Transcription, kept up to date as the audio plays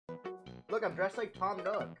Look, I'm dressed like Tom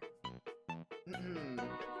Nook.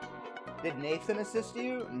 Did Nathan assist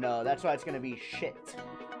you? No, that's why it's gonna be shit.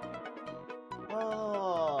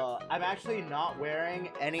 Oh, I'm actually not wearing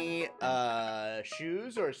any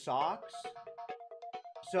shoes or socks.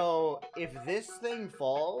 So if this thing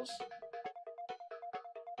falls,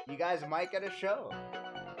 you guys might get a show.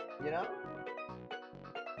 You know?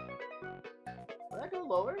 Will that go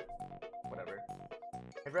lower? Whatever.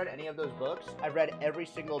 I've read any of those books. I've read every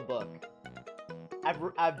single book.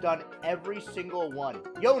 I've done every single one.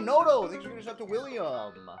 Yo, Noto! Thanks for giving us up to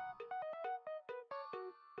William.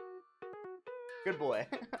 Good boy.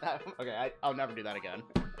 Okay, I'll never do that again.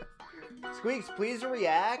 Squeex, please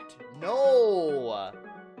react. No!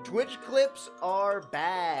 Twitch clips are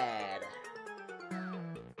bad.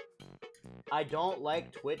 I don't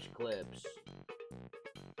like Twitch clips.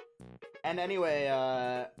 And anyway,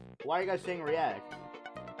 why are you guys saying react?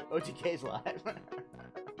 OTK's live.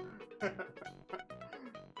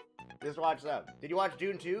 Just watch them. Did you watch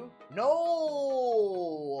Dune 2?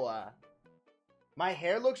 No! My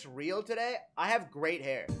hair looks real today. I have great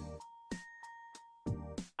hair.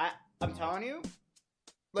 I'm telling you,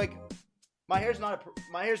 like, my hair's not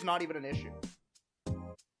even an issue.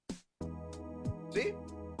 See?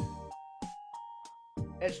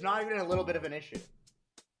 It's not even a little bit of an issue.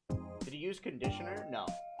 Did you use conditioner? No.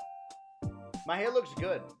 My hair looks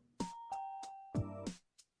good.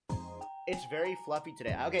 It's very fluffy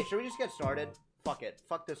today. Okay, should we just get started? Fuck it.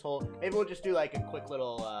 Fuck this whole... Maybe we'll just do, like, a quick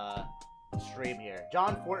little, stream here.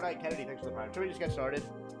 John Fortnite Kennedy, thanks for the prime. Should we just get started?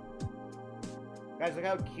 Guys, look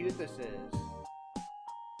how cute this is.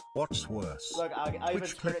 What's worse? Look, I'll even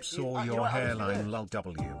Which clips or your hairline lol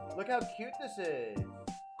W? Look how cute this is.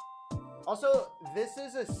 Also, this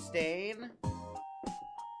is a stain.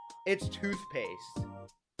 It's toothpaste.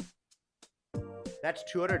 That's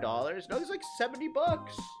 $200? No, it's like 70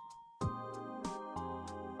 bucks.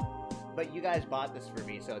 But you guys bought this for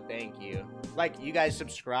me, so thank you. Like, you guys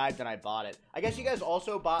subscribed and I bought it. I guess you guys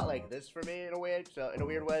also bought, like, this for me in a weird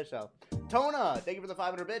way, so. Tona, thank you for the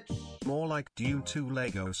 500 bits. More like Dune 2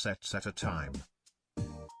 Lego sets at a time.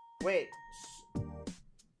 Wait.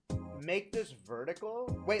 Make this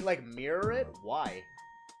vertical? Wait, like, mirror it? Why?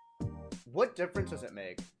 What difference does it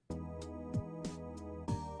make?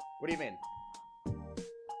 What do you mean?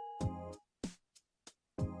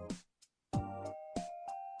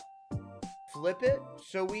 Flip it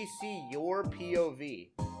so we see your POV.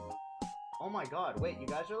 Oh my god, wait, you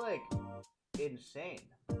guys are like insane.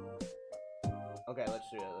 Okay, let's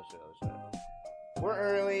do it. We're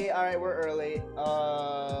early. Alright, we're early.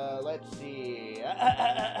 Let's see.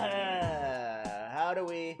 How do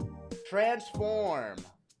we transform?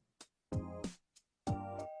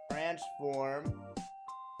 Transform.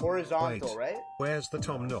 Horizontal, Wait, right? Where's the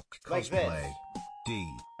Tom Nook cosplay? Like this.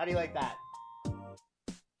 D. How do you like that?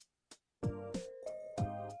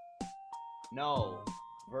 No.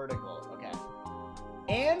 Vertical. Okay.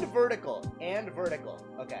 And vertical. And vertical.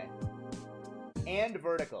 Okay. And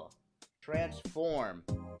vertical. Transform.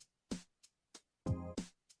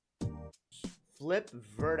 Flip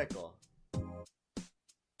vertical.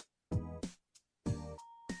 Oh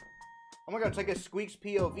my god, it's like a Squeex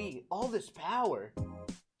POV. All this power.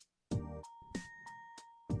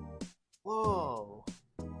 Whoa.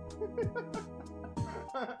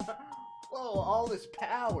 Whoa, all this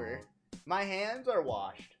power. My hands are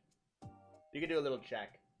washed. You can do a little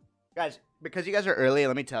check. Guys, because you guys are early,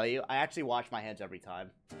 let me tell you, I actually wash my hands every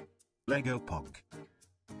time. Lego Puck.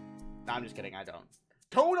 No, I'm just kidding, I don't.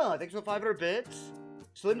 Tona, thanks for the 500 bits.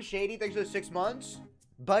 Slim Shady, thanks for the 6 months.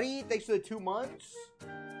 Buddy, thanks for the 2 months.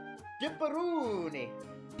 Dipperoni.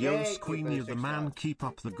 Yo, Squeen, you the man, months. Keep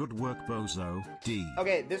up the good work, bozo. D.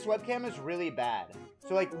 Okay, this webcam is really bad.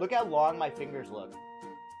 So, like, look how long my fingers look.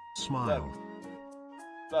 Smile.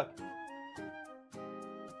 Look.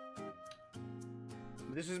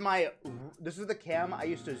 This is the cam I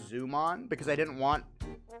used to zoom on because I didn't want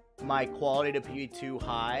my quality to be too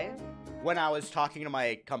high when I was talking to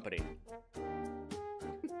my company.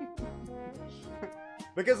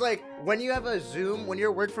 Because, like, when you have a Zoom, when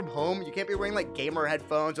you're work from home, you can't be wearing, like, gamer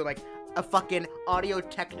headphones or, like, a fucking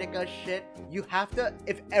Audio-Technica shit. You have to,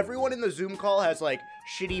 if everyone in the Zoom call has, like,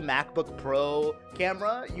 shitty MacBook Pro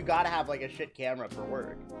camera, you gotta have, like, a shit camera for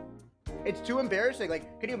work. It's too embarrassing.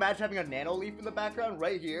 Like, can you imagine having a nano leaf in the background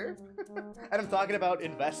right here? And I'm talking about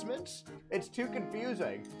investments? It's too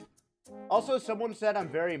confusing. Also, someone said I'm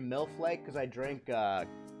very MILF-like because I drink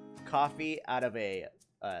coffee out of a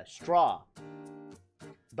straw.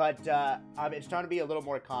 But it's time to be a little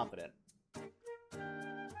more confident.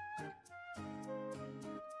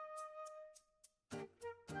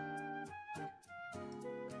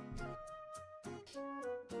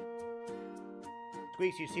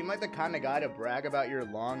 Squeex, you seem like the kind of guy to brag about your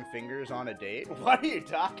long fingers on a date. What are you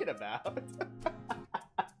talking about?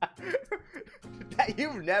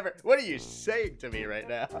 You've never... What are you saying to me right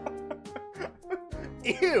now?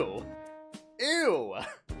 Ew. Ew.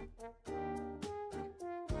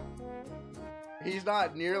 He's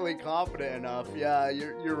not nearly confident enough. Yeah,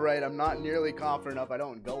 you're right. I'm not nearly confident enough. I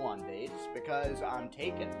don't go on dates because I'm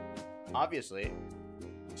taken. Obviously.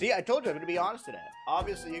 See, I told you I'm going to be honest today.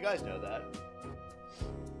 Obviously, you guys know that.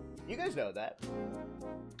 You guys know that.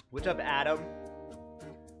 What's up, Adam?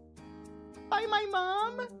 Bye, my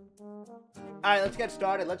mom. Alright, let's get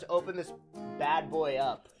started. Let's open this bad boy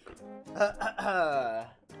up.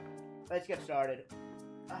 Let's get started.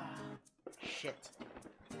 Shit.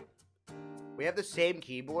 We have the same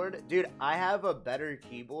keyboard. Dude, I have a better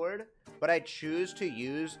keyboard, but I choose to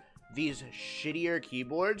use these shittier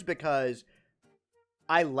keyboards because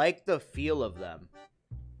I like the feel of them.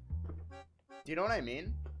 Do you know what I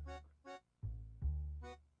mean?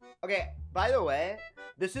 Okay, by the way,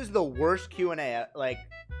 this is the worst Q&A, like,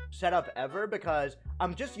 setup ever because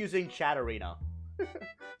I'm just using Chat Arena.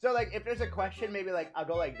 So, like, if there's a question, maybe, like, I'll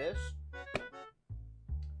go like this.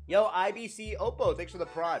 Yo, IBC Oppo, thanks for the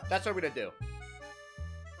prime. That's what we're gonna do.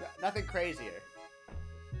 Nothing crazier.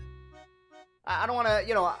 I don't want to,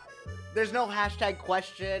 you know, there's no hashtag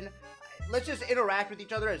question. Let's just interact with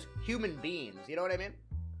each other as human beings. You know what I mean?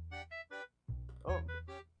 Oh.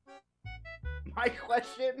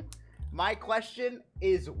 My question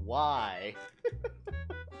is why?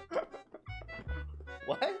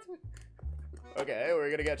 What? Okay, we're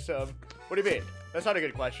gonna get some... What do you mean? That's not a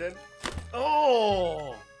good question.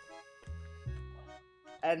 Oh!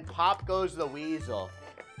 And pop goes the weasel.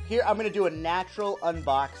 Here, I'm gonna do a natural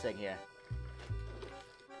unboxing here.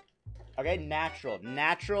 Okay, natural.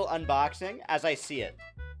 Natural unboxing as I see it.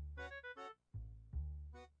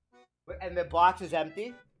 And the box is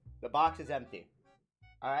empty. The box is empty.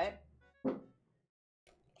 Alright?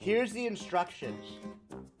 Here's the instructions.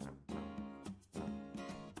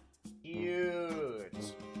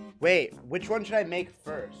 Cute. Wait, which one should I make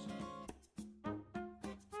first?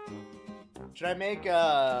 Should I make,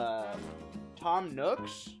 Tom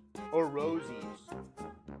Nook's or Rosie's?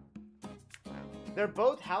 They're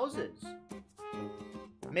both houses.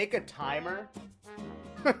 Make a timer?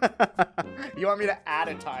 You want me to add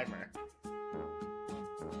a timer?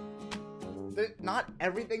 Not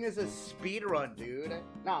everything is a speed run, dude.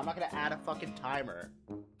 No, I'm not gonna add a fucking timer.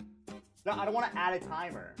 No, I don't want to add a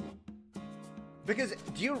timer. Because,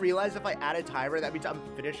 do you realize if I add a timer, that means I'm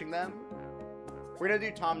finishing them? We're gonna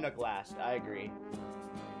do Tom Nook last. I agree.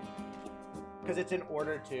 Because it's in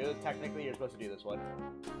order, too. Technically, you're supposed to do this one.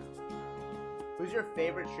 Who's your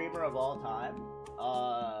favorite streamer of all time?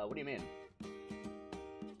 What do you mean?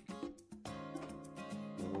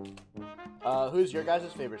 Who's your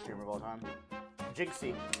guys' favorite streamer of all time?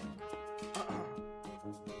 Jinxie.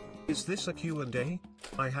 Is this a Q&A?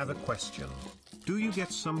 I have a question. Do you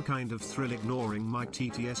get some kind of thrill ignoring my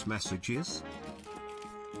TTS messages?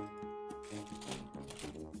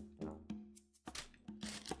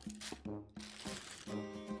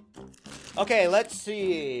 Okay, let's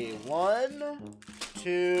see. 1,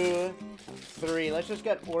 2, 3. Let's just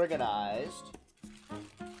get organized.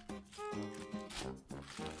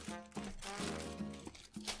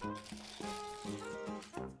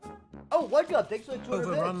 Oh, what up? Thanks for the 200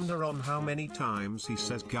 Over under on how many times he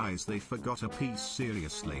says, guys, they forgot a piece,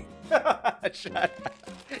 seriously. Shut up.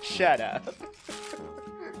 Shut up.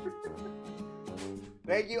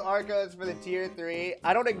 Thank you, Arcos, for the tier 3.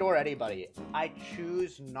 I don't ignore anybody. I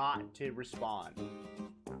choose not to respond.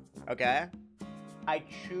 Okay? I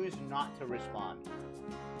choose not to respond.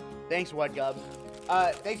 Thanks, Wudgub.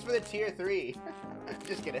 Thanks for the tier 3.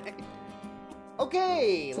 Just kidding.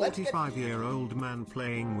 Okay, let's get... 45-year-old man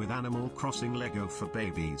playing with Animal Crossing Lego for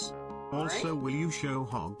babies. Also, will you show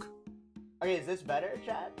Hog? Okay, is this better,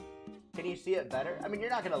 chat? Can you see it better? I mean, you're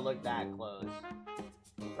not gonna look that close.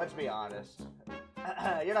 Let's be honest.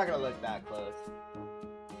 You're not gonna look that close.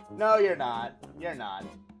 No, you're not. You're not.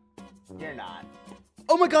 You're not.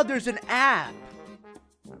 Oh my god, there's an app!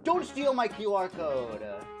 Don't steal my QR code.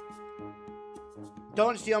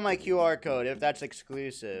 Don't steal my QR code if that's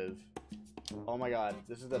exclusive. Oh my god,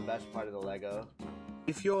 this is the best part of the Lego.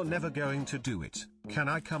 If you're never going to do it, can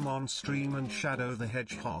I come on stream and shadow the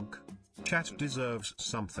hedgehog? Chat deserves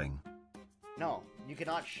something. No, you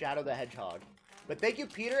cannot shadow the hedgehog. But thank you,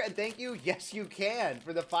 Peter, and thank you, yes you can,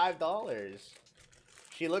 for the $5.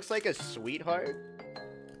 She looks like a sweetheart.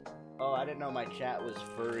 Oh, I didn't know my chat was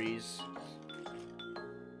furries.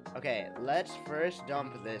 Okay, let's first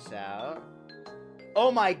dump this out.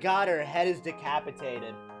 Oh my god, her head is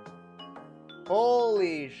decapitated.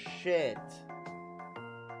 Holy shit.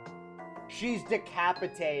 She's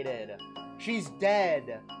decapitated. She's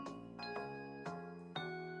dead.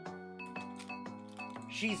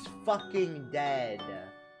 She's fucking dead.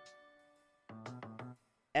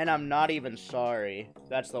 And I'm not even sorry.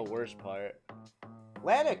 That's the worst part.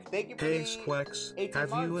 Lanik, thank you for Hey the Squeex, 18 have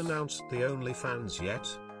you months. announced the OnlyFans yet?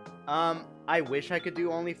 I wish I could do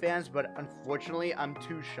OnlyFans, but unfortunately, I'm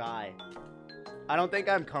too shy. I don't think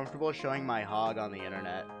I'm comfortable showing my hog on the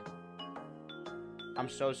internet. I'm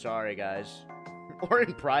so sorry, guys. Or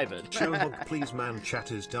in private. Show hog please man,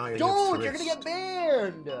 chat is dying Don't! of You're gonna get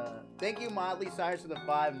banned! Thank you, Motley Cyrus, for the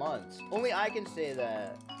 5 months. Only I can say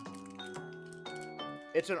that.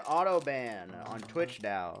 It's an auto ban on Twitch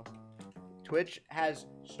now. Twitch has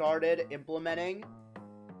started implementing...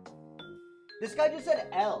 This guy just said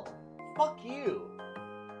L. Fuck you.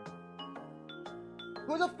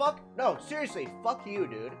 Who the fuck? No, seriously, fuck you,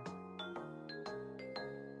 dude.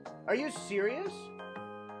 Are you serious?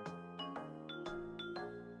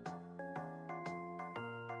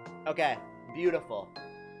 Okay, beautiful.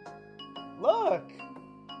 Look!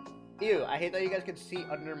 Ew, I hate that you guys can see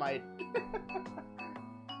under my...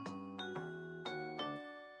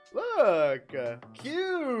 Look!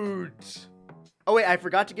 Cute! Oh wait, I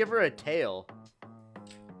forgot to give her a tail.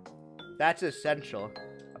 That's essential.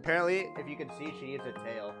 Apparently, if you can see, she needs a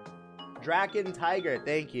tail. Draken Tiger,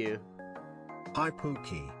 thank you. Hi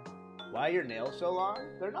Pookie. Why are your nails so long?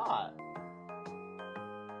 They're not.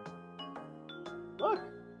 Look.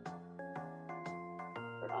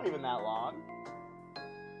 They're not even that long.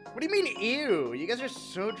 What do you mean, ew? You guys are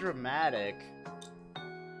so dramatic.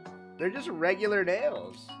 They're just regular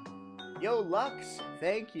nails. Yo, Lux,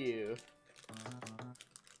 thank you.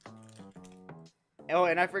 Oh,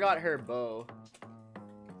 and I forgot her bow.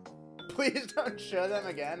 Please don't show them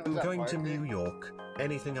again. I'm going to New York.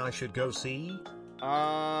 Anything I should go see?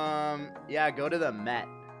 Yeah, go to the Met.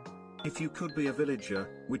 If you could be a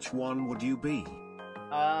villager, which one would you be?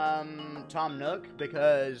 Tom Nook,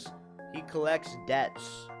 because he collects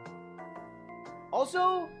debts.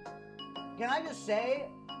 Also, can I just say,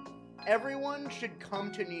 everyone should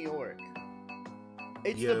come to New York.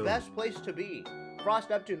 It's the best place to be. Frost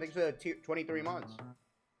Neptune, thanks for the 23 months.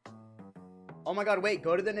 Oh my god, wait,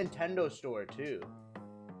 go to the Nintendo store, too.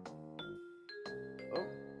 Oh,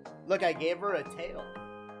 look, I gave her a tail.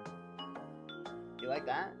 You like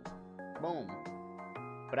that? Boom.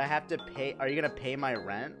 But I have to pay... Are you gonna pay my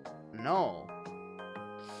rent? No.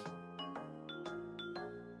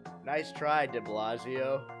 Nice try, de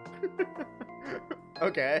Blasio.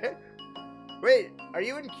 Okay. Wait, are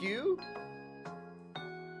you in queue?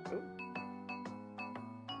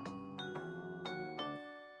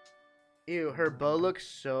 Ew, her bow looks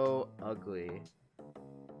so ugly.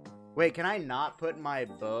 Wait, can I not put my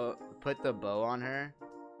bow... Put the bow on her?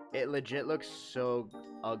 It legit looks so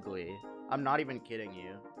ugly. I'm not even kidding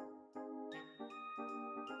you.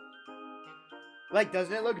 Like,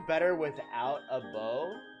 doesn't it look better without a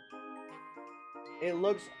bow? It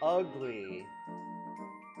looks ugly.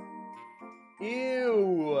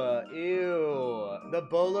 Ew. Ew. The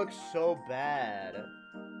bow looks so bad.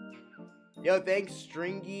 Yo, thanks,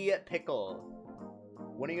 Stringy Pickle.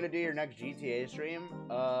 When are you gonna do your next GTA stream?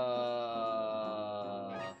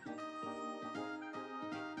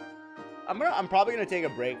 I'm probably gonna take a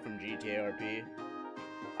break from GTA RP.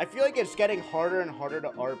 I feel like it's getting harder and harder to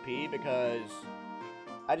RP because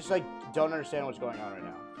I just like don't understand what's going on right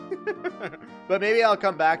now. But maybe I'll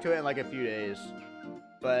come back to it in like a few days.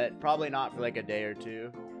 But probably not for like a day or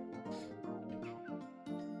two.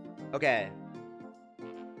 Okay.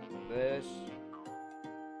 This.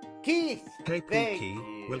 Keith! Hey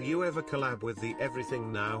Pookie, will you ever collab with the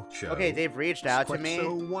Everything Now show? Okay, they've reached out to me.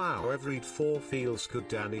 So wow, every 4 feels good,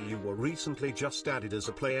 Danny. You were recently just added as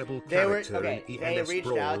a playable character in ENS they reached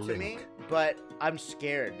Brawl out to Link. me, but I'm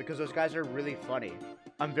scared because those guys are really funny.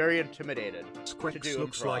 I'm very intimidated. Squeex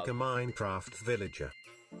looks like a Minecraft villager.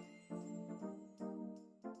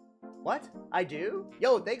 What? I do?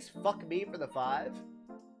 Yo, thanks fuck me for the 5.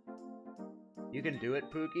 You can do it,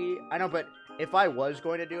 Pookie. I know, but if I was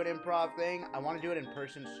going to do an improv thing, I want to do it in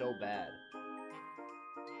person so bad.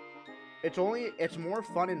 It's more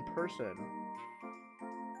fun in person.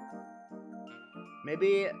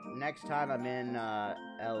 Maybe next time I'm in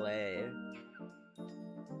LA.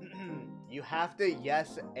 You have to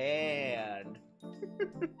yes and.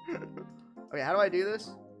 Okay, how do I do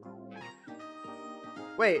this?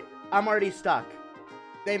 Wait, I'm already stuck.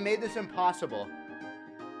 They made this impossible.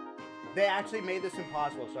 They actually made this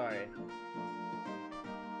impossible, sorry.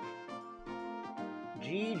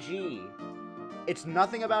 GG. It's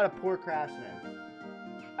nothing about a poor craftsman.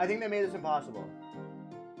 I think they made this impossible.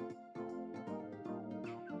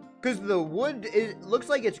 Because the wood looks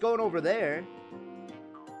like it's going over there.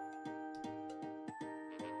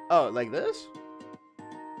 Oh, like this?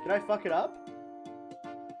 Did I fuck it up?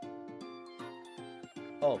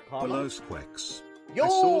 Oh, comma? Hello, Squeex. Yo! I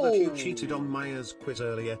saw that you cheated on Maya's quiz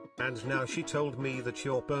earlier, and now she told me that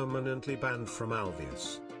you're permanently banned from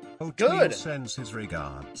Alvius. Oatmeal Good. sends his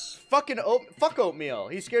regards. Fuck Oatmeal.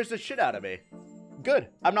 He scares the shit out of me. Good.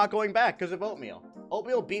 I'm not going back because of Oatmeal.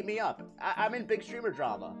 Oatmeal beat me up. I'm in big streamer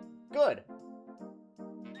drama. Good.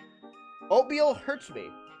 Oatmeal hurts me.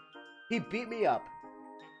 He beat me up.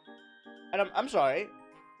 And I'm sorry.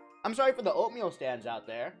 I'm sorry for the Oatmeal stands out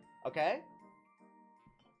there. Okay?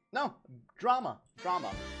 No. Drama.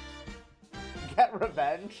 Drama. Get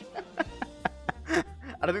revenge. I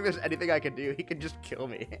don't think there's anything I can do. He can just kill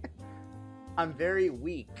me. I'm very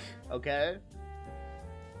weak. Okay?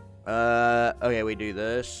 Okay, we do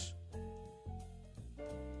this.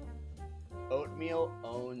 Oatmeal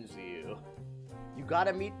owns you. You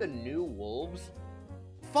gotta meet the new wolves?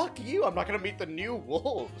 Fuck you, I'm not gonna meet the new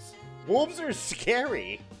wolves. Wolves are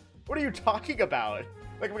scary. What are you talking about?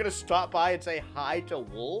 Like, we're gonna stop by and say hi to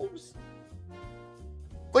wolves?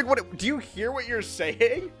 Like, what? Do you hear what you're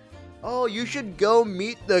saying? Oh, you should go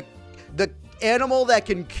meet the animal that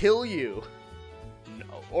can kill you. No,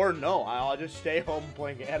 or no, I'll just stay home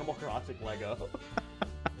playing Animal Crossing Lego.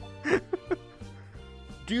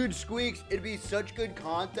 Dude, Squeex, it'd be such good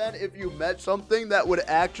content if you met something that would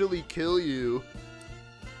actually kill you.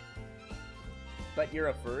 But you're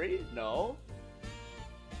a furry? No.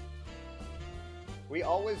 We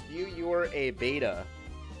always view you're a beta.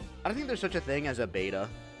 I don't think there's such a thing as a beta.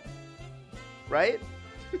 Right?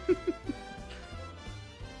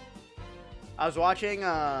 I was watching,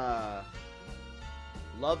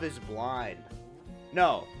 Love is Blind.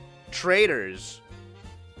 No. Traitors.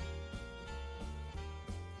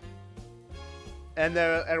 And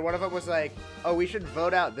one of them was like, oh, we should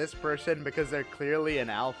vote out this person because they're clearly an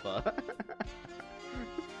alpha.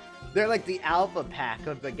 They're like the alpha pack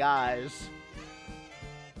of the guys.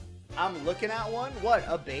 I'm looking at one. What,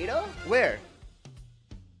 a beta? Where?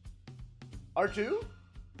 R2?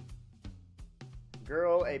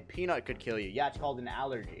 Girl, a peanut could kill you. Yeah, it's called an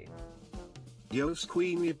allergy. Yo,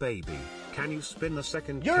 Squeamy baby, can you spin the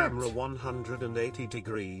second camera 180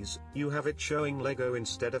 degrees? You have it showing Lego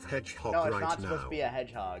instead of hedgehog right now. No, it's not supposed to be a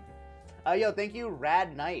hedgehog. Yo, thank you,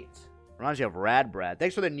 Rad Knight. Reminds you of Rad Brad.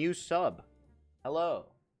 Thanks for the new sub. Hello.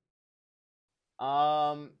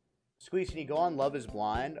 Squeeze, can you go on Love is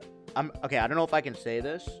Blind? Okay, I don't know if I can say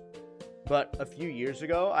this, but a few years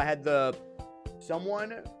ago, I had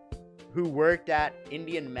someone who worked at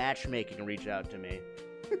Indian matchmaking reach out to me.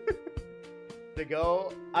 To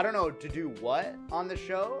go, I don't know to do what on the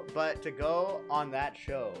show, but to go on that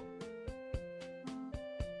show.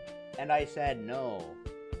 And I said no.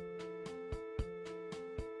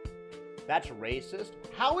 That's racist?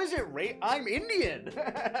 How is it I'm Indian!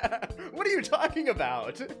 What are you talking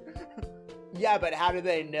about? Yeah, but how do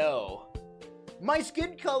they know? My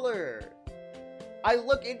skin color! I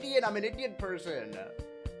look Indian, I'm an Indian person.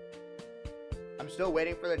 I'm still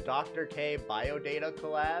waiting for the Dr. K biodata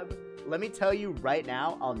collab. Let me tell you right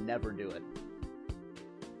now, I'll never do it.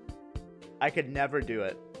 I could never do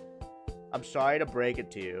it. I'm sorry to break it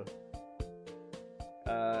to you.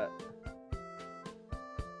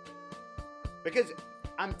 Because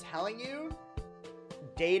I'm telling you,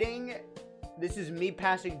 dating, this is me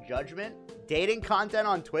passing judgment, dating content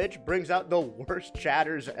on Twitch brings out the worst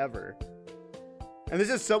chatters ever. And this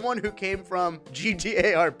is someone who came from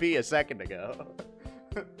GTA RP a second ago.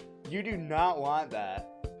 You do not want that.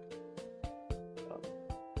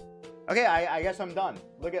 Okay, I guess I'm done.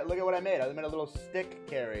 Look at what I made. I made a little stick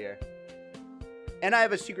carrier. And I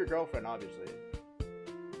have a secret girlfriend, obviously.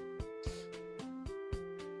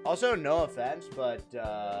 Also, no offense, but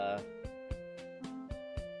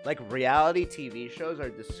like reality TV shows are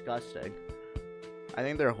disgusting. I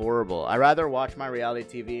think they're horrible. I'd rather watch my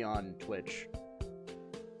reality TV on Twitch.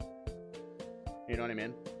 You know what I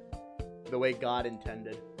mean? The way God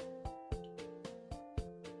intended.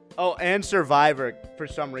 Oh, and Survivor, for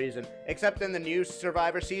some reason. Except in the new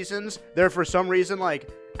Survivor seasons, they're for some reason, like,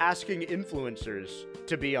 asking influencers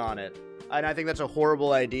to be on it. And I think that's a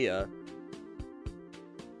horrible idea.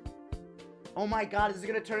 Oh my god, this is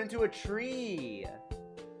gonna turn into a tree!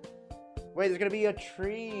 Wait, there's gonna be a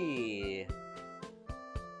tree!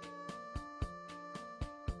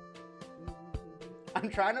 I'm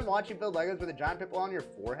trying to watch you build Legos with a giant pimple on your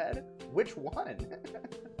forehead? Which one?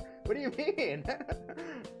 What do you mean?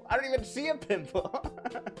 I don't even see a pimple.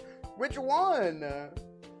 Which one?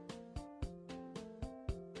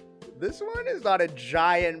 This one is not a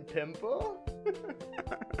giant pimple.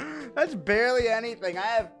 That's barely anything. I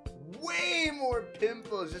have way more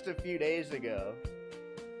pimples just a few days ago.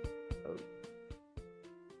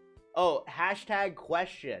 Oh, hashtag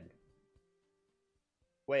question.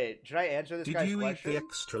 Wait, should I answer this guy's question? Did you eat the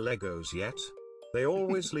extra Legos yet? They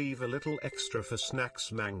always leave a little extra for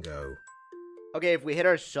snacks, mango. Okay, if we hit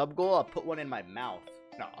our sub goal, I'll put one in my mouth.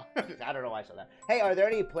 No, I don't know why I said that. Hey, are there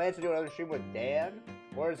any plans to do another stream with Dan?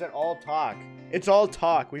 Or is it all talk? It's all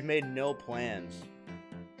talk. We've made no plans.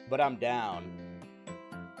 But I'm down.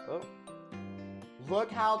 Oh.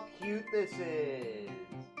 Look how cute this is.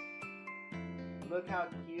 Look how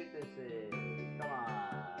cute this is. Come on.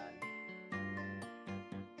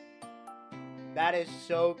 That is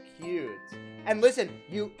so cute. And listen,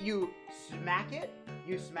 you smack it,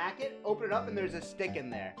 open it up, and there's a stick in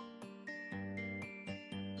there.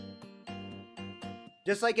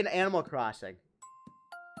 Just like in Animal Crossing.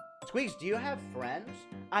 Squeex, do you have friends?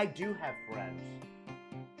 I do have friends.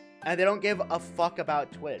 And they don't give a fuck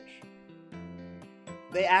about Twitch.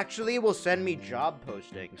 They actually will send me job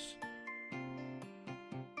postings.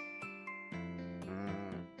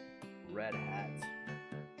 Red hats.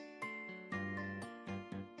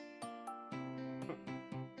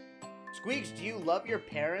 Squeex, do you love your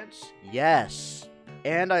parents? Yes.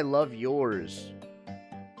 And I love yours.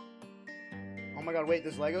 Oh my god, wait,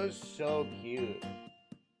 this Lego is so cute.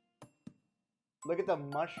 Look at the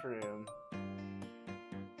mushroom.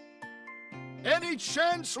 Any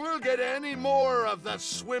chance we'll get any more of that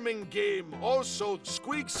swimming game? Also,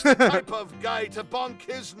 Squeex the type of guy to bunk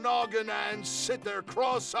his noggin and sit there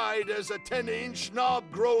cross-eyed as a 10-inch knob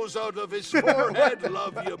grows out of his forehead.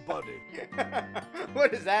 Love you, buddy.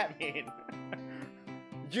 What does that mean?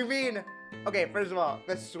 Do you mean... Okay, first of all,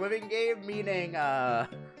 the swimming game meaning,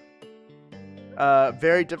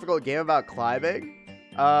 very difficult game about climbing?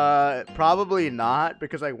 Probably not,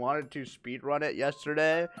 because I wanted to speedrun it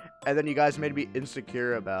yesterday, and then you guys made me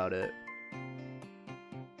insecure about it.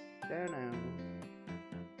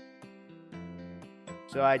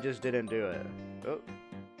 So I just didn't do it. Oh.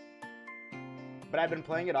 But I've been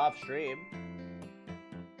playing it off stream.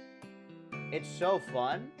 It's so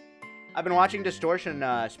fun. I've been watching Distortion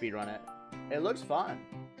speedrun it. It looks fun.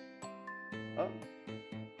 Oh.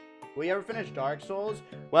 Will you ever finish Dark Souls?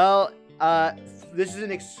 Well, this is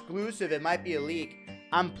an exclusive. It might be a leak.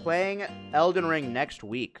 I'm playing Elden Ring next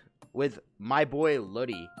week with my boy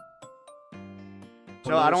Luddy.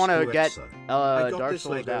 So I don't want to get I got Dark this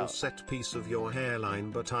Souls Lego out. set piece of your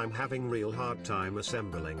hairline, but I'm having real hard time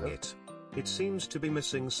assembling it. It seems to be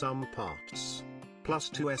missing some parts. Plus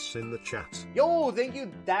 2S in the chat. Yo, thank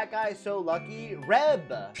you. That guy's so lucky.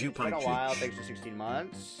 Reb. It's Pew been a pie while. chich. Thanks for 16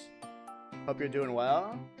 months. Hope you're doing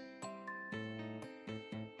well.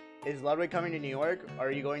 Is Ludwig coming to New York?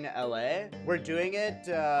 Are you going to LA? We're doing it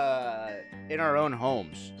in our own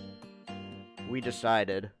homes. We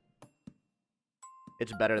decided.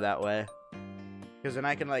 It's better that way. Because then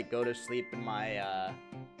I can like go to sleep in my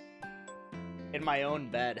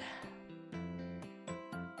own bed.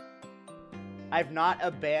 I've not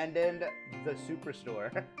abandoned the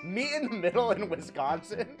Superstore. Me in the middle in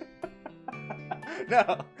Wisconsin?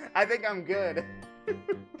 No, I think I'm good.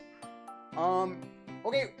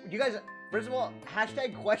 Okay, you guys, first of all,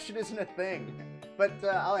 hashtag question isn't a thing. But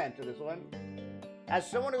I'll answer this one. As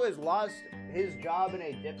someone who has lost his job in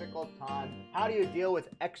a difficult time, how do you deal with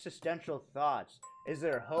existential thoughts? Is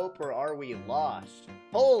there hope or are we lost?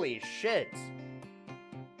 Holy shit!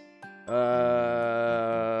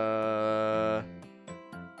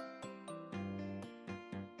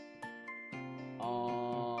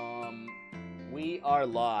 We are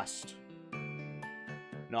lost.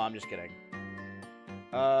 No, I'm just kidding.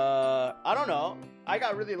 I don't know. I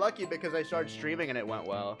got really lucky because I started streaming and it went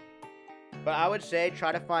well. But I would say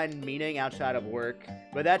try to find meaning outside of work.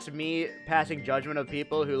 But that's me passing judgment of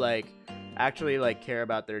people who, like, actually, like, care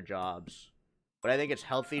about their jobs. But I think it's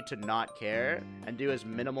healthy to not care and do as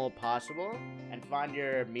minimal possible and find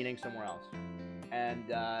your meaning somewhere else. And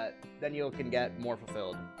then you can get more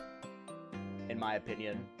fulfilled, in my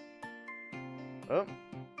opinion. Oh.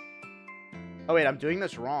 Oh, wait, I'm doing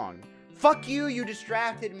this wrong. Fuck you, you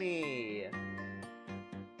distracted me.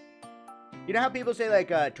 You know how people say,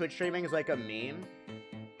 like, Twitch streaming is like a meme?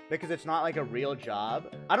 Because it's not like a real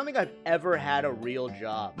job? I don't think I've ever had a real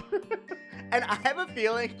job. And I have a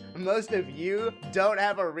feeling most of you don't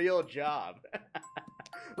have a real job.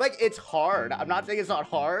 Like, it's hard. I'm not saying it's not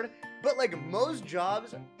hard, but, like, most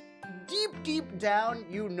jobs, deep down,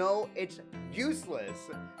 you know it's useless.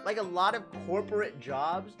 Like, a lot of corporate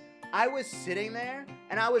jobs, I was sitting there,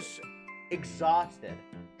 and I was exhausted.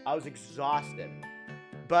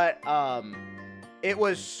 but it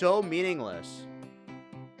was so meaningless.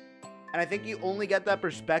 And I think you only get that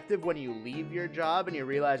perspective when you leave your job and you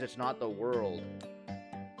realize it's not the world.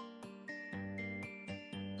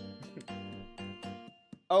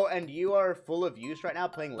 Oh, and you are full of use right now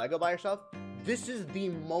playing Lego by yourself? This is the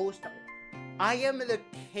most... I am the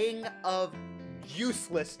king of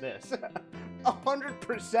uselessness.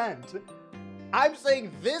 100%. I'm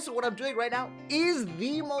saying this, what I'm doing right now, is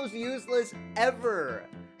the most useless ever.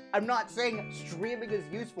 I'm not saying streaming is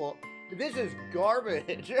useful. This is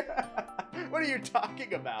garbage. What are you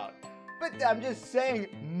talking about? But I'm just saying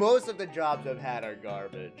most of the jobs I've had are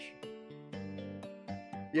garbage.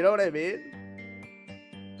 You know what I mean?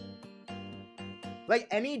 Like,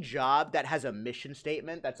 any job that has a mission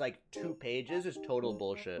statement that's like 2 pages is total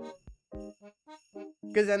bullshit.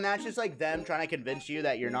 Because then that's just like them trying to convince you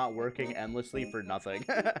that you're not working endlessly for nothing.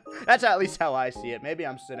 That's at least how I see it. Maybe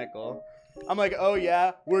I'm cynical. I'm like, oh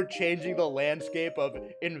yeah, we're changing the landscape of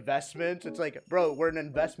investments. It's like, bro, we're an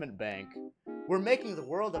investment bank. We're making the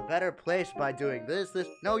world a better place by doing this.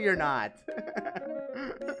 No, you're not.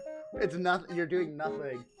 It's nothing. You're doing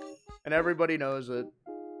nothing. And everybody knows it.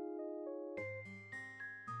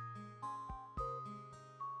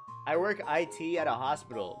 I work IT at a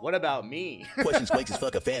hospital. What about me? Question Squeex is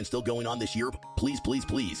fuck a fan still going on this year? Please, please,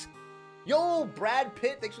 please. Yo, Brad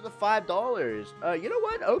Pitt, thanks for the $5. You know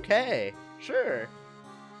what? Okay. Sure.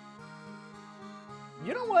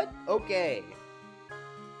 You know what? Okay.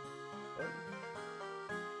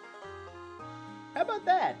 How about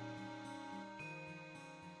that?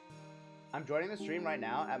 I'm joining the stream right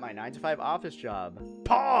now at my 9-to-5 office job.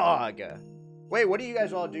 Pog! Wait, what do you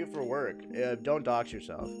guys all do for work? Don't dox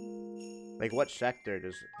yourself. Like, what sector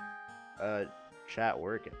does chat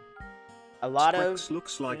work in? A lot Squeex of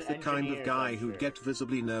looks like the kind of guy who'd get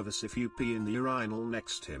visibly nervous if you pee in the urinal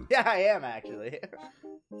next to him. Yeah, I am, actually.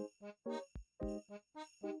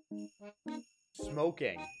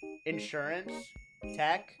 Smoking. Insurance.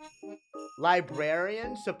 Tech.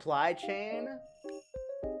 Librarian. Supply chain.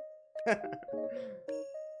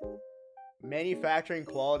 Manufacturing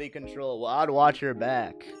quality control. Well, I'd watch your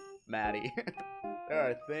back, Maddie. There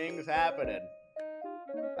are things happening.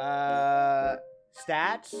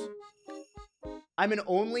 Stats? I'm an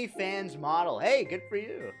OnlyFans model. Hey, good for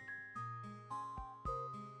you.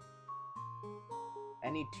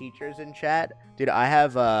 Any teachers in chat? Dude, I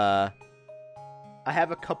have a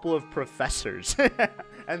couple of professors.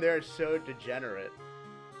 And they're so degenerate.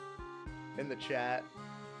 In the chat.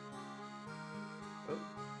 Oh.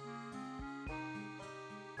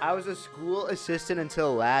 I was a school assistant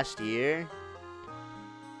until last year.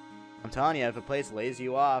 I'm telling you, if a place lays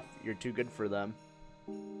you off, you're too good for them.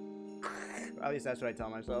 At least that's what I tell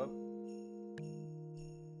myself.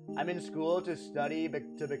 I'm in school to study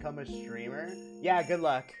to become a streamer. Yeah, good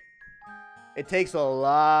luck. It takes a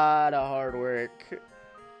lot of hard work.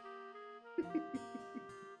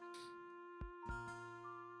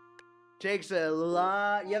 Takes a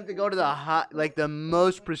lot. You have to go to the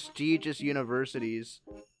most prestigious universities.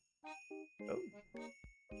 Oh.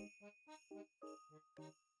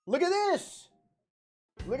 Look at this!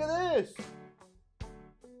 Look at this!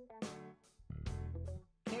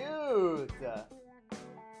 Cute!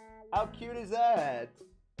 How cute is that?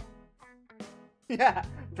 Yeah,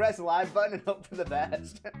 press live button and hope for the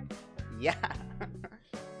best. Yeah.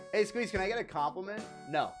 Hey, Squeex, can I get a compliment?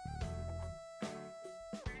 No.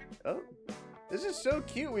 Oh, this is so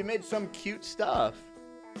cute. We made some cute stuff.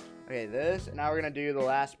 Okay, this, and now we're gonna do the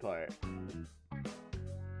last part.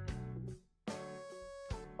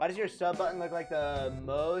 Why does your sub button look like the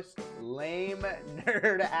most lame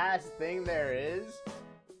nerd-ass thing there is?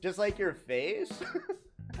 Just like your face?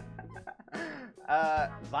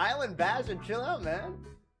 Violent Bastard, chill out, man.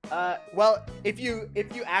 Well, if you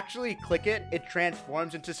actually click it, it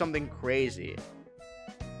transforms into something crazy.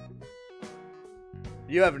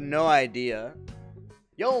 You have no idea.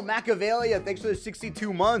 Yo, Machiavellia, thanks for the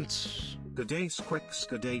 62 months. Good day, Squeex.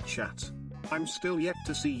 Good day, chat. I'm still yet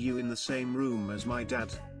to see you in the same room as my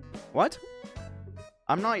dad. What?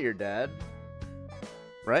 I'm not your dad.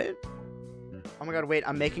 Right? Oh my god, wait,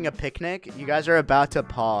 I'm making a picnic? You guys are about to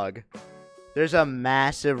pog. There's a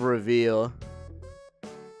massive reveal.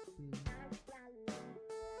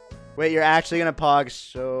 Wait, you're actually gonna pog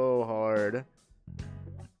so hard.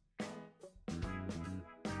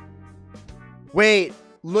 Wait,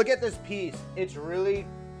 look at this piece. It's really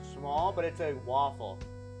small, but it's a waffle.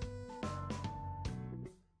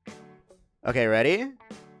 Okay, ready?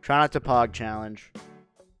 Try not to pog challenge.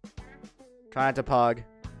 Try not to pog.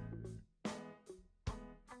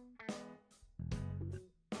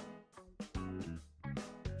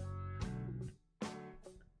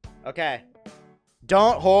 Okay.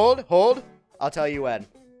 Don't hold. I'll tell you when.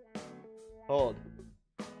 Hold.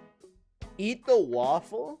 Eat the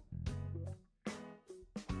waffle.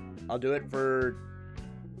 I'll do it for...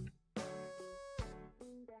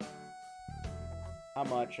 How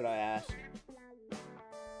much should I ask?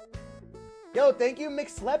 Yo, thank you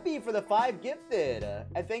McSleppy for the 5 gifted.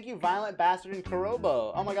 And thank you Violent Bastard and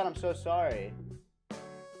Karobo. Oh my god, I'm so sorry.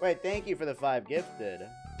 Wait, thank you for the 5 gifted.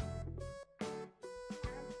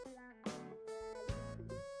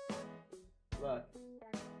 Look.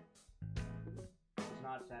 It's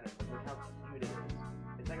not centered, but look how cute it is.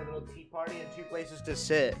 It's like a little tea party and 2 places to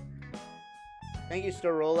sit. Thank you,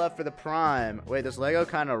 Starola, for the prime. Wait, this Lego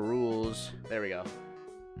kind of rules. There we go.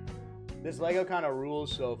 This Lego kind of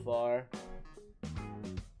rules so far.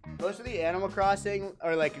 Most of the Animal Crossing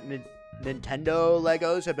or like Nintendo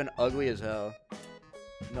Legos have been ugly as hell.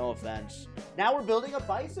 No offense. Now we're building a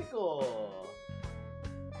bicycle.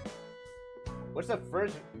 What's the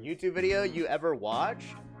first YouTube video you ever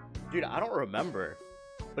watched? Dude, I don't remember.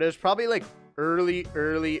 But it was probably like early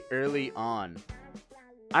on.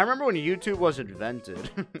 I remember when YouTube was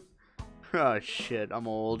invented. Oh shit, I'm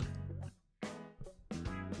old.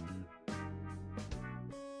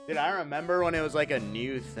 Dude, I remember when it was like a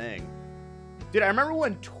new thing. Dude, I remember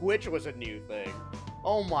when Twitch was a new thing.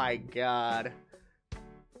 Oh my god.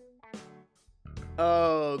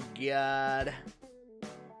 Oh god.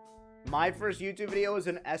 My first YouTube video was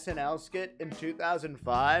an SNL skit in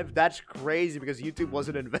 2005. That's crazy because YouTube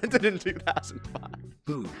wasn't invented in 2005.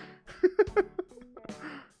 Boo.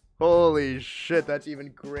 Holy shit, that's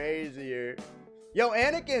even crazier. Yo,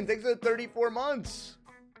 Anakin, thanks for the 34 months.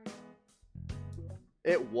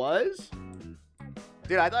 It was?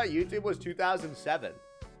 Dude, I thought YouTube was 2007.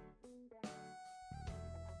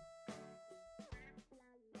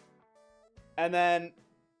 And then,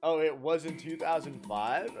 oh, it was in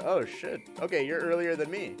 2005? Oh, shit. Okay, you're earlier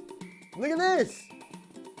than me. Look at this.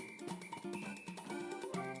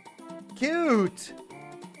 Cute.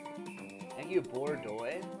 Thank you,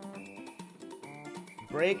 Bordoy.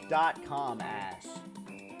 Break.com ass.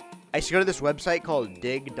 I used to go to this website called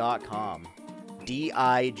dig.com.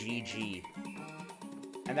 D-I-G-G.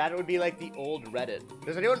 And that would be like the old Reddit.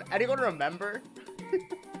 Does anyone remember?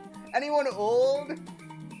 Anyone old?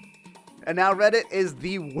 And now Reddit is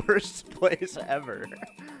the worst place ever.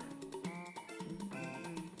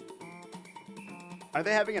 Are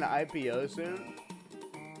they having an IPO soon?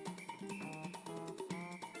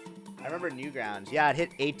 I remember Newgrounds. Yeah, it hit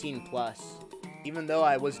 18 plus. Even though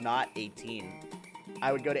I was not 18.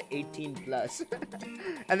 I would go to 18 plus.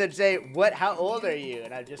 And then say, what, how old are you?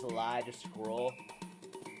 And I'd just lie, just scroll.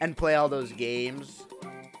 And play all those games.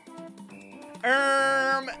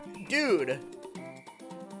 Dude.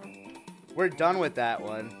 We're done with that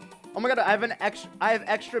one. Oh my god, I have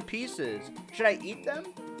extra pieces. Should I eat them?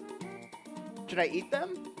 Should I eat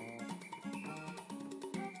them?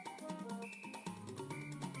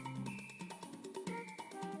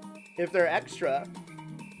 If they're extra,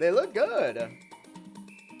 they look good.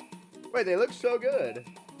 Wait, they look so good.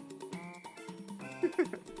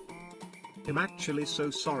 I'm actually so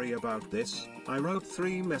sorry about this. I wrote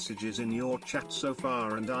 3 messages in your chat so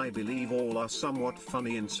far and I believe all are somewhat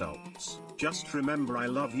funny insults. Just remember I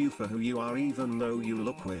love you for who you are even though you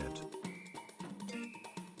look weird.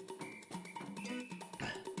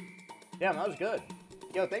 Yeah, that was good.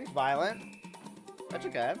 Yo, thanks, Violent. That's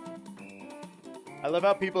okay. I love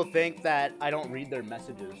how people think that I don't read their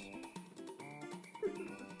messages.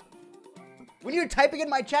 When you're typing in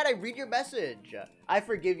my chat, I read your message. I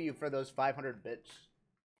forgive you for those 500 bits.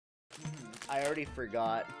 I already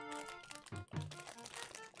forgot.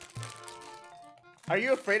 Are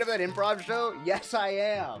you afraid of that improv show? Yes, I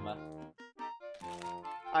am.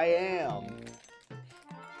 I am.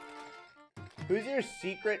 Who's your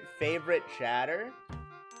secret favorite chatter?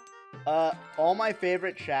 All my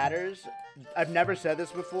favorite chatters. I've never said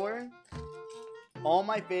this before. All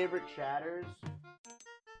my favorite chatters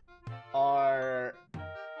are...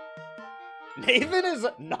 Nathan is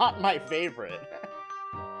not my favorite.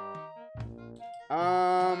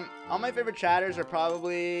 All my favorite chatters are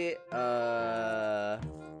probably,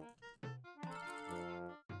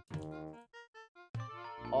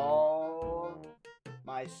 all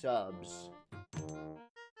my subs.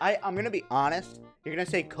 I'm gonna be honest. You're gonna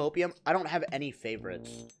say Copium. I don't have any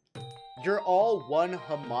favorites. You're all one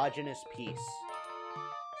homogeneous piece.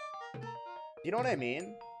 You know what I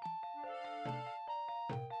mean?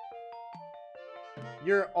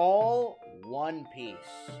 You're all one piece.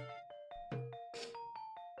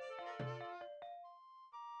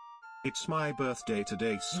 It's my birthday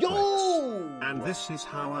today, Squeex. Yo! And this is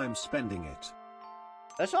how I'm spending it.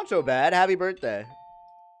 That's not so bad. Happy birthday.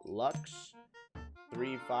 Lux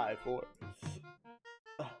 354.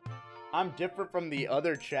 I'm different from the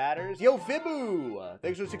other chatters. Yo, Fibu!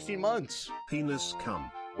 Thanks for 16 months. Penis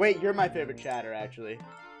cum. Wait, you're my favorite chatter, actually.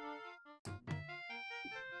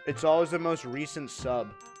 It's always the most recent sub.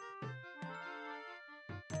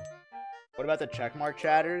 What about the checkmark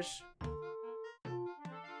chatters?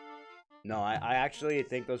 No, I actually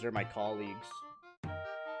think those are my colleagues.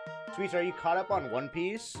 Squeex, are you caught up on One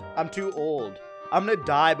Piece? I'm too old. I'm gonna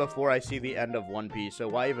die before I see the end of One Piece, so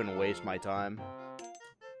why even waste my time?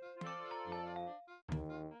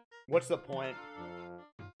 What's the point?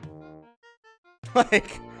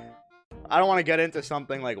 Like, I don't want to get into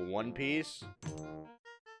something like One Piece.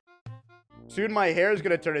 Soon my hair is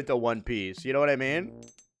gonna turn into One Piece, you know what I mean?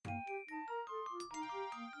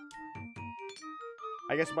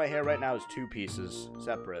 I guess my hair right now is 2 pieces,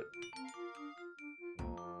 separate.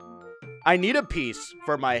 I need a piece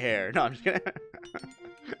for my hair. No, I'm just kidding.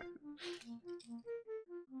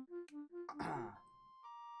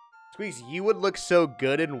 Squeex, you would look so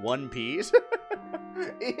good in One Piece.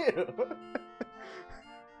 Ew.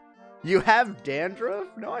 You have dandruff?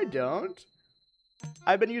 No, I don't.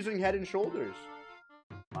 I've been using Head and Shoulders.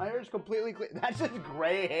 My hair is completely clean. That's just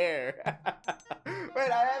gray hair.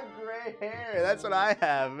 Wait, I have gray hair. That's what I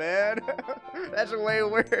have, man. That's way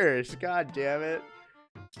worse. God damn it.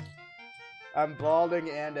 I'm balding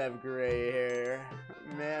and have gray hair.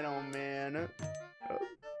 Man, oh man.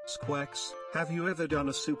 Squeex, have you ever done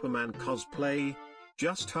a Superman cosplay?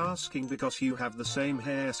 Just asking because you have the same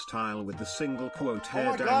hairstyle with the single quote hair.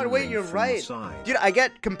 Oh my god, wait, you're from right. the side. Dude, I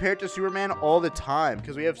get compared to Superman all the time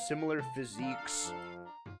because we have similar physiques.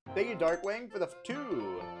 Thank you, Darkwing, for the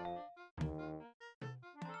 2.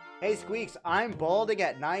 Hey, Squeex, I'm balding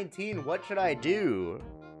at 19. What should I do?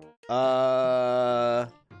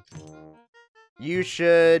 You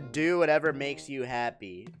should do whatever makes you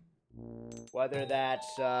happy. Whether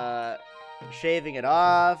that's, shaving it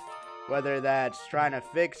off, whether that's trying to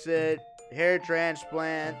fix it, hair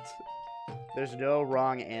transplant. There's no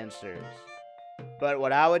wrong answers. But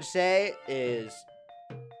what I would say is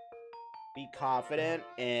be confident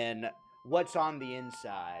in what's on the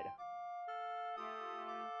inside.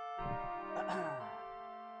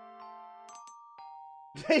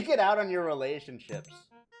 Take it out on your relationships.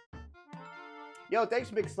 Yo, thanks,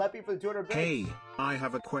 McSleppy, for the 200 bits. Hey, I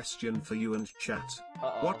have a question for you and chat.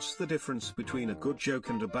 What's the difference between a good joke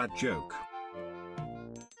and a bad joke?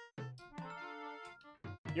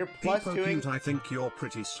 You're plus People doing. cute, I think you're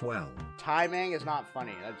pretty swell. Timing is not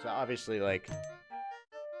funny. That's obviously like.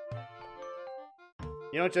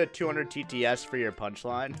 You know, it's a 200 TTS for your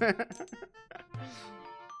punchline.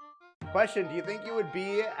 Question, do you think you would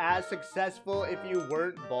be as successful if you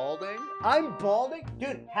weren't balding? I'm balding?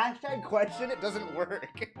 Dude, hashtag question, it doesn't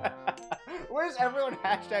work. Where's everyone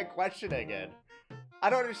hashtag questioning it? I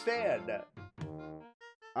don't understand.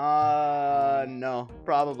 No,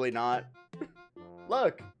 probably not.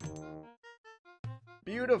 Look.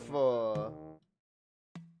 Beautiful.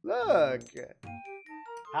 Look.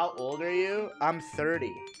 How old are you? I'm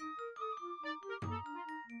 30.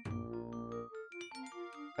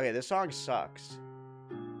 Okay, this song sucks.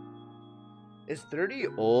 Is 30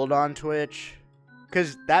 old on Twitch?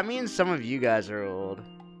 Because that means some of you guys are old.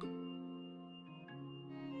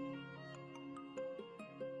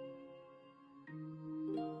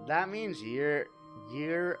 That means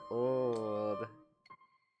you're old.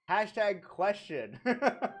 Hashtag question.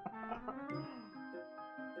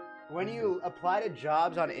 When you apply to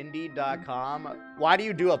jobs on Indeed.com, why do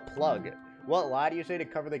you do a plug? What lie do you say to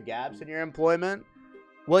cover the gaps in your employment?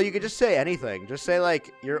 Well, you could just say anything. Just say,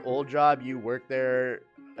 like, your old job, you worked there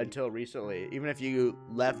until recently, even if you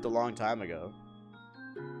left a long time ago.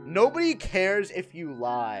 Nobody cares if you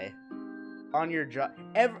lie on your job.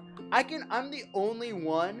 I'm the only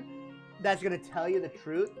one that's gonna tell you the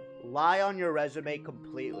truth. Lie on your resume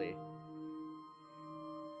completely.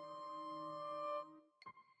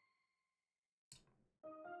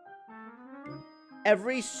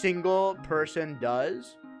 Every single person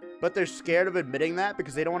does, but they're scared of admitting that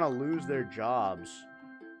because they don't want to lose their jobs.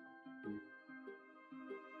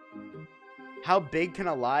 How big can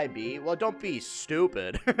a lie be? Well, don't be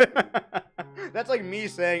stupid. That's like me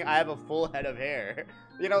saying I have a full head of hair.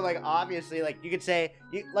 You know, like, obviously, like, you could say,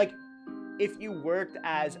 like, if you worked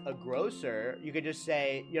as a grocer, you could just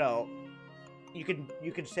say, you know, you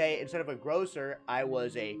could say, instead of a grocer, I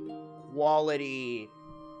was a quality,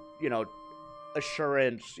 you know,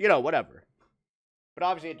 assurance, you know, whatever. But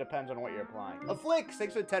obviously it depends on what you're applying. Afflict,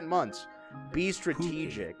 6 to 10 months. Be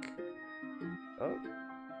strategic. Oh.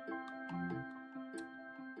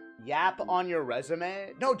 Yap on your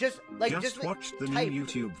resume? No, just like Just watched the type. new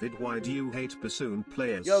YouTube vid. Why do you hate bassoon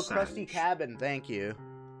players? Yo, Sanj? Krusty Cabin, thank you.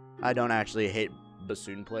 I don't actually hate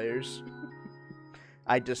bassoon players.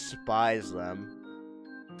 I despise them.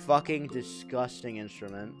 Fucking disgusting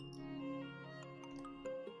instrument.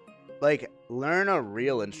 Like, learn a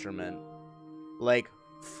real instrument. Like,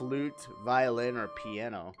 flute, violin, or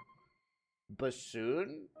piano.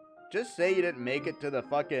 Bassoon? Just say you didn't make it to the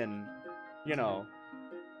fucking, you know.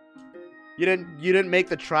 You didn't make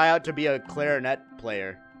the tryout to be a clarinet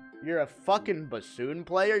player. You're a fucking bassoon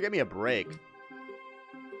player? Give me a break.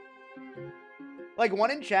 Like, one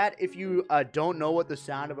in chat if you don't know what the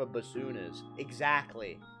sound of a bassoon is.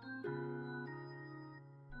 Exactly.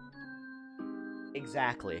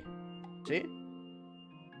 Exactly. See?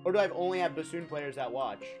 Or do I only have bassoon players that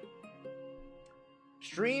watch?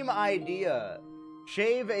 Stream idea.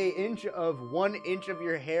 Shave 1 inch of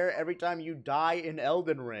your hair every time you die in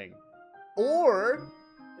Elden Ring. Or,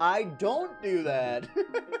 I don't do that.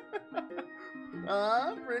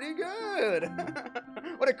 Pretty good.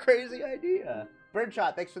 What a crazy idea.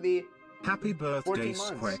 Birdshot, thanks for the Happy birthday, 14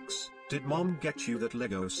 months. Squeex. Did mom get you that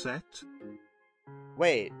Lego set?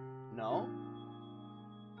 Wait, no?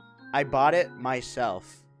 I bought it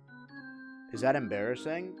myself. Is that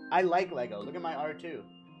embarrassing? I like Lego. Look at my R2.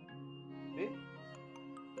 See?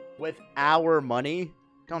 With our money?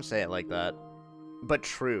 Don't say it like that. But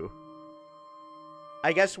true.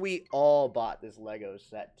 I guess we all bought this Lego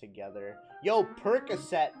set together. Yo,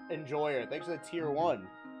 Percocet enjoyer. Thanks for the tier 1.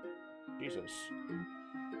 Jesus.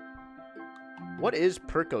 What is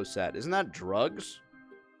Percocet? Isn't that drugs?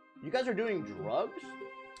 You guys are doing drugs?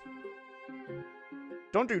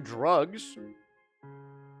 Don't do drugs.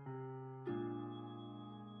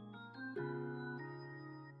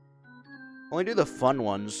 Only do the fun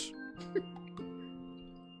ones.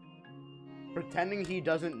 Pretending he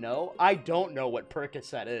doesn't know? I don't know what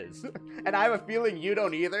Percocet is. And I have a feeling you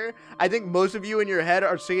don't either. I think most of you in your head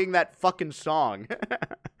are singing that fucking song.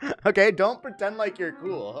 Okay, don't pretend like you're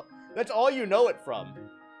cool. That's all you know it from.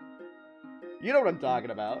 You know what I'm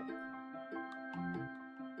talking about.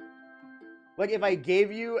 Like, if I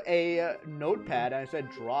gave you a notepad and I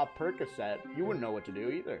said, draw Percocet, you wouldn't know what to do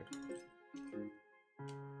either.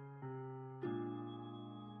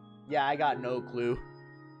 Yeah, I got no clue.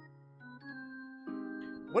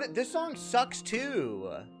 What? This song sucks too.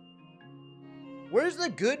 Where's the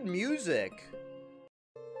good music?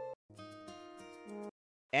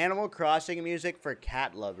 Animal Crossing music for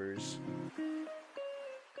cat lovers.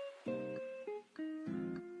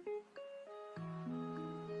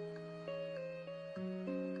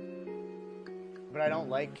 But I don't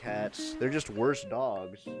like cats. They're just worse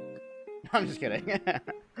dogs. I'm just kidding.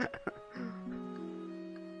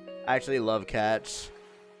 I actually love cats.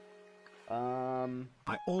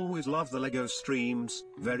 I always love the Lego streams,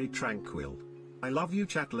 very tranquil. I love you,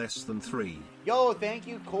 chat less than 3. Yo, thank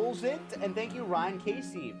you, Colzit, and thank you, Ryan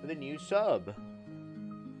Casey, for the new sub.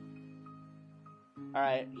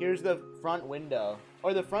 Alright, here's the front window.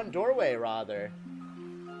 Or the front doorway, rather.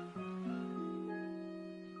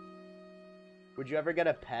 Would you ever get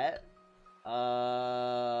a pet? I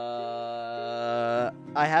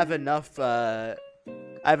have enough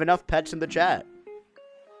pets in the chat.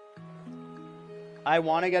 I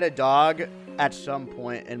want to get a dog at some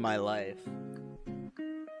point in my life.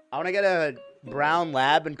 I want to get a brown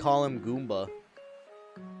lab and call him Goomba.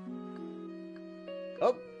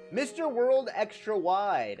 Oh, Mr. World Extra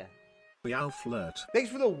Wide. Meow flirt.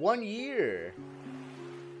 Thanks for the 1 year.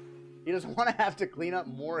 He doesn't want to have to clean up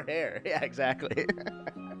more hair. Yeah, exactly.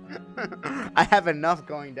 I have enough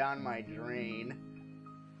going down my drain.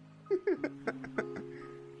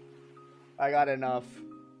 I got enough.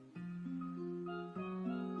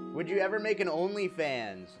 Would you ever make an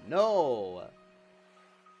OnlyFans? No.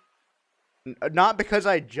 Not because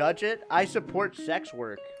I judge it. I support sex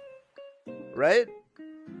work. Right?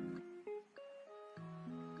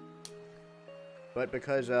 But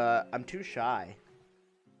because I'm too shy.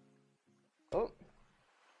 Oh.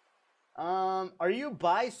 Are you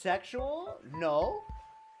bisexual? No.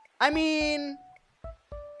 I mean,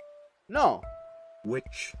 no.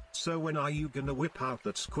 Which, so when are you gonna whip out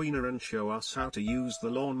that squeener and show us how to use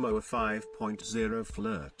the lawnmower 5.0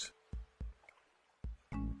 flirt?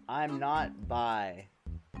 I'm not bi.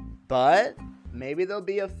 But maybe there'll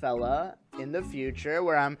be a fella in the future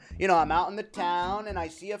where I'm out in the town and I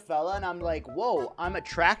see a fella and I'm like, whoa, I'm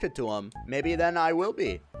attracted to him. Maybe then I will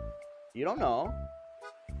be. You don't know.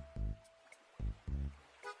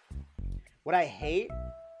 What I hate,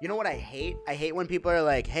 you know what I hate? I hate when people are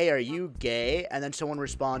like, hey, are you gay? And then someone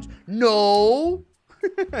responds, no.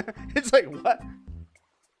 It's like, what?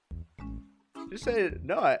 Just say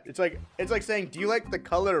no. It's like saying, do you like the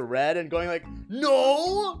color red? And going like,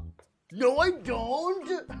 no, no, I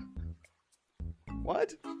don't.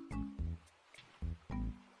 What?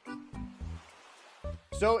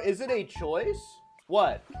 So is it a choice?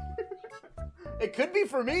 What? It could be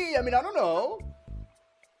for me. I mean, I don't know.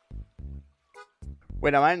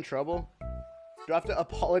 Wait, am I in trouble? Do I have to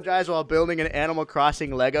apologize while building an Animal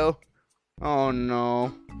Crossing Lego? Oh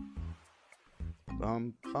no.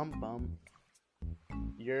 Bum, bum, bum.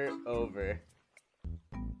 You're over.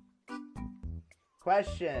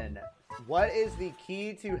 Question. What is the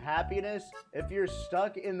key to happiness if you're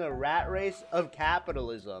stuck in the rat race of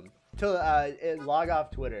capitalism? To log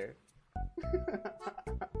off Twitter.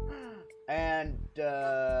 And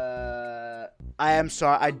I am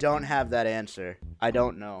sorry, I don't have that answer. I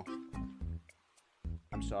don't know.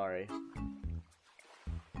 I'm sorry.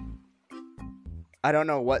 I don't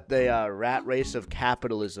know what the rat race of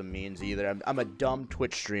capitalism means either. I'm a dumb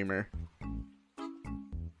Twitch streamer.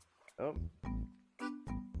 Oh.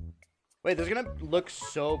 Wait, this is gonna look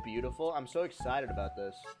so beautiful. I'm so excited about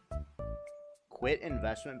this. Quit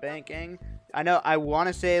investment banking? I know, I want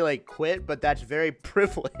to say, like, quit, but that's very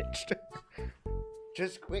privileged.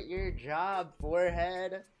 Just quit your job,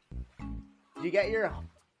 forehead. You get your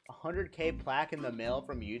 100K plaque in the mail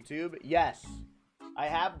from YouTube? Yes, I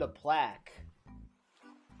have the plaque.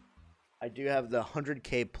 I do have the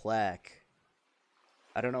 100K plaque.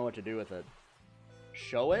 I don't know what to do with it.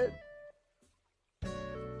 Show it?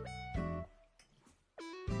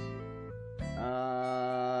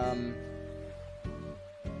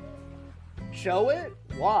 Show it?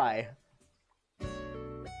 Why?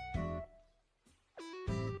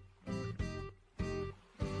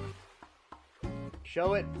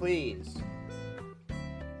 Show it, please.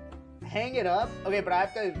 Hang it up? Okay, but I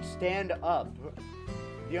have to stand up. Do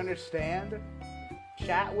you understand?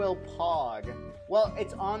 Chat will pog. Well,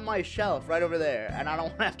 it's on my shelf right over there, and I don't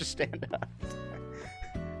want to have to stand up.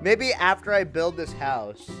 Maybe after I build this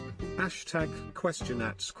house. Hashtag question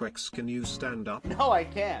at Squeex, can you stand up? No, I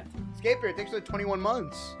can't. Escape here, it takes like 21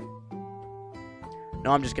 months.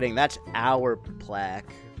 No, I'm just kidding. That's our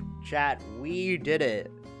plaque. Chat, we did it.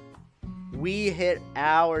 We hit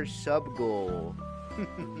our sub goal.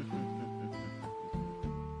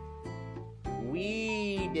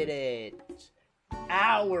 We did it.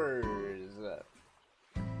 Ours.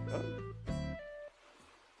 Oh.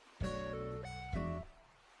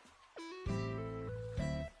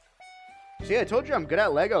 See, I told you I'm good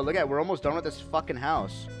at Lego. Look at, we're almost done with this fucking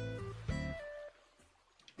house.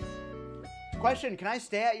 Question, can I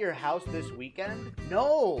stay at your house this weekend?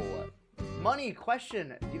 No. Money,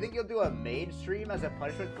 question, do you think you'll do a maid stream as a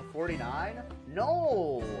punishment for 49?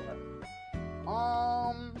 No.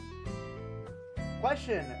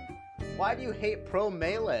 Question, why do you hate Pro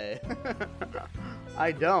Melee?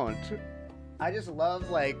 I don't. I just love,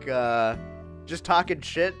 like, just talking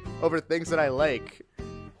shit over things that I like.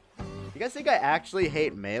 You guys think I actually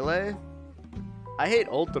hate Melee? I hate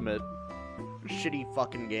Ultimate. Shitty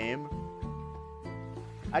fucking game.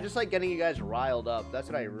 I just like getting you guys riled up. That's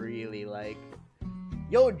what I really like.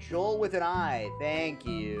 Yo, Joel with an I. Thank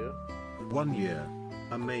you. 1 year.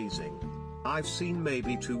 Amazing. I've seen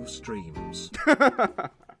maybe 2 streams.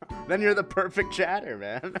 Then you're the perfect chatter,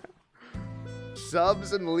 man.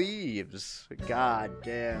 Subs and leaves. God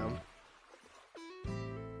damn.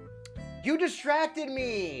 You distracted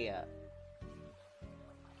me!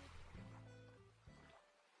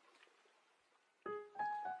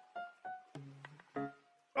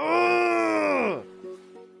 Ugh!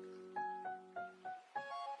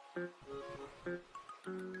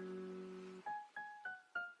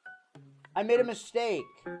 I made a mistake.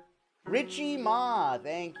 Richie Ma,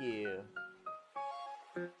 thank you.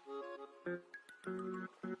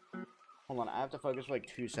 Hold on, I have to focus for like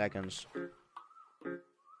 2 seconds.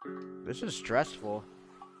 This is stressful.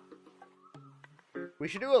 We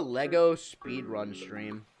should do a Lego speedrun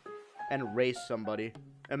stream and race somebody.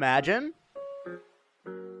 Imagine?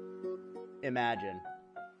 Imagine.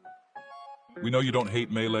 We know you don't hate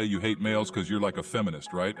Melee, you hate males because you're like a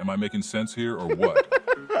feminist, right? Am I making sense here or what?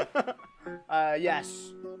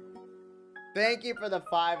 Yes. Thank you for the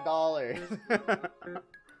 $5.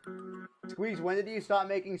 Squeex, when did you stop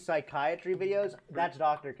making psychiatry videos? That's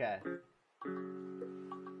Dr. K.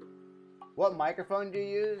 What microphone do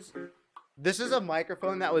you use? This is a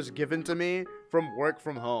microphone that was given to me from work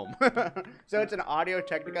from home. So it's an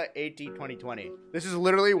Audio-Technica AT2020. This is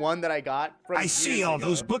literally one that I got from I see all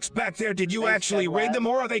those books back there. Did you actually read them,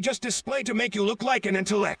 or are they just displayed to make you look like an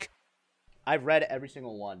intellect? I've read every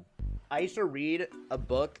single one. I used to read a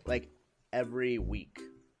book like every week.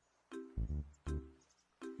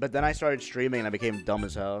 But then I started streaming and I became dumb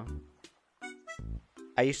as hell.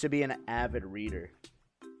 I used to be an avid reader.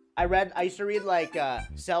 I used to read like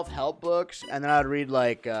self-help books, and then I'd read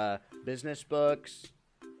like business books,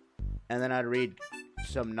 and then I'd read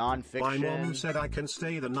some non-fiction. My mom said I can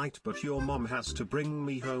stay the night, but your mom has to bring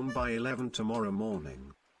me home by 11 tomorrow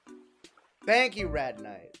morning. Thank you, Red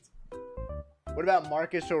Knight. What about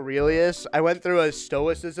Marcus Aurelius? I went through a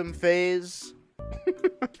stoicism phase.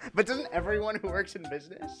 But doesn't everyone who works in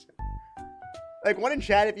business? Like, one in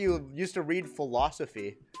chat if you used to read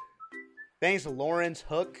philosophy. Thanks, Lawrence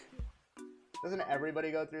Hook. Doesn't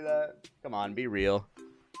everybody go through that? Come on, be real.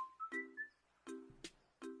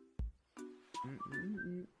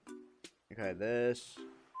 Okay, this.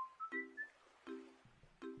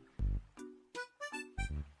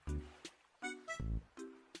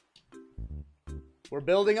 We're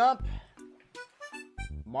building up.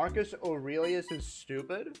 Marcus Aurelius is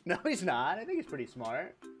stupid. No, he's not. I think he's pretty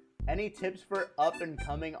smart. Any tips for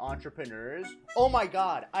up-and-coming entrepreneurs? Oh my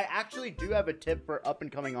god, I actually do have a tip for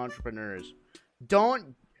up-and-coming entrepreneurs.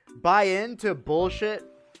 Don't buy into bullshit.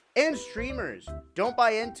 And streamers. Don't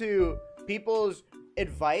buy into people's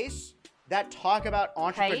advice that talk about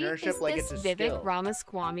entrepreneurship like it's a skill. Vivek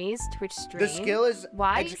Ramaswamy's Twitch stream? The skill is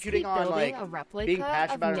Why executing is he on building like a replica being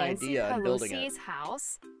passionate of about an Nancy idea and building it. Pelosi's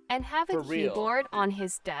house and have a For real. keyboard on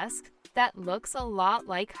his desk that looks a lot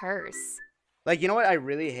like hers. Like, you know what I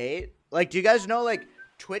really hate? Like, do you guys know, like,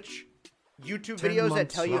 Twitch YouTube 10 videos that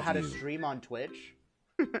months, tell you love how to you. stream on Twitch?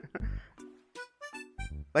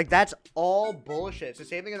 Like, that's all bullshit. It's the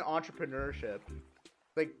same thing in entrepreneurship.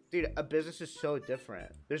 Like, dude, a business is so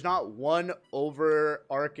different. There's not one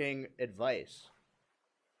overarching advice.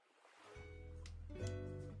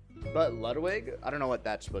 But Ludwig? I don't know what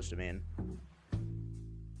that's supposed to mean.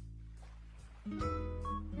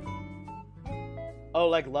 Oh,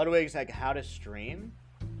 like Ludwig's like how to stream?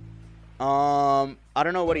 I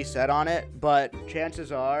don't know what he said on it, but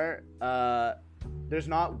chances are, there's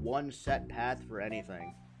not one set path for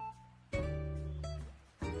anything.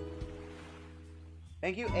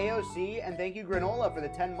 Thank you, AOC, and thank you, Granola, for the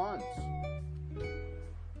 10 months.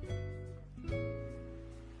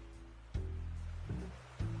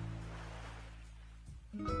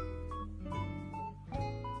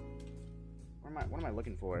 What am I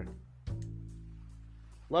looking for?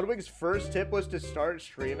 Ludwig's first tip was to start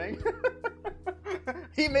streaming.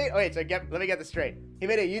 He made, wait, so let me get this straight. He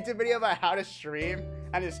made a YouTube video about how to stream,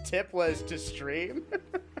 and his tip was to stream?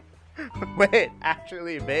 Wait,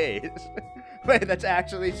 actually made. Wait, that's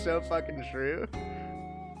actually so fucking true?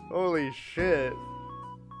 Holy shit.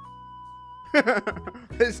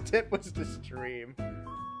 His tip was to stream.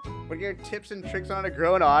 What are your tips and tricks on how to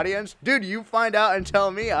grow an audience? Dude, you find out and tell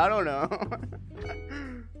me. I don't know.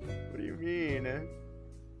 What do you mean?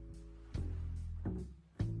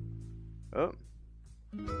 Oh.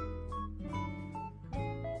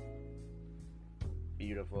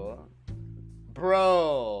 Beautiful.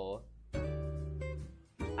 Bro.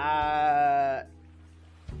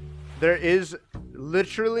 There is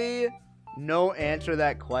literally no answer to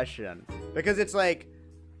that question. Because it's like,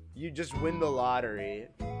 you just win the lottery.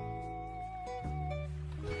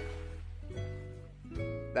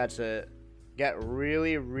 That's it. Get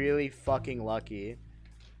really, really fucking lucky.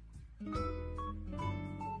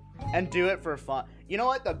 And do it for fun. You know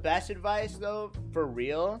what? The best advice, though, for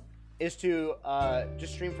real, is to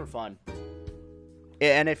just stream for fun.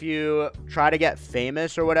 And if you try to get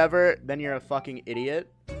famous or whatever, then you're a fucking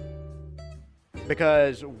idiot.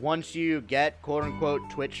 Because once you get quote-unquote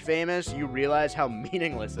Twitch famous, you realize how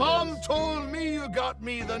meaningless it Mom is. told me you got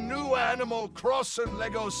me the new Animal Crossing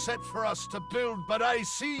Lego set for us to build, but I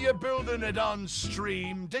see you building it on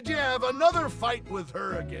stream. Did you have another fight with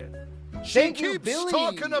her again? She Thank you, keeps Billy.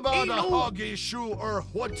 talking about a Hello. hog issue or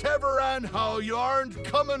whatever and how you aren't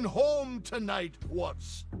coming home tonight.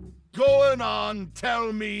 What's going on?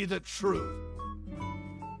 Tell me the truth.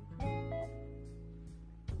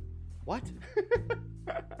 What?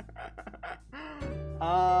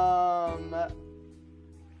 I'm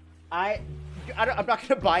not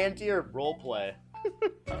gonna buy into your roleplay.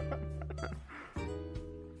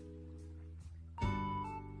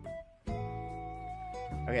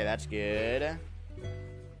 Okay, that's good.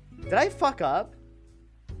 Did I fuck up?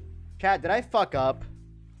 Chat, did I fuck up?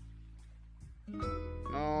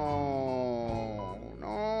 No.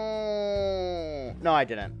 No. No, I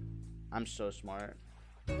didn't. I'm so smart.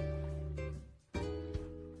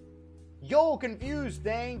 Yo, confused,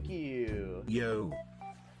 thank you. Yo.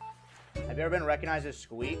 Have you ever been recognized as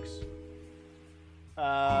Squeex?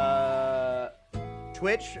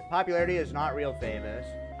 Twitch popularity is not real famous.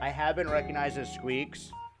 I have been recognized as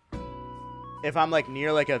Squeex. if I'm like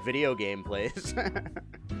near like a video game place.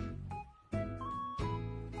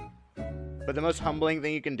 But the most humbling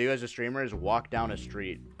thing you can do as a streamer is walk down a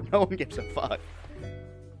street. No one gives a fuck.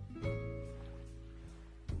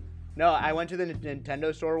 No, I went to the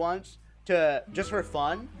Nintendo store once to just for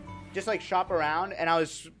fun, just like shop around, and I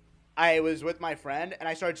was with my friend, and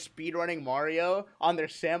I started speedrunning Mario on their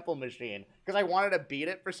sample machine because I wanted to beat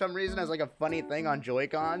it for some reason as like a funny thing on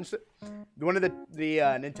Joy-Cons. One of the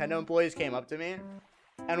Nintendo employees came up to me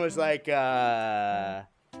and was like, "Oh,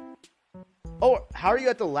 how are you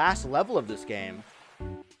at the last level of this game?"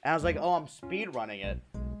 And I was like, "Oh, I'm speedrunning it."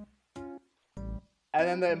 And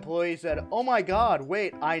then the employee said, "Oh my god,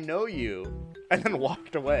 wait, I know you," and then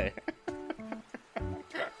walked away.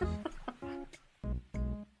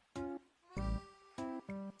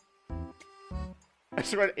 I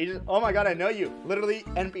swear, he just, "Oh my god, I know you." Literally,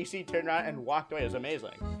 NPC turned around and walked away. It was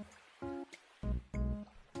amazing.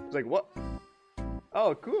 I was like, what?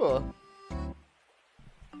 Oh, cool.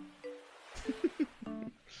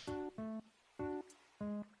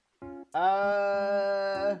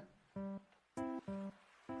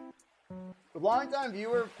 Long-time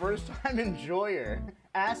viewer, first-time enjoyer.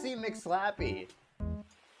 Assy McSlappy.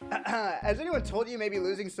 Has anyone told you maybe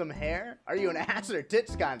losing some hair? Are you an ass or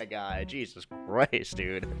tits kind of guy? Jesus Christ,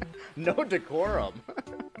 dude. No decorum.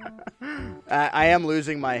 I am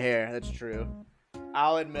losing my hair. That's true.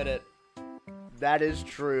 I'll admit it. That is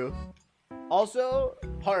true. Also,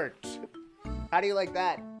 heart. How do you like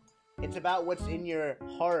that? It's about what's in your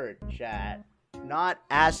heart, chat. Not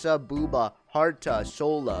assa booba, harta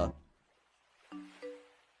sola.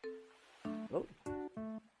 Oh.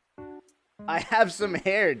 I have some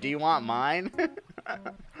hair. Do you want mine?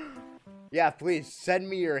 Yeah, please send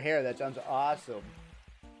me your hair. That sounds awesome.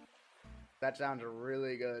 That sounds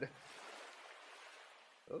really good.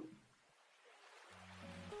 Oh.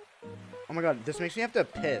 Oh my god, this makes me have to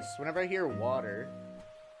piss whenever I hear water.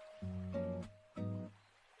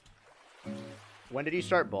 When did you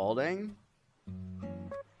start balding?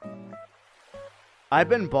 I've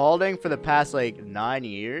been balding for the past like 9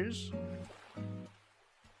 years.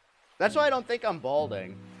 That's why I don't think I'm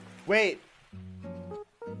balding. Wait.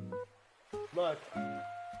 Look.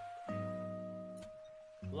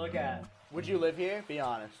 Look at. Would you live here? Be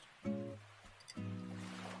honest.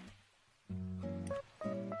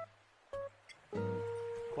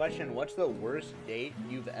 Question, what's the worst date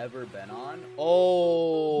you've ever been on?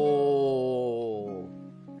 Oh.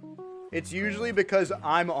 It's usually because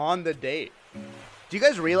I'm on the date. Do you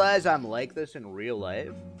guys realize I'm like this in real life?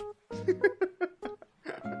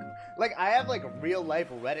 Like, I have, like, real-life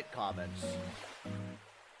Reddit comments.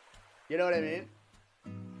 You know what I mean?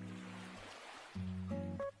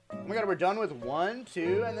 Oh my god, we're done with 1,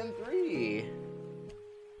 2, and then 3.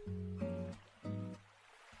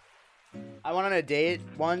 I went on a date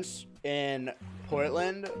once in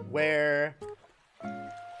Portland where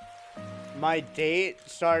my date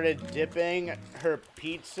started dipping her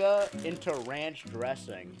pizza into ranch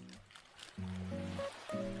dressing.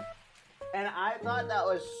 And I thought that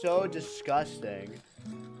was so disgusting.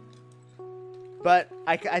 But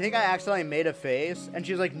I think I accidentally made a face. And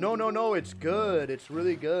she's like, no, no, no, it's good. It's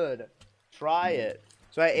really good. Try it.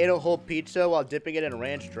 So I ate a whole pizza while dipping it in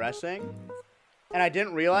ranch dressing. And I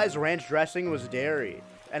didn't realize ranch dressing was dairy.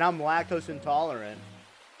 And I'm lactose intolerant.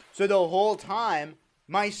 So the whole time,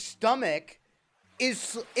 my stomach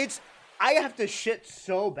is... I have to shit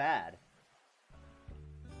so bad.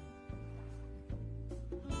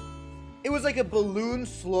 It was like a balloon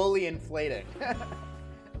slowly inflating.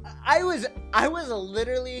 I was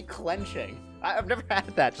literally clenching. I've never had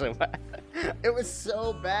that so bad. It was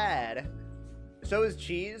so bad. So is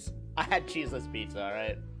cheese. I had cheeseless pizza,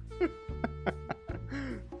 alright?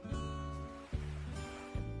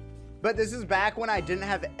 But this is back when I didn't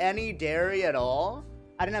have any dairy at all.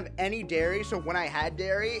 I didn't have any dairy, so when I had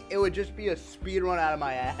dairy, it would just be a speed run out of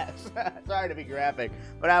my ass. Sorry to be graphic,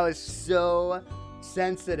 but I was so...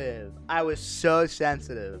 sensitive. I was so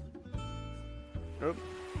sensitive. Oop.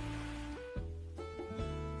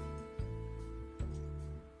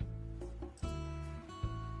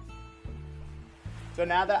 So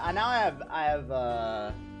now that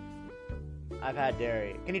I've had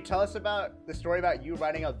dairy. Can you tell us about the story about you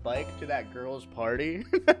riding a bike to that girl's party?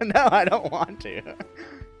 No, I don't want to.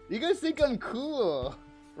 You guys think I'm cool,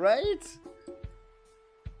 right?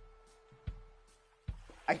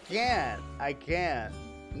 I can't.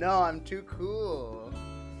 No, I'm too cool.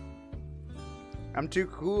 I'm too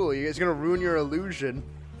cool. You guys are gonna ruin your illusion.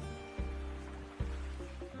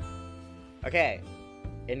 Okay.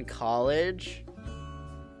 In college...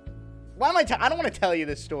 Why am I don't want to tell you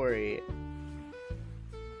this story.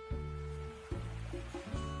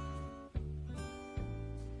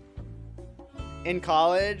 in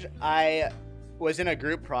college, I was in a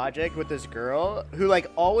group project with this girl who like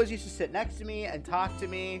always used to sit next to me and talk to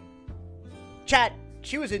me. Chat,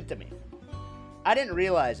 she was into me. I didn't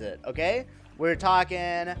realize it, okay? We were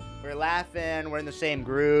talking, we were laughing, we're in the same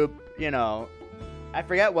group, you know. I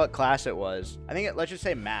forget what class it was. I think let's just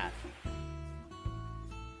say math.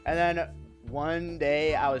 And then one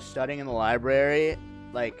day I was studying in the library,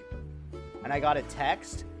 like, and I got a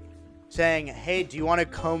text saying, hey, do you want to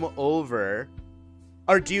come over?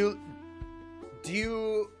 Or do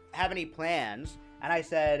you have any plans? And I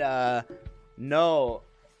said, no,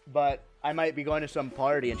 but I might be going to some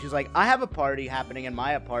party. And she's like, I have a party happening in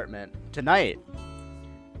my apartment tonight.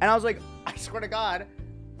 And I was like, I swear to God.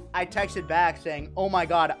 I texted back saying, oh my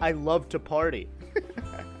God, I love to party.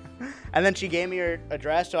 And then she gave me her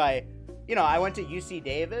address. So I went to UC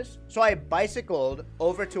Davis. So I bicycled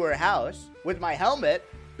over to her house with my helmet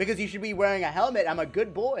because you should be wearing a helmet. I'm a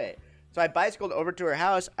good boy. So I bicycled over to her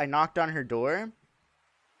house. I knocked on her door.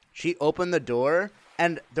 She opened the door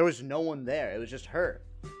and there was no one there. It was just her.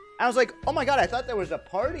 And I was like, oh my God, I thought there was a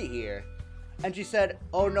party here. And she said,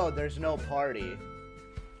 oh no, there's no party.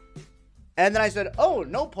 And then I said, oh,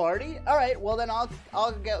 no party? All right, well then I'll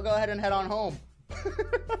go ahead and head on home.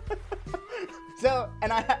 So,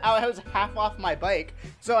 and I was half off my bike.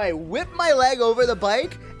 So I whipped my leg over the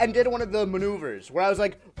bike and did one of the maneuvers where I was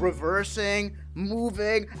like reversing,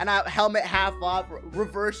 moving, and I helmet half off,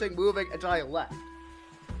 reversing, moving until I left.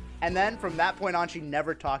 And then from that point on, she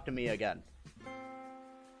never talked to me again.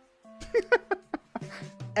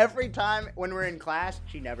 Every time when we're in class,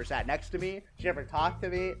 she never sat next to me. She never talked to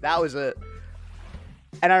me. That was it.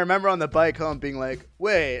 And I remember on the bike home being like,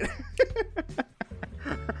 wait.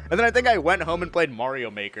 And then I think I went home and played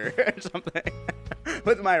Mario Maker or something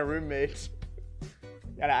with my roommates.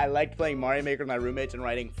 And I liked playing Mario Maker with my roommates and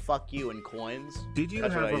writing fuck you in coins. Did you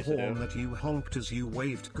have a horn that you honked as you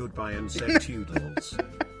waved goodbye and said toodles?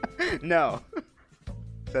 No.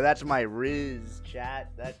 So that's my Riz,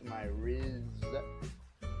 chat. That's my Riz.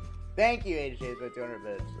 Thank you, HJ, for 200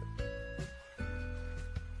 bits.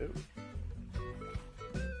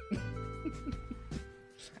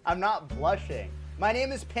 I'm not blushing. My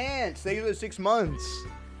name is Pants. Thank you for the 6 months.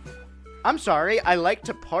 I'm sorry. I like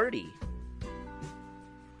to party.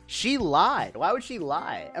 She lied. Why would she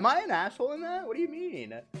lie? Am I an asshole in that? What do you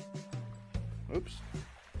mean? Oops.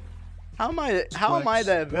 How am I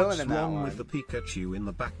the villain in that one? What's wrong with the Pikachu in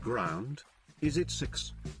the background? Is it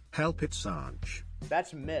 6? Help it, Sarge.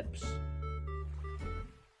 That's Mips.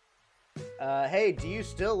 Hey, do you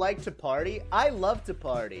still like to party? I love to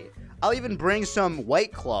party. I'll even bring some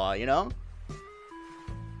White Claw, you know?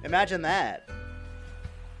 Imagine that.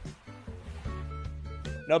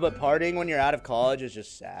 No, but partying when you're out of college is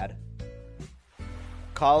just sad.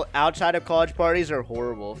 Outside of college parties are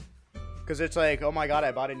horrible. Because it's like, oh my God,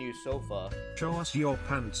 I bought a new sofa. Show us your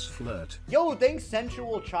pants, flirt. Yo, thanks,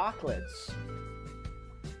 Sensual Chocolates.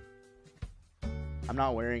 I'm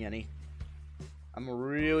not wearing any. I'm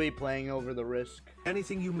really playing over the risk.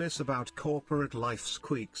 Anything you miss about corporate life,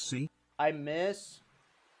 Squeeksy? I miss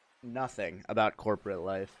nothing about corporate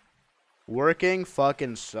life. Working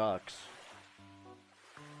fucking sucks.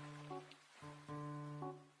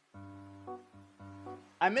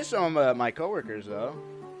 I miss some of my coworkers, though.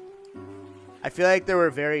 I feel like they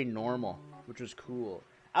were very normal, which was cool.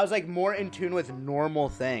 I was like more in tune with normal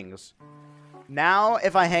things. Now,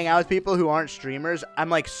 if I hang out with people who aren't streamers, I'm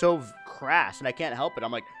like so crass and I can't help it.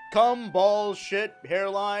 I'm like, cum, balls, shit,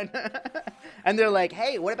 hairline. And they're like,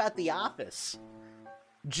 hey, what about The Office?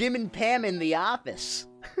 Jim and Pam in The Office.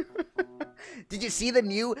 Did you see the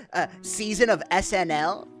new season of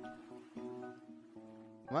SNL?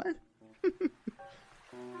 What?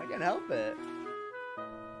 I can't help it.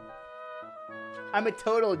 I'm a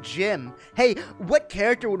total Jim. Hey, what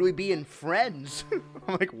character would we be in Friends?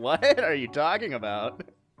 I'm like, what are you talking about?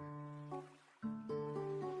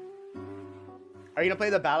 Are you gonna play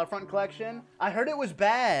the Battlefront collection? I heard it was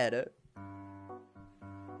bad.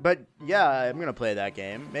 But yeah, I'm gonna play that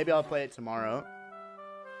game. Maybe I'll play it tomorrow.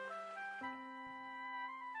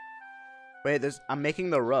 Wait, I'm making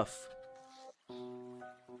the roof. Are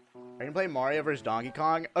you gonna play Mario vs. Donkey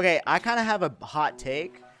Kong? Okay, I kind of have a hot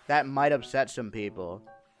take that might upset some people.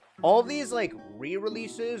 All these like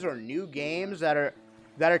re-releases or new games that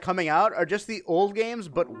are coming out are just the old games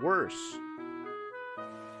but worse.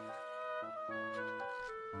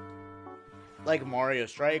 Like Mario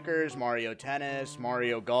Strikers, Mario Tennis,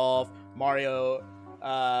 Mario Golf, Mario,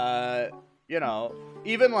 you know,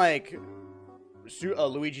 even like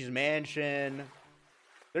Luigi's Mansion.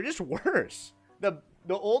 They're just worse. The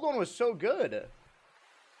old one was so good.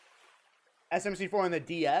 SMC4 on the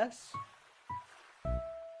DS.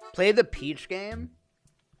 Play the Peach game?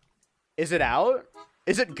 Is it out?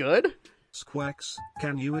 Is it good? Squeex,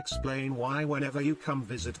 can you explain why whenever you come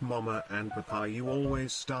visit Mama and Papa you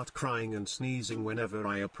always start crying and sneezing whenever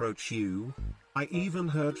I approach you? I even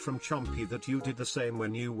heard from Chompy that you did the same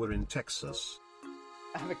when you were in Texas.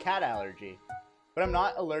 I have a cat allergy, but I'm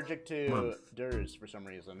not allergic to DRS for some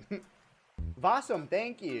reason. Vossum,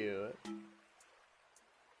 thank you.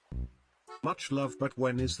 Much love, but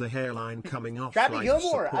when is the hairline coming off? Trappy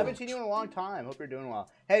Gilmore, I haven't seen you in a long time. Hope you're doing well.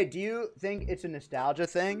 Hey, do you think it's a nostalgia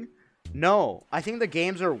thing? No, I think the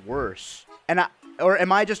games are worse. Or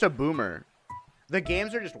am I just a boomer? The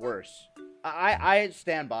games are just worse. I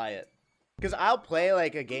stand by it. Because I'll play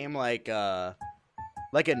like a game like a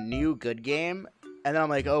new good game, and then I'm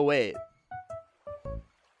like, oh wait.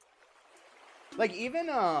 Like even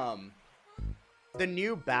the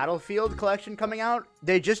new Battlefield collection coming out,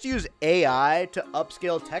 they just use AI to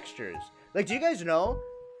upscale textures. Like, do you guys know?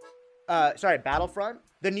 Sorry, Battlefront.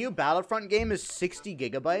 The new Battlefront game is 60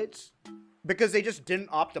 gigabytes because they just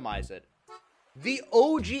didn't optimize it. The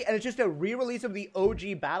OG, and it's just a re-release of the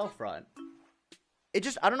OG Battlefront. It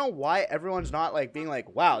just, I don't know why everyone's not like being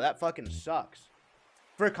like, wow, that fucking sucks.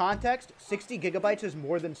 For context, 60 gigabytes is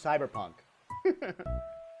more than Cyberpunk.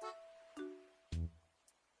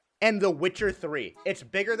 And The Witcher 3. It's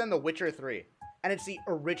bigger than The Witcher 3. And it's the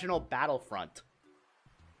original Battlefront.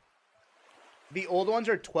 The old ones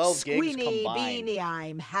are 12 gigs combined. Beanie,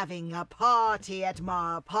 I'm having a party at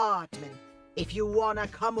my apartment. If you wanna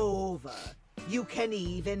come over, you can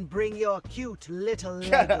even bring your cute little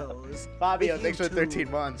Legos. Fabio, thanks for 13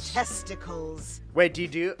 months. Testicles. Wait,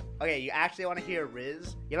 okay, you actually want to hear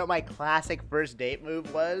Riz? You know what my classic first date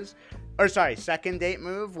move was? Or sorry, second date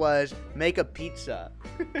move was make a pizza.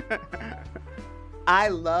 I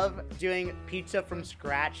love doing pizza from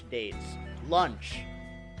scratch dates. Lunch.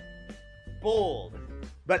 Bold.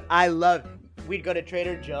 But I love, we'd go to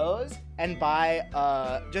Trader Joe's and buy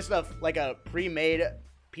just a pre-made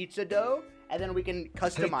pizza dough, and then we can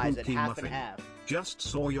customize it half and half. Just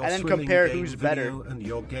saw your and then swimming compare game who's video better. And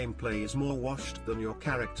your gameplay is more washed than your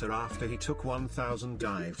character after he took 1,000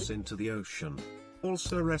 dives into the ocean.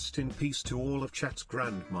 Also rest in peace to all of chat's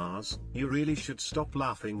grandmas. You really should stop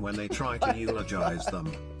laughing when they try to eulogize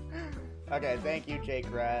them. Okay, thank you,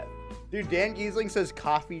 Jake Rat. Dude, Dan Giesling says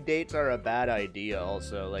coffee dates are a bad idea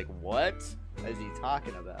also. Like, what is he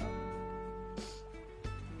talking about?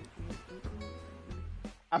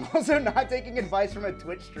 I'm also not taking advice from a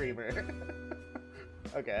Twitch streamer.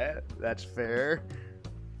 Okay, that's fair.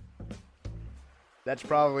 That's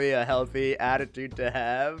probably a healthy attitude to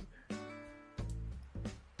have.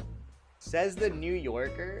 Says the New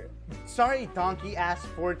Yorker. Sorry, donkey ass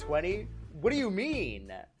 420. What do you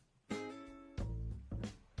mean?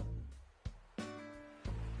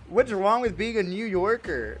 What's wrong with being a New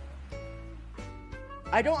Yorker?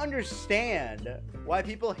 I don't understand why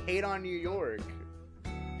people hate on New York.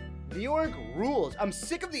 New York rules. I'm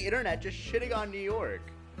sick of the internet just shitting on New York.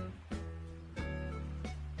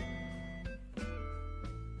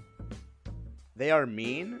 They are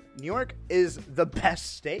mean. New York is the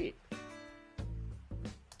best state.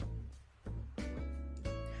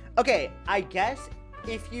 Okay, I guess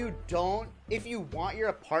if you want your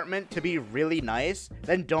apartment to be really nice,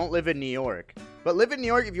 then don't live in New York. But live in New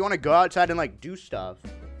York if you want to go outside and like do stuff.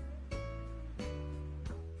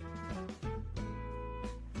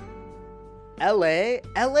 LA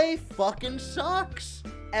fucking sucks.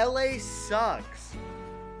 LA sucks.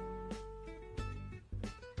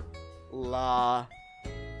 Like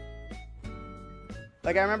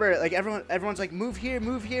I remember like everyone's like move here,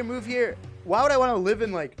 move here, move here. Why would I want to live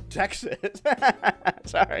in like Texas?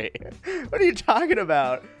 Sorry. What are you talking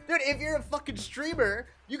about? Dude, if you're a fucking streamer,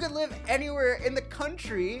 you can live anywhere in the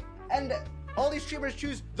country and all these streamers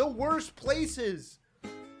choose the worst places.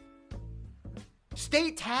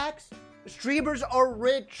 State tax? Streamers are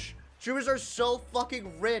rich. Streamers are so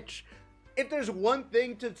fucking rich. If there's one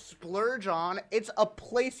thing to splurge on, it's a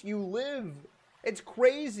place you live. It's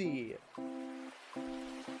crazy.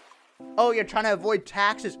 Oh, you're trying to avoid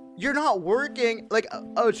taxes. You're not working. Like,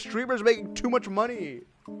 a streamer's making too much money.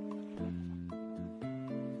 What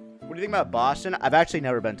do you think about Boston? I've actually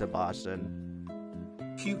never been to Boston.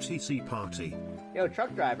 QTC party. Yo,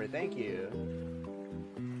 truck driver, thank you.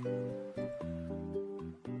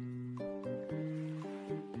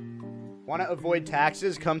 Want to avoid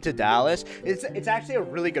taxes? Come to Dallas. It's actually a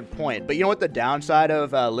really good point. But you know what the downside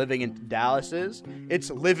of living in Dallas is? It's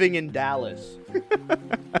living in Dallas.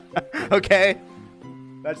 Okay?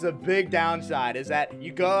 That's the big downside, is that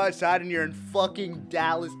you go outside and you're in fucking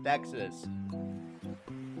Dallas, Texas.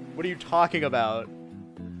 What are you talking about?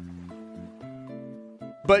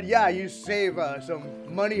 But yeah, you save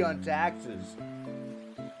some money on taxes.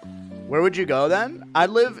 Where would you go then? I'd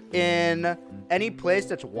live in any place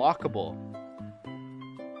that's walkable.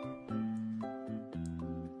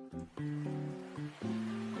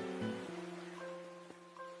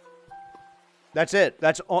 That's it.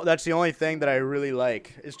 That's the only thing that I really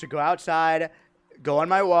like is to go outside, go on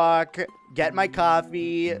my walk, get my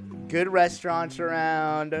coffee, good restaurants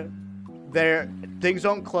around. Things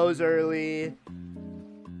don't close early.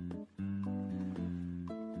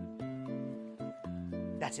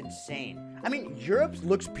 That's insane. I mean, Europe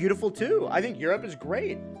looks beautiful too. I think Europe is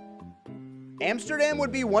great. Amsterdam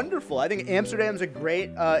would be wonderful. I think Amsterdam's a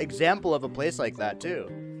great example of a place like that too.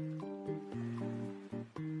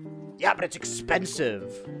 Yeah, but it's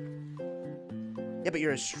expensive. Yeah, but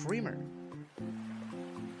you're a streamer.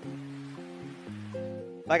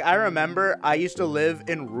 Like, I remember I used to live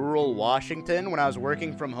in rural Washington when I was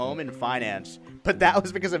working from home in finance. But that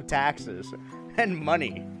was because of taxes and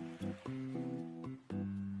money.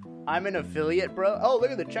 I'm an affiliate, bro. Oh, look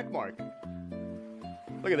at the check mark.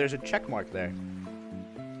 Look at, there's a check mark there.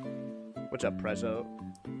 What's up, Prezzo?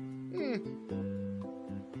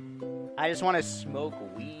 I just want to smoke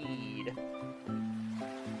weed.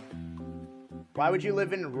 Why would you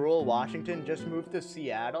live in rural Washington? Just move to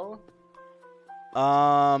Seattle?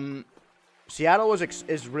 Seattle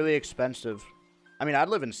is really expensive. I mean, I'd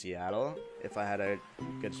live in Seattle if I had a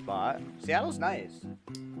good spot. Seattle's nice.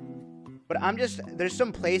 But there's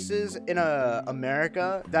some places in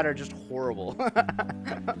America that are just horrible.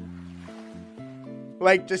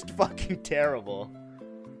 Like, just fucking terrible.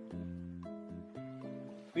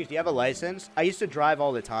 Please, do you have a license? I used to drive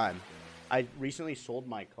all the time. I recently sold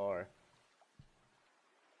my car.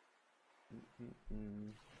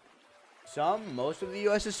 Most of the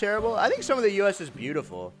U.S. is terrible. I think some of the U.S. is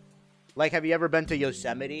beautiful. Like, have you ever been to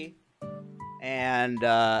Yosemite? And,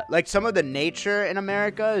 like, some of the nature in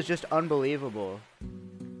America is just unbelievable.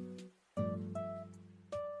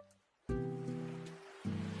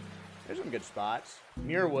 There's some good spots.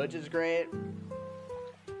 Muir Woods is great.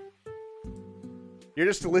 You're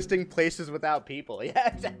just listing places without people. Yeah,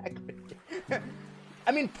 exactly.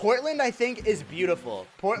 I mean, Portland, I think, is beautiful.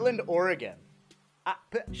 Portland, Oregon.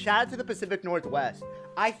 Shout out to the Pacific Northwest.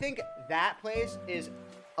 I think that place is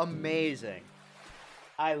amazing.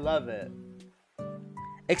 I love it.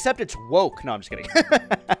 Except it's woke. No, I'm just kidding.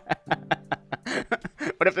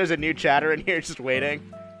 What if there's a new chatter in here just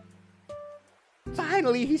waiting?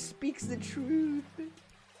 Finally, he speaks the truth.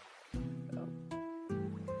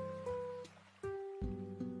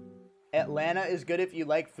 Atlanta is good if you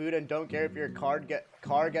like food and don't care if your car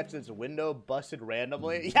gets its window busted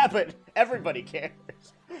randomly. Yeah, but everybody cares.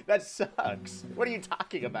 That sucks. What are you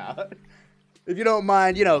talking about? If you don't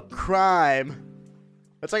mind, you know, crime.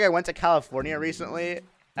 It's like I went to California recently,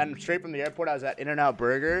 and straight from the airport, I was at In-N-Out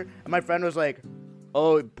Burger, and my friend was like,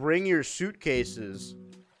 oh, bring your suitcases.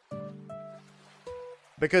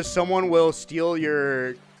 Because someone will steal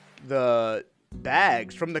the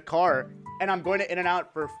bags from the car, and I'm going to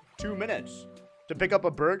In-N-Out for 2 minutes to pick up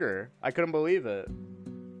a burger. I couldn't believe it.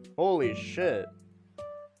 Holy shit.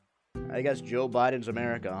 I guess Joe Biden's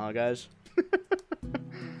America, huh, guys?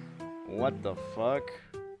 What the fuck?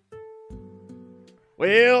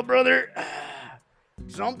 Well, brother,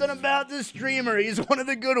 something about this streamer. He's one of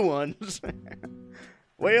the good ones.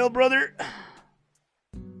 Well, brother.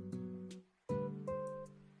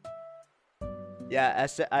 Yeah,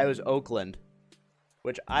 I was Oakland,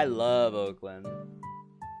 which I love Oakland.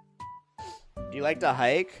 Do you like to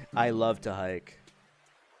hike? I love to hike.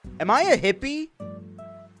 Am I a hippie?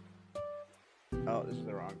 Oh, this is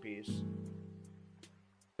the wrong piece.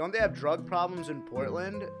 Don't they have drug problems in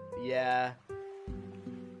Portland? Yeah.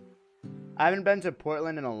 I haven't been to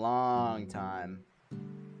Portland in a long time.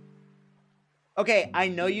 Okay, I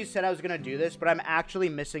know you said I was going to do this, but I'm actually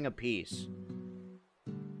missing a piece.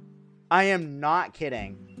 I am not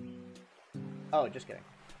kidding. Oh, just kidding.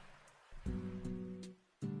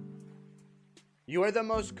 You are the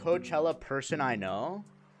most Coachella person I know.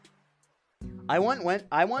 I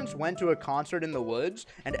once went to a concert in the woods,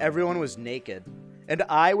 and everyone was naked. And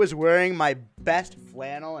I was wearing my best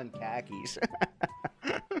flannel and khakis.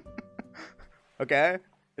 Okay?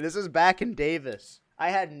 This is back in Davis. I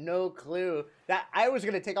had no clue that I was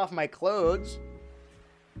going to take off my clothes.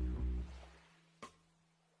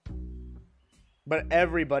 But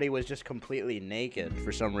everybody was just completely naked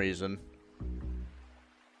for some reason.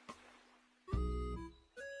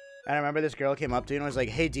 And I remember this girl came up to me and was like,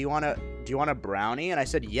 "Hey, do you want a brownie?" And I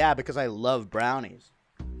said, "Yeah, because I love brownies."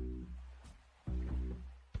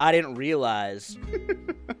 I didn't realize.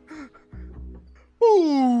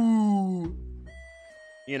 Ooh.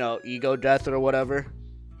 you know, ego death or whatever.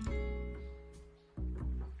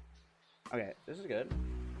 Okay, this is good.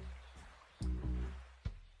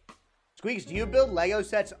 Squeex, do you build Lego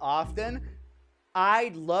sets often?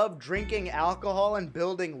 I love drinking alcohol and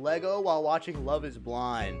building Lego while watching Love is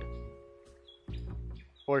Blind.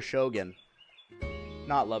 Or Shogun.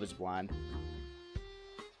 Not Love is Blind.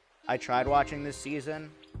 I tried watching this season.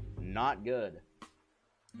 Not good.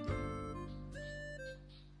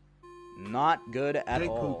 Not good at Hey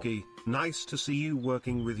all. Pookie, nice to see you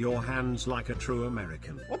working with your hands like a true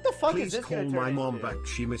American. What the fuck Please is this call gonna turn my mom into? back,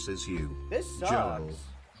 she misses you. This sucks. Joel.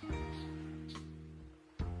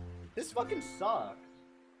 This fucking sucks.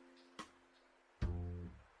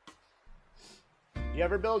 You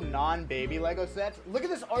ever build non-baby Lego sets? Look at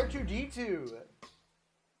this R2-D2.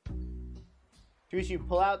 Juice, you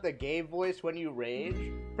pull out the gay voice when you rage?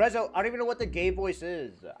 Prezzo, I don't even know what the gay voice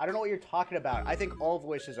is. I don't know what you're talking about. I think all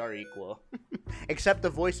voices are equal. Except the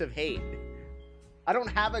voice of hate. I don't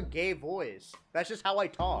have a gay voice. That's just how I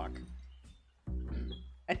talk.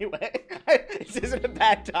 Anyway, this isn't a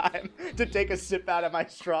bad time to take a sip out of my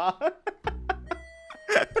straw.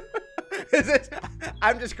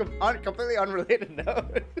 I'm just completely unrelated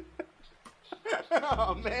note.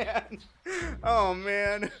 Oh, man. Oh,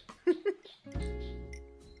 man.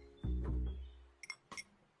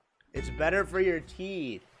 It's better for your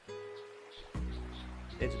teeth.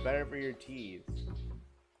 It's better for your teeth.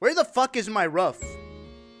 Where the fuck is my roof?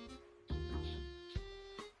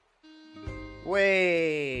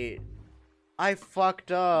 Wait. I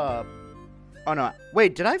fucked up. Oh, no.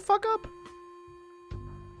 Wait, did I fuck up?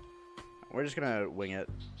 We're just gonna wing it.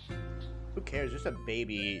 Who cares? Just a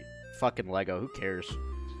baby fucking Lego. Who cares?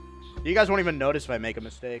 You guys won't even notice if I make a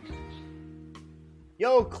mistake.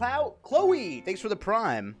 Yo, Chloe! Thanks for the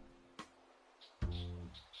prime.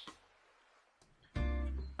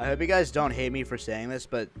 I hope you guys don't hate me for saying this,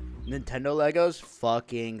 but Nintendo Legos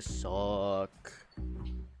fucking suck.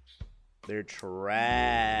 They're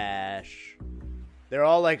trash. They're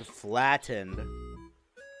all, like, flattened.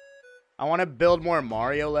 I want to build more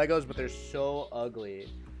Mario Legos, but they're so ugly.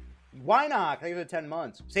 Why not? I think it's 10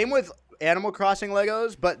 months. Same with Animal Crossing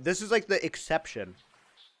Legos, but this is, like, the exception.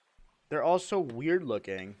 They're all so weird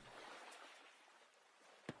looking.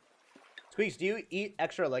 Squeaks, do you eat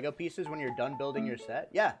extra Lego pieces when you're done building your set?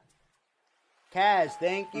 Yeah. Kaz,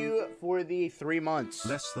 thank you for the 3 months.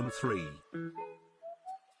 Less than 3.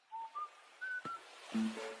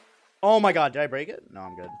 Oh my god, did I break it? No,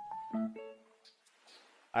 I'm good.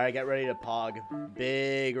 Alright, get ready to pog.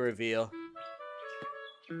 Big reveal.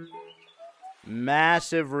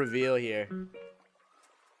 Massive reveal here.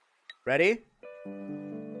 Ready?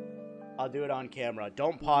 I'll do it on camera.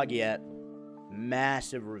 Don't pog yet.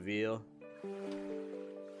 Massive reveal.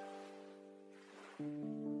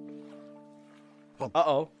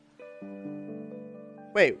 Uh-oh.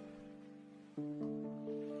 Wait.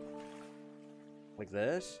 Like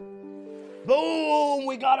this? Boom!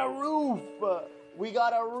 We got a roof! We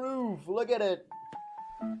got a roof! Look at it!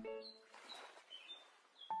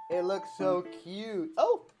 It looks so cute.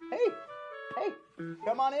 Oh! Hey! Hey!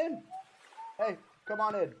 Come on in! Hey! Come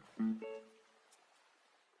on in.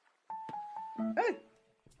 Hey!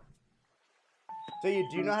 So you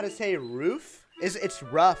do know how to say roof? It's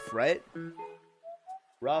rough, right?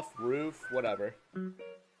 Rough, roof, whatever.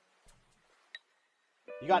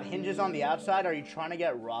 You got hinges on the outside? Are you trying to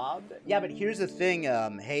get robbed? Yeah, but here's the thing,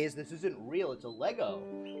 Hayes, this isn't real. It's a Lego.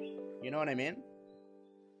 You know what I mean?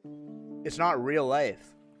 It's not real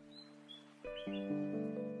life.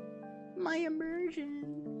 My immersion.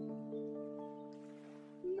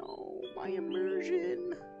 No, my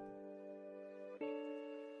immersion.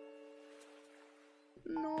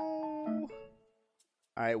 No.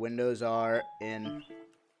 Alright, windows are in.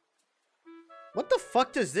 What the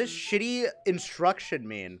fuck does this shitty instruction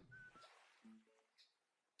mean?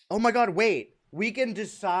 Oh my god, wait. We can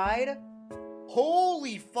decide?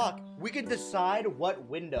 Holy fuck. We can decide what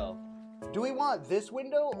window. Do we want this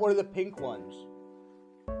window or the pink ones?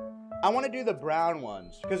 I want to do the brown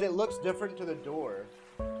ones because it looks different to the door.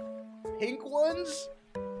 Pink ones?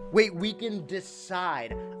 Wait, we can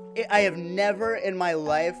decide. I have never in my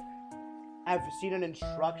life have seen an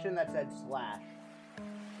instruction that said slash.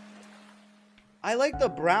 I like the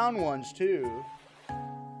brown ones too.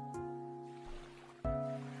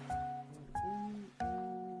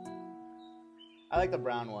 I like the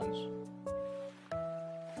brown ones.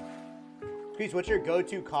 Chris, what's your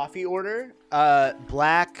go-to coffee order?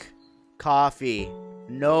 Black coffee.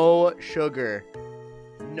 No sugar.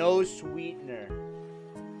 No sweetener.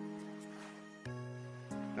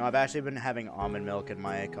 No, I've actually been having almond milk in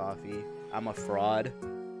my coffee. I'm a fraud.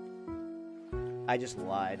 I just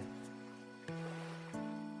lied.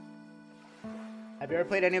 Have you ever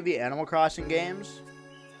played any of the Animal Crossing games?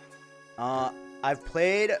 I've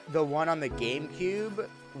played the one on the GameCube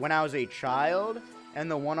when I was a child,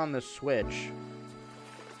 and the one on the Switch.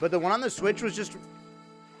 But the one on the Switch was just...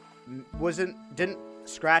 didn't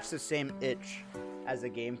scratch the same itch as the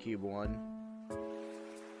GameCube one.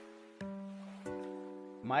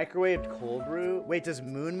 Microwaved cold brew? Wait, does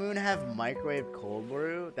Moon Moon have microwaved cold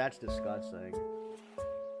brew? That's disgusting.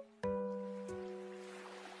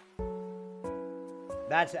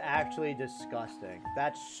 That's actually disgusting.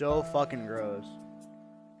 That's so fucking gross.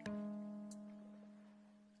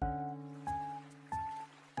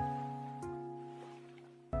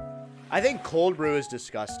 I think cold brew is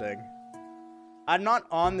disgusting. I'm not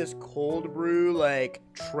on this cold brew, like,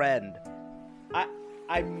 trend.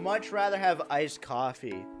 I'd much rather have iced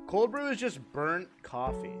coffee. Cold brew is just burnt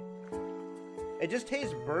coffee. It just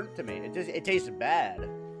tastes burnt to me. It tastes bad.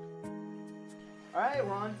 Alright,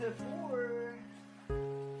 we're on to 4.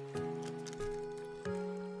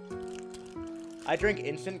 I drink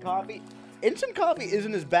instant coffee. Instant coffee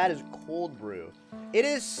isn't as bad as cold brew. It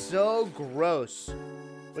is so gross.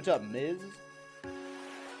 What's up, Miz?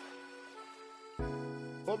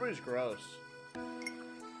 Cold brew is gross.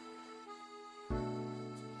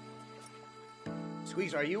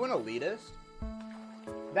 Squeex, are you an elitist?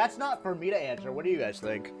 That's not for me to answer. What do you guys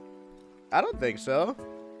think? I don't think so.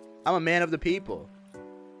 I'm a man of the people.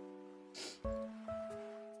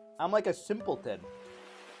 I'm like a simpleton.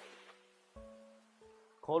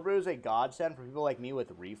 Cold brew is a godsend for people like me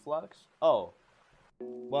with reflux. Oh.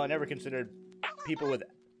 Well, I never considered people with...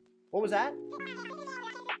 What was that?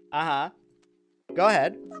 Uh-huh. Go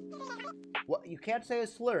ahead. What? You can't say a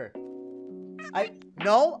slur.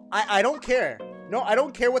 No, I don't care. No, I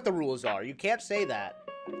don't care what the rules are. You can't say that.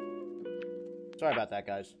 Sorry about that,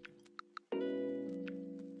 guys.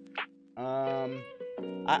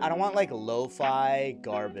 I don't want, like, lo-fi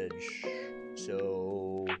garbage.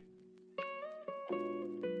 So...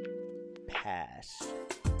 Pass.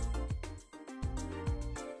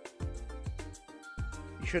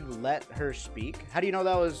 You should let her speak? How do you know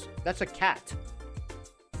that was... That's a cat.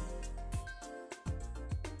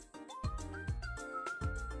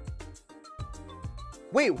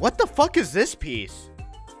 Wait, what the fuck is this piece?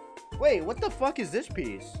 Wait, what the fuck is this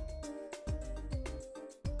piece?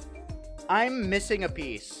 I'm missing a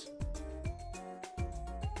piece.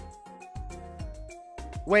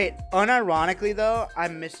 Wait, unironically though,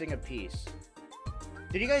 I'm missing a piece.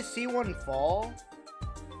 Did you guys see one fall?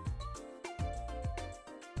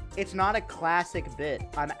 It's not a classic bit.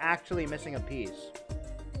 I'm actually missing a piece.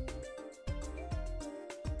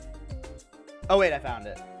 Oh wait, I found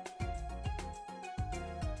it.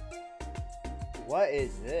 What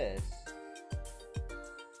is this?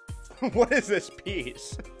 What is this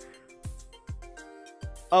piece?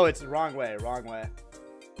 Oh, it's the wrong way, wrong way.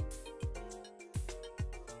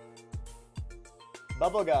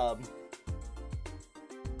 Bubblegum.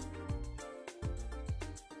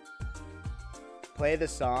 Play the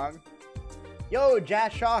song. Yo,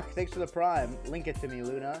 Jazz Shock, thanks for the prime. Link it to me,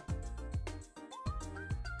 Luna.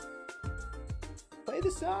 Play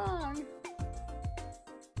the song.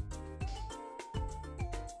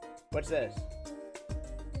 What's this?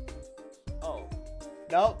 Oh.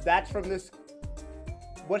 No, that's from this.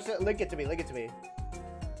 What's it? Link it to me, link it to me.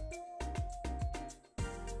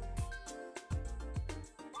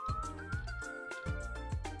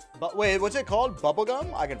 But wait, what's it called?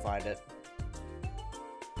 Bubblegum? I can find it.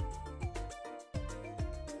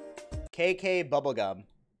 KK Bubblegum.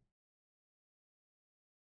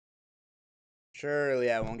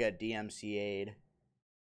 Surely I won't get DMCA'd.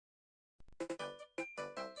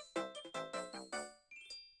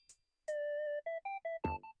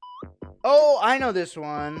 Oh, I know this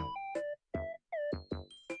one.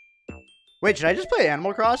 Wait, should I just play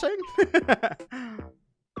Animal Crossing?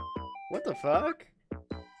 What the fuck?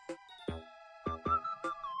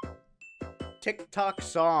 TikTok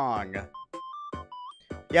song.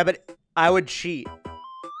 Yeah, but I would cheat.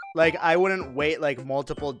 Like, I wouldn't wait, like,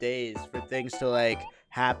 multiple days for things to, like,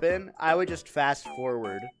 happen. I would just fast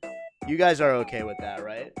forward. You guys are okay with that,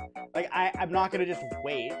 right? Like, I'm not gonna just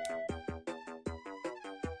wait.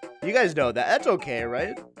 You guys know that. That's okay,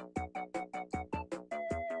 right?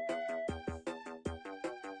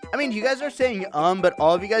 I mean, you guys are saying, but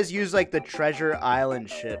all of you guys use, like, the Treasure Island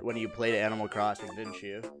shit when you played Animal Crossing, didn't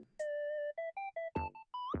you?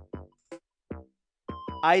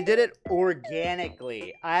 I did it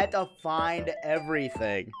organically. I had to find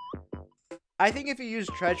everything. I think if you use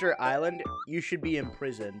Treasure Island, you should be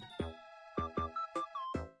imprisoned.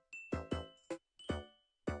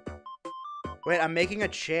 Wait, I'm making a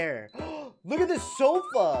chair. Look at this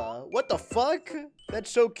sofa. What the fuck? That's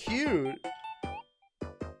so cute.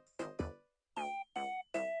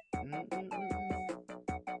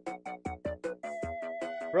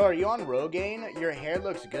 Bro, are you on Rogaine? Your hair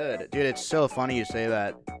looks good. Dude, it's so funny you say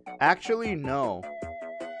that. Actually, no.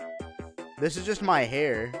 This is just my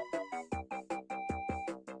hair.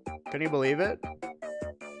 Can you believe it?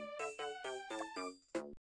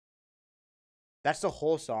 That's the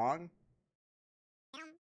whole song?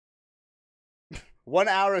 1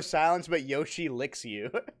 hour of silence, but Yoshi licks you.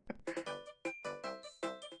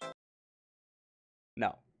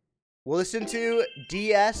 No. We'll listen to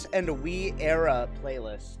DS and Wii era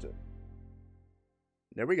playlist.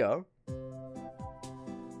 There we go.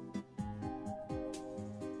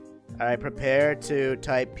 Alright, prepare to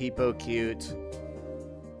type Peepo cute.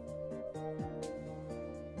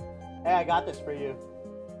 Hey, I got this for you.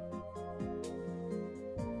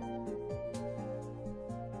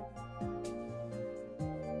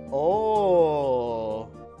 Oh.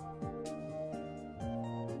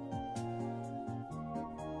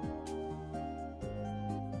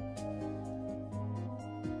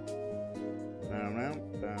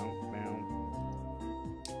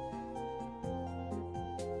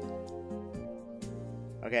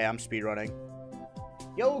 Okay, I'm speedrunning.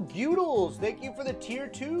 Yo, Goodles, thank you for the tier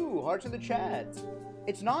 2. Hearts in the chat.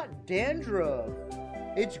 It's not dandruff.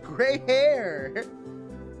 It's gray hair.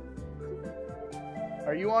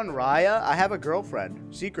 Are you on Raya? I have a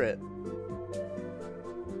girlfriend. Secret.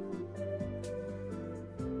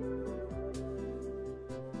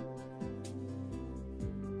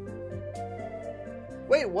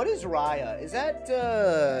 Wait, what is Raya? Is that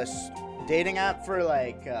dating app for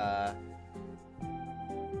like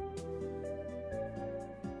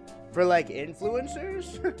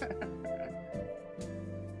influencers?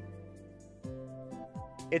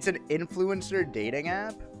 It's an influencer dating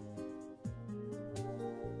app?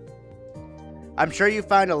 I'm sure you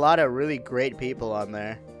find a lot of really great people on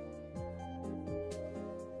there.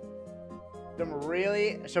 Some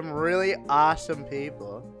really awesome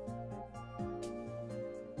people.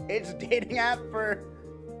 It's dating app for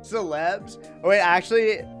celebs. Oh wait,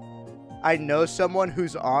 actually, I know someone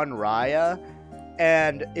who's on Raya,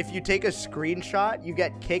 and if you take a screenshot, you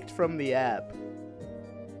get kicked from the app.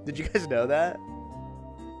 Did you guys know that?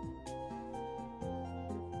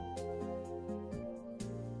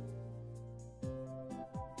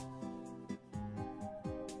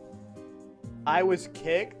 I was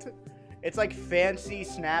kicked? It's like fancy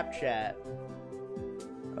Snapchat.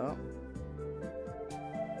 Oh.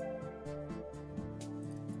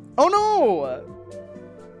 Oh no!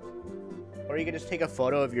 Or you can just take a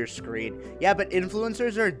photo of your screen. Yeah, but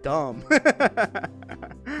influencers are dumb.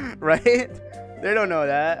 Right? They don't know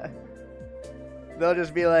that. They'll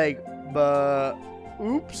just be like, but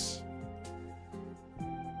oops.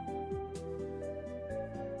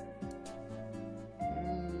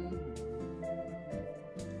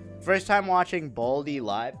 First time watching Baldy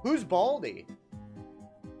live. Who's Baldy?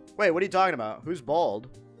 Wait, what are you talking about? Who's bald?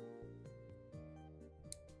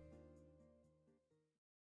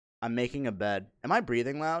 I'm making a bed. Am I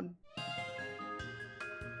breathing loud?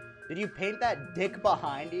 Did you paint that dick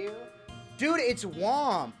behind you? Dude, it's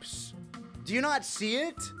Womps. Do you not see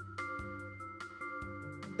it?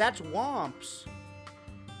 That's Womps.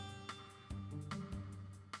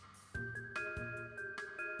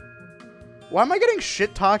 Why am I getting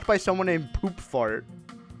shit talked by someone named Poop Fart?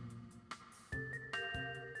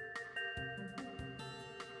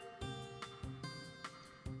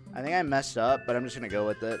 I think I messed up, but I'm just gonna go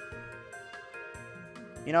with it.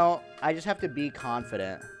 You know, I just have to be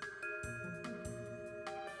confident.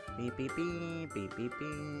 Beep, beep, beep, beep, beep,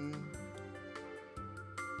 beep.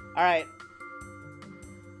 Alright.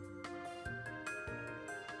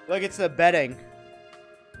 Look, it's the bedding.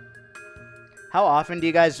 How often do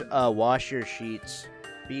you guys wash your sheets?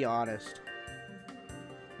 Be honest.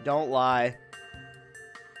 Don't lie.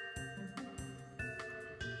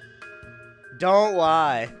 Don't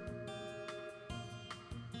lie.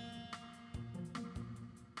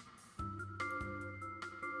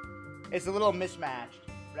 It's a little mismatched,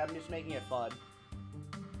 but I'm just making it fun.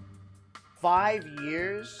 5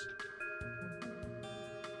 years?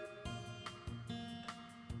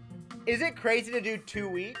 Is it crazy to do 2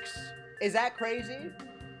 weeks? Is that crazy?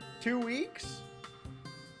 2 weeks?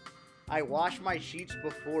 I wash my sheets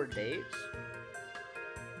before dates?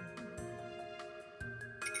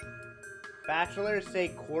 Bachelors say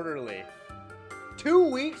quarterly.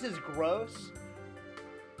 2 weeks is gross.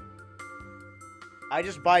 I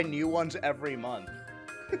just buy new ones every month.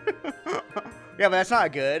 Yeah, but that's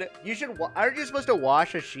not good. You should. Aren't you supposed to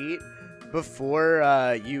wash a sheet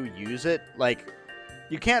before you use it. Like,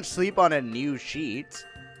 you can't sleep on a new sheet.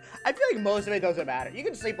 I feel like most of it doesn't matter. You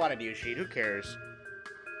can sleep on a new sheet. Who cares?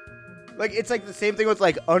 Like, it's like the same thing with,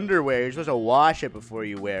 like, underwear. You're supposed to wash it before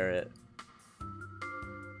you wear it.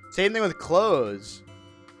 Same thing with clothes.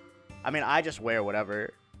 I mean, I just wear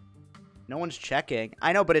whatever. No one's checking.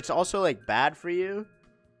 I know, but it's also, like, bad for you.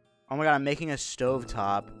 Oh my god, I'm making a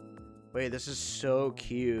stovetop. Wait, this is so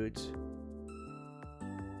cute.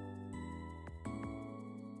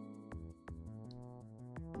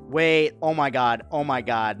 Wait, oh my god, oh my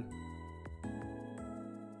god.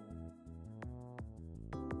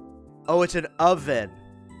 Oh, it's an oven.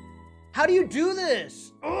 How do you do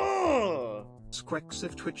this? Ugh! Squeex,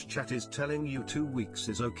 if Twitch chat is telling you 2 weeks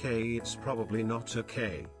is okay, it's probably not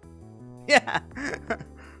okay. Yeah.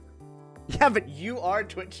 Yeah, but you are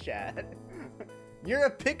Twitch chat. You're a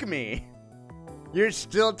pick-me. You're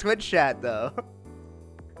still Twitch chat, though.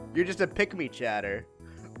 You're just a pick-me chatter.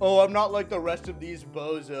 Oh, I'm not like the rest of these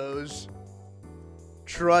bozos.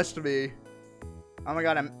 Trust me. Oh my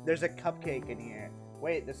god, there's a cupcake in here.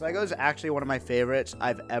 Wait, this Lego is actually one of my favorites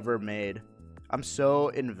I've ever made. I'm so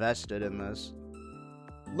invested in this.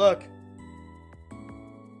 Look.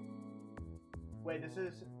 Wait, this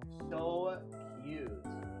is so cute.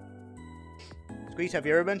 Squeex, have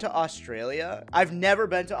you ever been to Australia? I've never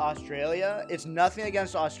been to Australia. It's nothing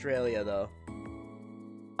against Australia, though.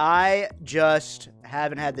 I just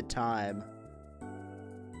haven't had the time.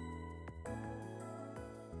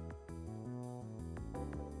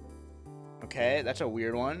 Okay, that's a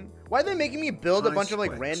weird one. Why are they making me build a bunch of,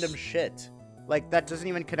 like, random shit? Like, that doesn't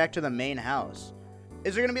even connect to the main house.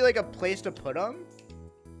 Is there gonna be, like, a place to put them?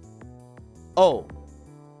 Oh.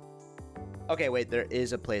 Okay, wait, there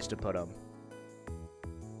is a place to put them.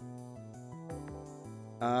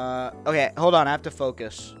 Okay, hold on, I have to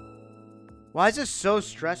focus. Why is this so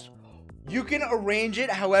stressful? You can arrange it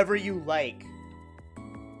however you like.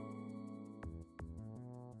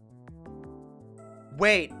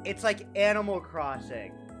 Wait, it's like Animal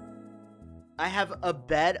Crossing. I have a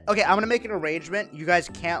bed. Okay, I'm gonna make an arrangement. You guys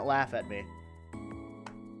can't laugh at me.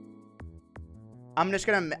 I'm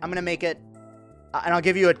gonna make it, and I'll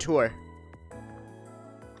give you a tour.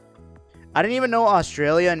 I didn't even know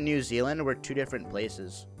Australia and New Zealand were 2 different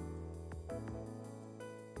places.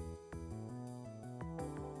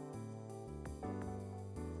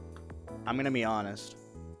 I'm gonna be honest.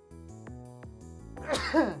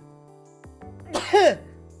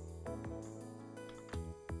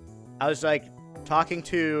 I was like talking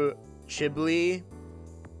to Chiblee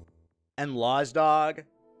and Lawsdog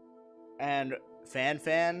and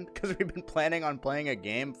Fan because we've been planning on playing a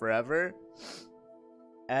game forever.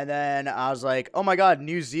 And then I was like, oh my god,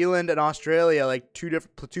 New Zealand and Australia, like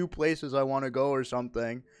 2 places I want to go or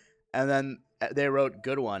something. And then they wrote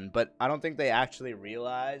good one, but I don't think they actually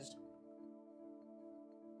realized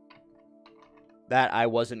that I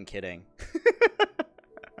wasn't kidding.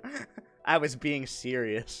 I was being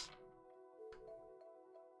serious.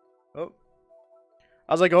 Oh.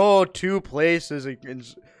 I was like, oh, 2 places.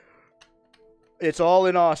 It's all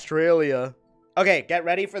in Australia. Okay, get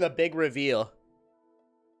ready for the big reveal.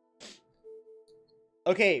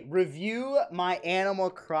 Okay, review my Animal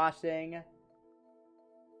Crossing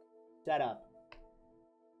setup.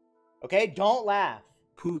 Okay, don't laugh.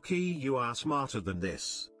 Pookie, you are smarter than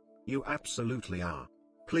this. You absolutely are.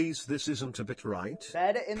 Please, this isn't a bit right.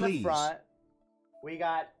 Bed in the front. We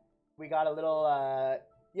got a little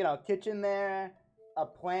you know, kitchen there, a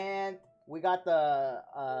plant. We got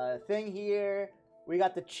the thing here. We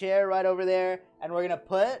got the chair right over there, and we're gonna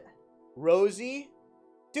put Rosie.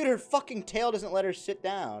 Dude, her fucking tail doesn't let her sit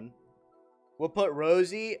down. We'll put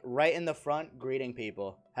Rosie right in the front greeting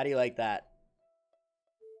people. How do you like that?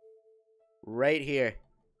 Right here.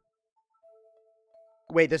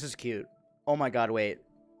 Wait, this is cute. Oh my god, wait.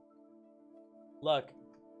 Look.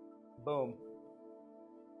 Boom.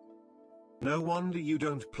 No wonder you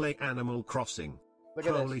don't play Animal Crossing. Look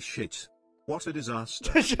at Holy this. shit. What a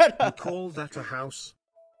disaster. Shut up. You call that a house?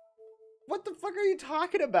 What the fuck are you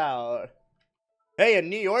talking about? Hey, in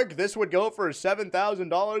New York, this would go for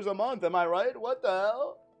 $7,000 a month. Am I right? What the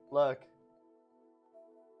hell? Look.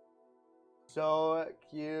 So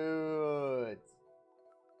cute.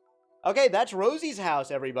 Okay, that's Rosie's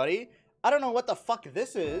house, everybody. I don't know what the fuck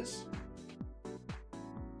this is.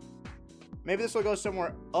 Maybe this will go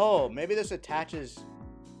somewhere. Oh, maybe this attaches.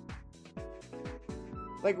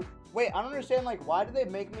 Like, wait, I don't understand. Like, why did they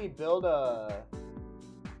make me build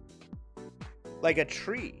like a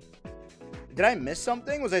tree? Did I miss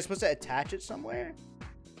something? Was I supposed to attach it somewhere?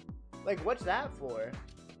 Like, what's that for?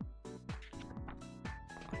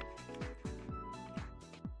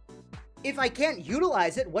 If I can't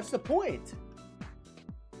utilize it, what's the point?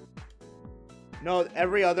 No,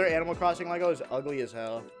 every other Animal Crossing Lego is ugly as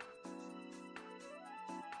hell.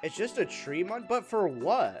 It's just a tree mud, but for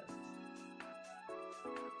what?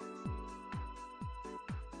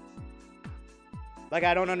 Like,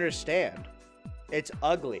 I don't understand. It's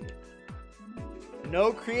ugly.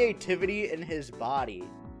 No creativity in his body.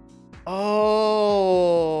 Oh.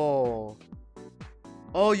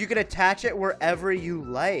 Oh, you can attach it wherever you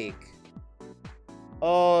like.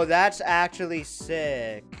 Oh, that's actually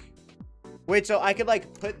sick. Wait, so I could,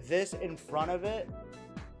 like, put this in front of it?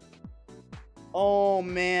 Oh,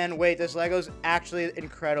 man. Wait, this Lego's actually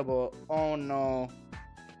incredible. Oh, no.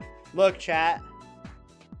 Look, chat.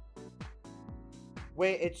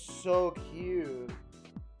 Wait, it's so cute.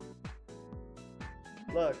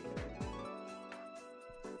 Look.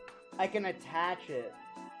 I can attach it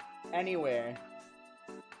anywhere.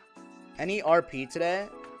 Any RP today?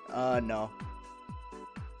 No.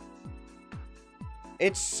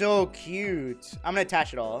 It's so cute. I'm gonna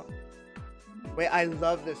attach it all. Wait, I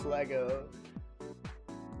love this Lego.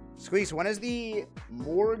 Squeex, when is the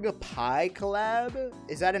Morgue Pie collab?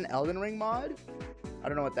 Is that an Elden Ring mod? I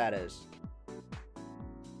don't know what that is.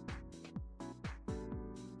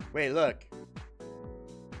 Wait, look.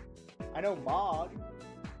 I know Mog.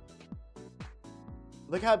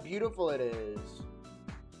 Look how beautiful it is.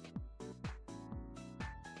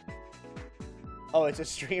 Oh, it's a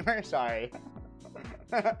streamer? Sorry.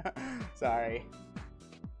 Sorry.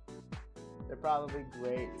 They're probably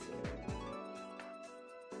great.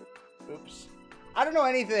 Oops. I don't know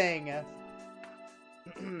anything.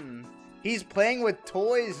 He's playing with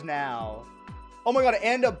toys now. Oh my god,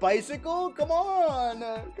 and a bicycle? Come on.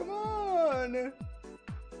 Come on.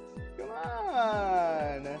 Come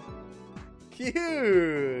on.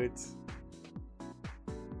 Cute.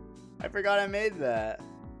 I forgot I made that.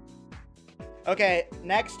 Okay,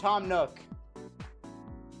 next Tom Nook.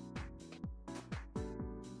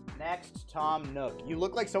 Next Tom Nook. You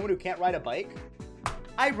look like someone who can't ride a bike.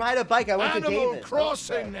 I ride a bike. I went to Animal Davis.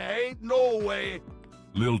 Crossing, eh? No way.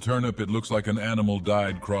 Lil Turnip, it looks like an animal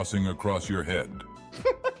died crossing across your head.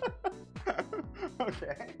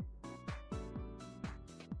 Okay.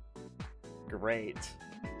 Great.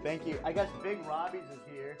 Thank you. I guess Big Robbie's is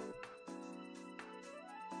here.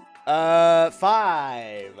 5.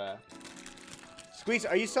 Squeex,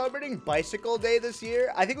 are you celebrating Bicycle Day this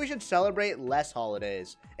year? I think we should celebrate less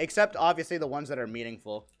holidays. Except, obviously, the ones that are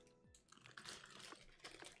meaningful.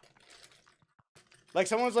 Like,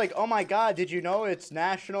 someone's like, oh my god, did you know it's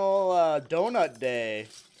National Donut Day?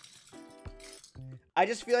 I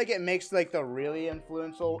just feel like it makes, like, the really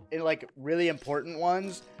influential, like, really important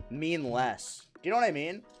ones mean less. Do you know what I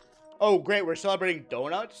mean? Oh, great, we're celebrating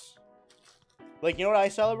donuts? Like, you know what I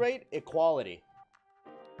celebrate? Equality.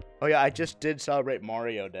 Oh, yeah, I just did celebrate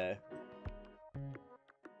Mario Day.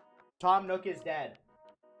 Tom Nook is dead.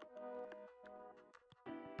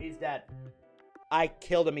 He's dead. I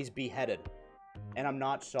killed him, he's beheaded. And I'm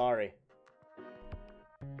not sorry.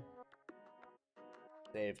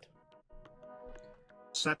 Saved.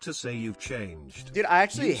 Sad to say you've changed. Dude, I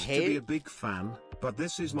actually Used to be a hate... big fan, but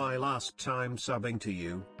this is my last time subbing to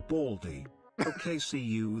you, Baldy. Okay, see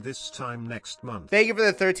you this time next month. Thank you for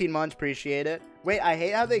the 13 months, appreciate it. Wait, I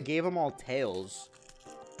hate how they gave them all tails.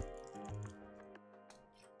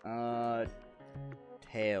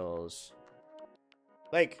 Tails.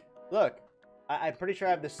 Like, look. I'm pretty sure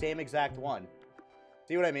I have the same exact one.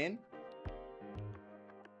 See what I mean?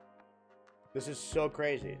 This is so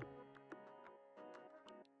crazy.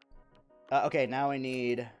 Okay, now I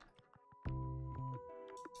need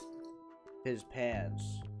his pants.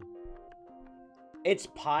 It's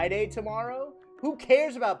Pi Day tomorrow? Who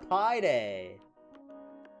cares about Pi Day?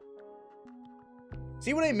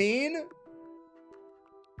 See what I mean?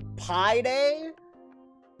 Pi Day?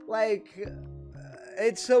 Like,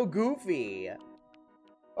 it's so goofy.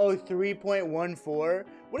 Oh, 3.14?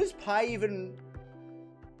 What is pi even...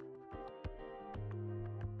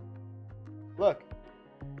 Look.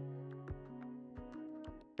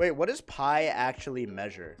 Wait, what does pi actually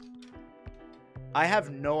measure? I have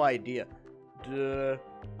no idea. Duh.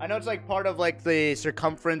 I know it's like part of like the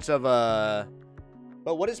circumference of a...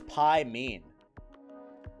 But what does pi mean?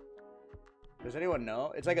 Does anyone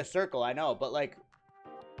know? It's like a circle, I know, but like...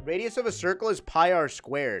 Radius of a circle is pi r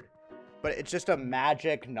squared. But it's just a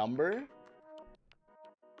magic number?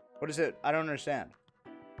 What is it? I don't understand.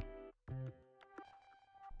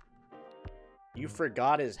 You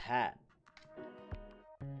forgot his hat.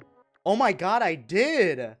 Oh my god, I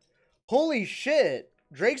did! Holy shit!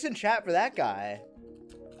 Drake's in chat for that guy.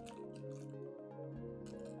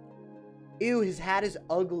 Ew, his hat is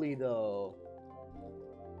ugly though.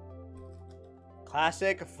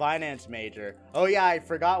 Classic finance major. Oh yeah, I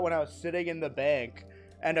forgot when I was sitting in the bank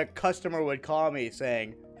and a customer would call me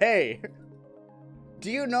saying, hey, do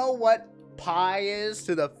you know what pi is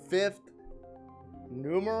to the 5th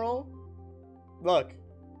numeral? Look.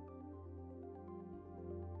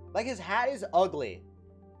 Like, his hat is ugly.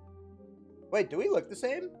 Wait, do we look the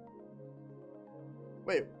same?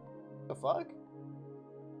 Wait, the fuck?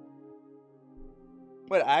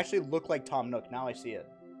 Wait, I actually look like Tom Nook. Now I see it.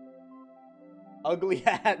 Ugly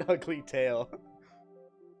hat, ugly tail.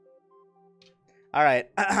 Alright,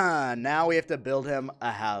 now we have to build him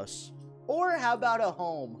a house. Or how about a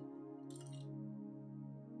home?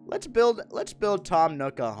 Let's build Tom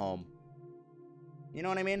Nook a home. You know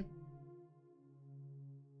what I mean?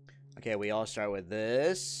 Okay, we all start with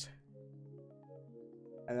this.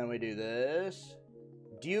 And then we do this.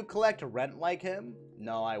 Do you collect rent like him?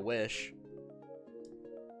 No, I wish.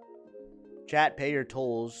 Chat, pay your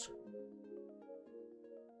tolls.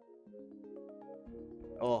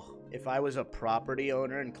 Oh, if I was a property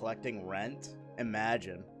owner and collecting rent,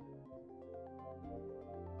 imagine.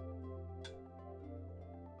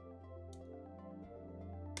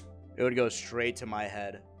 It would go straight to my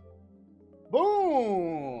head.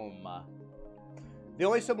 Boom! The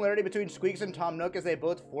only similarity between Squeex and Tom Nook is they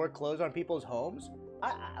both foreclose on people's homes?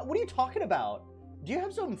 What are you talking about? Do you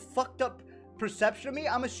have some fucked up perception of me?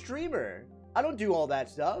 I'm a streamer. I don't do all that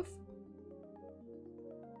stuff.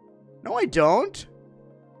 No, I don't.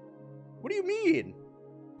 What do you mean?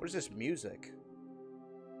 What is this music?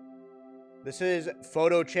 This is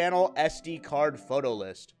photo channel SD card photo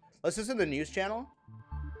list. Let's listen to the news channel.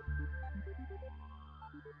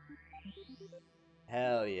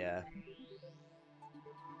 Hell yeah.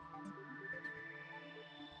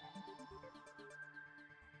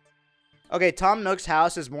 Okay, Tom Nook's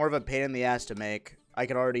house is more of a pain in the ass to make. I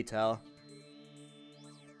can already tell.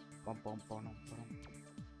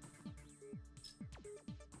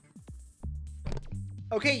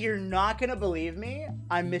 Okay, you're not gonna believe me?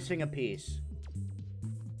 I'm missing a piece.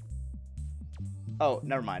 Oh,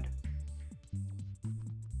 never mind.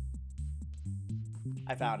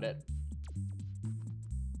 I found it.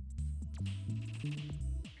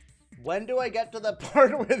 When do I get to the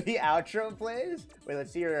part where the outro plays? Wait,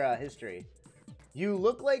 let's see your history. You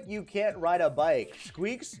look like you can't ride a bike.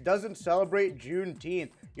 Squeex doesn't celebrate Juneteenth.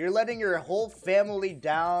 You're letting your whole family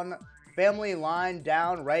line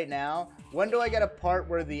down right now. When do I get a part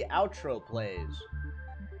where the outro plays?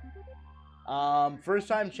 First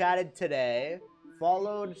time chatted today.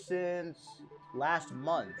 Followed since last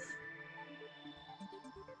month.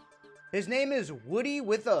 His name is Woody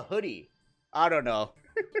with a hoodie. I don't know.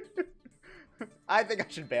 I think I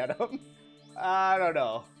should ban him. I don't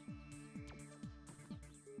know.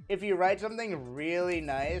 If you write something really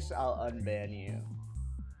nice, I'll unban you.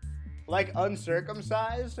 Like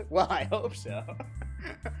uncircumcised? Well, I hope so.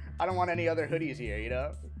 I don't want any other hoodies here, you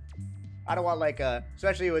know? I don't want like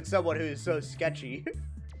especially with someone who is so sketchy.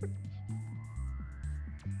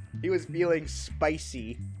 He was feeling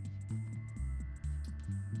spicy.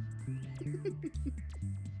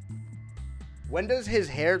 When does his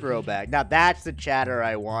hair grow back? Now that's the chatter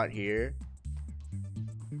I want here.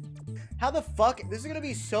 How the fuck? This is gonna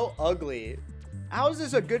be so ugly. How is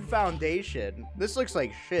this a good foundation? This looks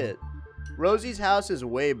like shit. Rosie's house is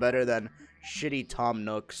way better than shitty Tom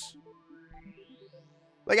Nook's.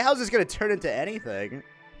 Like, how's this gonna turn into anything?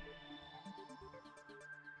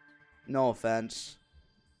 No offense.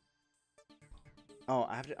 Oh,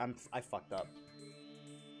 I fucked up.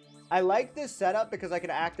 I like this setup because I can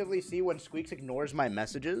actively see when Squeex ignores my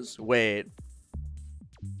messages. Wait.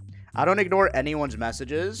 I don't ignore anyone's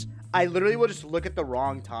messages. I literally will just look at the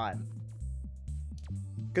wrong time.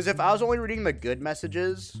 Because if I was only reading the good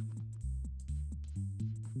messages,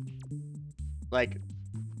 like,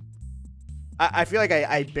 I feel like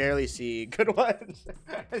I barely see good ones.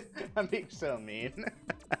 I'm being so mean.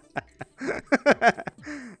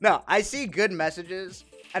 No, I see good messages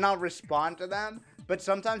and I'll respond to them. But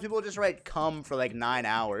sometimes people just write "come" for like 9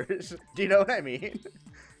 hours. Do you know what I mean?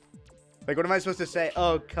 Like, what am I supposed to say?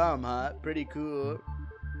 Oh, come, huh? Pretty cool.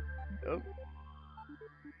 Oh.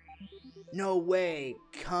 No way.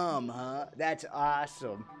 Come, huh? That's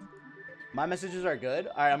awesome. My messages are good.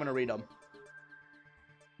 All right, I'm going to read them.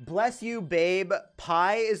 Bless you, babe.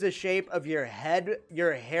 Pi is the shape of your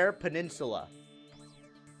hair peninsula.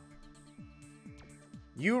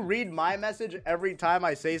 You read my message every time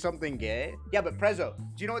I say something gay? Yeah, but Prezzo, do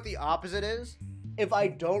you know what the opposite is? If I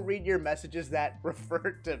don't read your messages that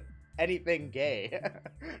refer to anything gay,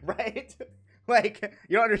 right? Like,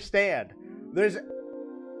 you don't understand.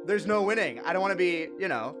 There's no winning. I don't want to be, you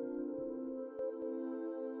know.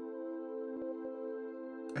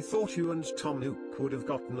 I thought you and Tom Nook would have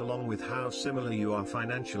gotten along with how similar you are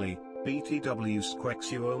financially. BTW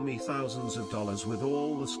Squeex, you owe me thousands of dollars with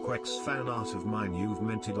all the Squeex fan art of mine you've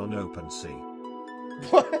minted on OpenSea.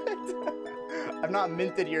 What? I've not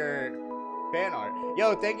minted your fan art.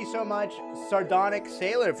 Yo, thank you so much, Sardonic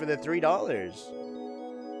Sailor, for the $3.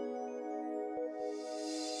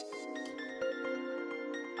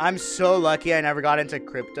 I'm so lucky I never got into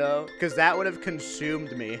crypto, because that would have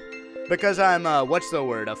consumed me. Because I'm, what's the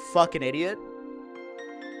word, a fucking idiot?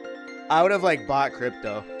 I would have, like, bought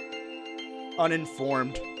crypto.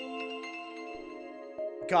 Uninformed.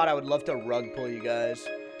 God, I would love to rug pull you guys.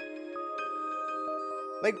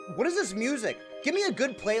 Like, what is this music? Give me a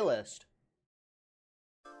good playlist.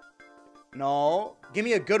 No, give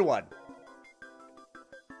me a good one.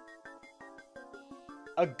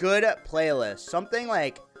 A good playlist. Something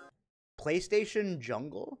like PlayStation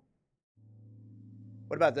Jungle?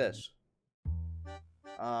 What about this?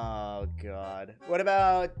 Oh, God. What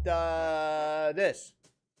about this?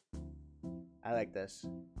 I like this.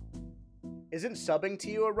 Isn't subbing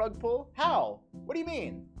to you a rug pull? How? What do you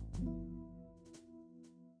mean?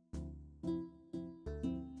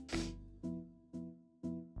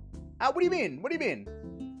 What do you mean? What do you mean?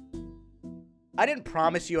 I didn't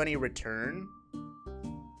promise you any return.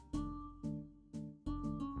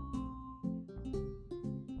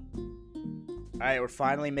 Alright, we're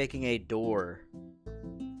finally making a door.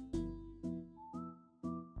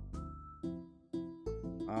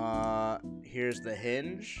 Here's the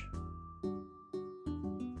hinge.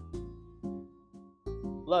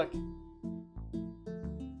 Look.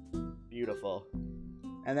 Beautiful.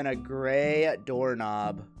 And then a gray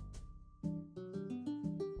doorknob.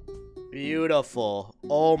 Beautiful.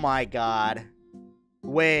 Oh my god.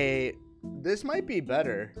 Wait, this might be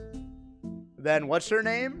better. Then what's her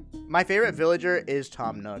name? My favorite villager is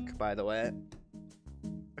Tom Nook, by the way.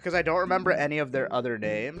 Because I don't remember any of their other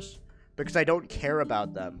names. Because I don't care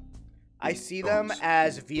about them. I see them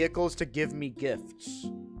as vehicles to give me gifts.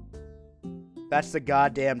 That's the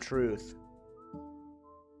goddamn truth.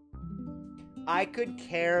 I could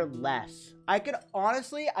care less. I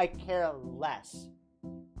care less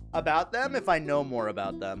about them if I know more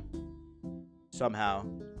about them. Somehow.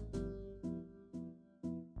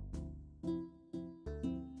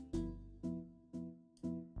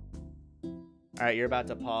 Alright, you're about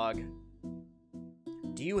to pog.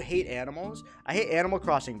 Do you hate animals? I hate Animal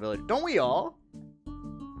Crossing Village. Don't we all?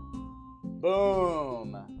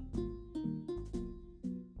 Boom.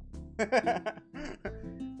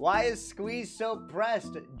 Why is Squeeze so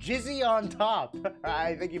pressed? Jizzy on top.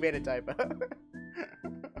 I think you made a typo.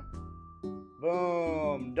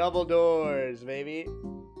 Boom. Double doors, baby.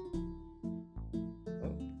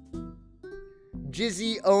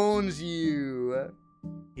 Jizzy owns you.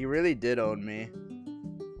 He really did own me.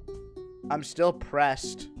 I'm still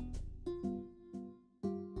pressed.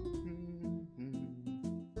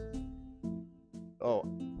 Oh.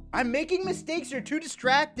 I'm making mistakes. You're too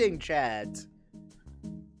distracting, Chad.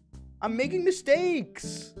 I'm making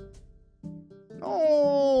mistakes.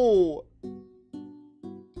 No.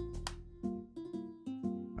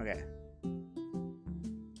 Okay.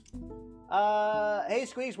 Hey,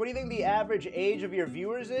 Squeex, what do you think the average age of your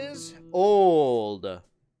viewers is? Old.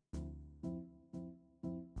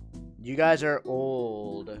 You guys are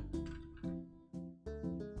old.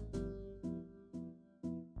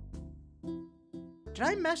 Did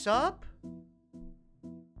I mess up?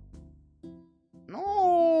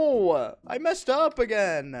 No! I messed up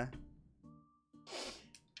again.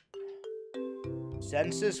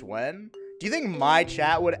 Census when? Do you think my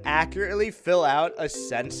chat would accurately fill out a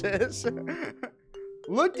census?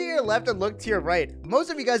 Look to your left and look to your right. Most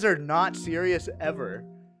of you guys are not serious ever.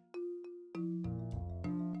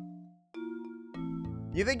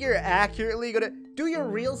 You think you're accurately gonna do your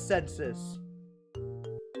real census?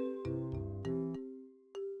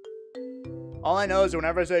 All I know is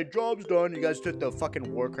whenever I say job's done, you guys took the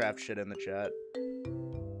fucking Warcraft shit in the chat.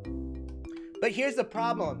 But here's the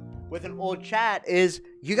problem with an old chat is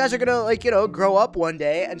you guys are gonna, like, you know, grow up one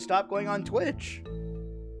day and stop going on Twitch.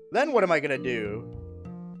 Then what am I gonna do?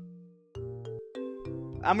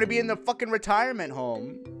 I'm gonna be in the fucking retirement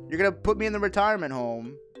home. You're gonna put me in the retirement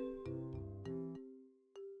home.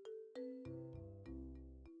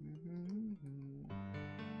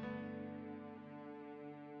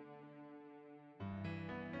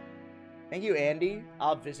 Thank you, Andy.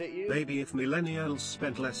 I'll visit you. Maybe if millennials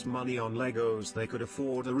spent less money on Legos, they could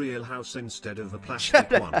afford a real house instead of a plastic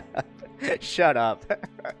one. Shut up.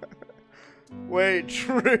 Wait,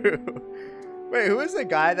 true. Wait, who is the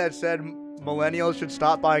guy that said millennials should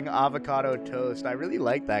stop buying avocado toast? I really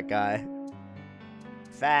like that guy.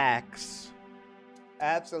 Facts.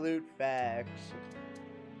 Absolute facts.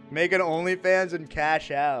 Make an OnlyFans and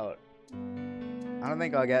cash out. I don't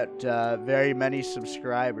think I'll get very many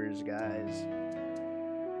subscribers, guys.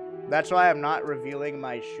 That's why I'm not revealing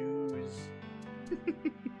my shoes.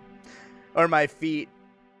 Or my feet.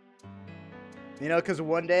 You know, because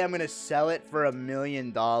one day I'm going to sell it for $1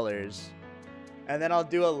 million. And then I'll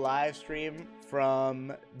do a live stream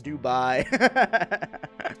from Dubai.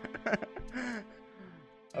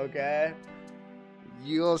 Okay?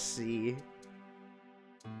 You'll see.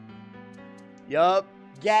 Yup.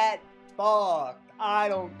 Get fucked. I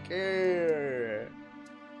don't care.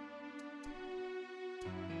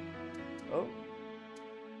 Oh.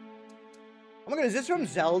 Oh my god, is this from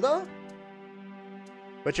Zelda?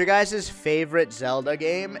 What's your guys' favorite Zelda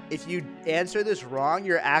game? If you answer this wrong,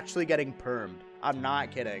 you're actually getting permed. I'm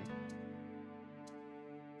not kidding.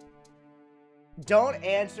 Don't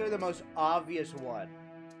answer the most obvious one.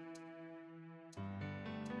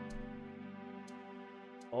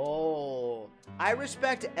 Oh. I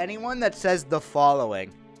respect anyone that says the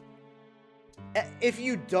following. If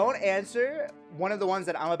you don't answer one of the ones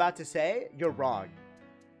that I'm about to say, you're wrong.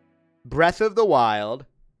 Breath of the Wild.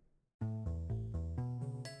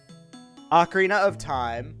 Ocarina of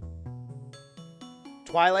Time.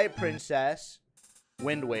 Twilight Princess.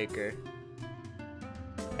 Wind Waker.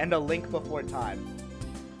 And A Link Before Time.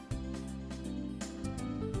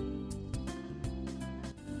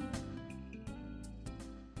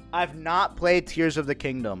 I've not played Tears of the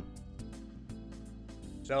Kingdom.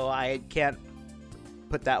 So I can't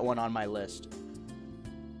put that one on my list.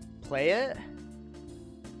 Play it?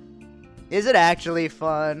 Is it actually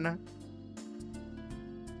fun?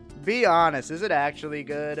 Be honest, is it actually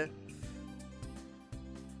good?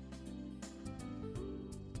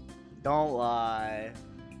 Don't lie.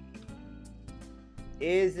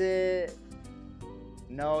 Is it?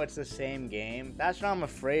 No, it's the same game. That's what I'm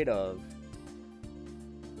afraid of.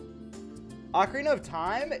 Ocarina of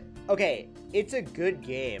Time? Okay, it's a good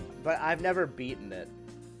game, but I've never beaten it.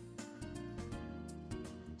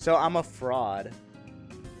 So I'm a fraud.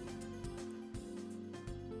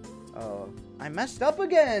 Oh, I messed up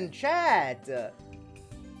again, chat!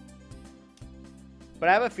 But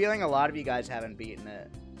I have a feeling a lot of you guys haven't beaten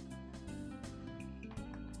it.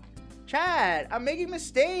 Chat, I'm making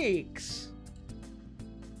mistakes!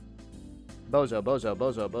 Bozo, bozo,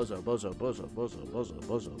 bozo, bozo, bozo, bozo, bozo, bozo,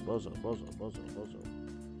 bozo, bozo, bozo, bozo, bozo.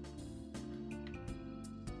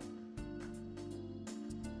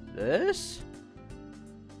 This?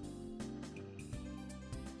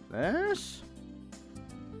 This?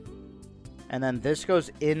 And then this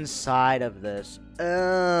goes inside of this.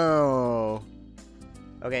 Oh.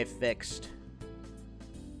 Okay, fixed.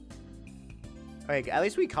 Okay, at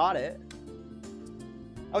least we caught it.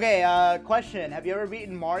 Okay, question. Have you ever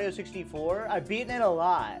beaten Mario 64? I've beaten it a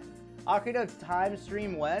lot. Ocarina of Time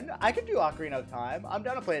stream when? I could do Ocarina of Time. I'm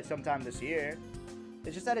down to play it sometime this year.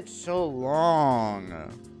 It's just that it's so long.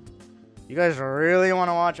 You guys really want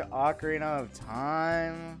to watch Ocarina of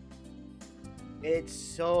Time? It's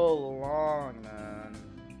so long, man.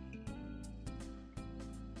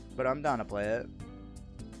 But I'm down to play it.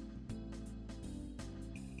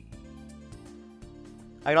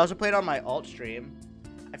 I could also play it on my alt stream.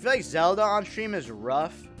 I feel like Zelda on stream is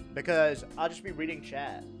rough because I'll just be reading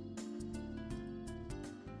chat.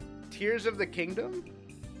 Tears of the Kingdom?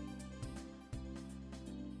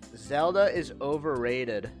 Zelda is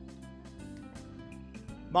overrated.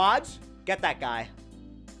 Mods, get that guy.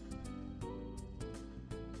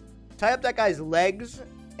 Tie up that guy's legs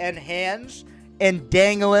and hands and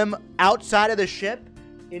dangle him outside of the ship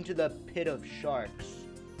into the pit of sharks.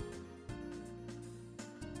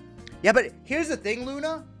 Yeah, but here's the thing,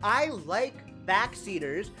 Luna. I like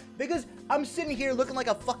backseaters because I'm sitting here looking like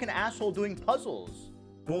a fucking asshole doing puzzles.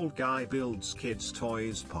 Bald guy builds kids'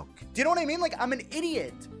 toys, Puck. Do you know what I mean? Like, I'm an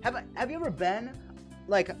idiot. Have you ever been,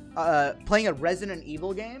 like, playing a Resident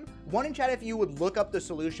Evil game? One in chat if you would look up the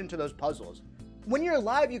solution to those puzzles. When you're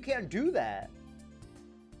live, you can't do that.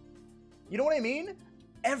 You know what I mean?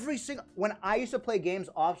 When I used to play games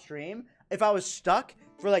off stream, if I was stuck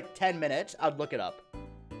for like 10 minutes, I'd look it up.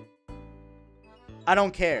 I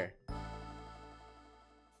don't care.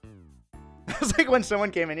 It was like when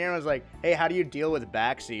someone came in here and was like, hey, how do you deal with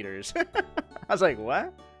backseaters? I was like,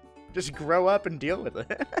 what? Just grow up and deal with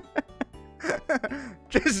it.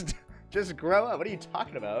 just grow up. What are you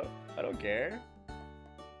talking about? I don't care.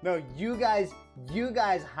 No, you guys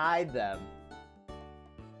hide them.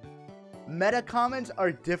 Meta comments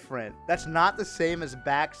are different. That's not the same as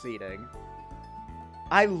backseating.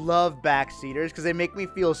 I love backseaters because they make me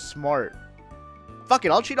feel smart. Fuck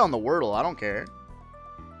it, I'll cheat on the Wordle. I don't care.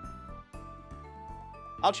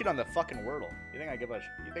 I'll cheat on the fucking Wordle. You think I give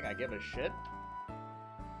a shit?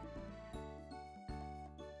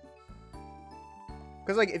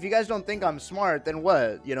 Because, like, if you guys don't think I'm smart, then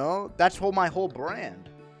what? You know? That's my whole brand.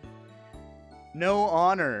 No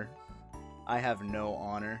honor. I have no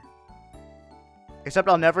honor. Except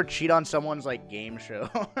I'll never cheat on someone's, like, game show.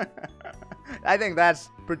 I think that's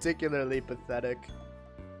particularly pathetic.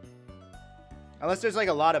 Unless there's, like,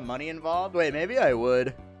 a lot of money involved. Wait, maybe I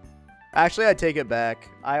would. Actually, I take it back.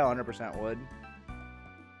 I 100% would.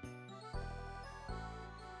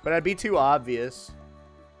 But I'd be too obvious.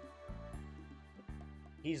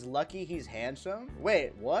 He's lucky he's handsome?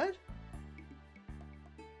 Wait, what?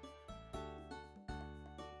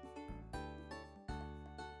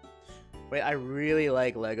 Wait, I really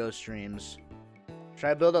like Lego streams.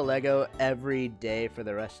 Should I build a Lego every day for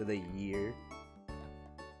the rest of the year?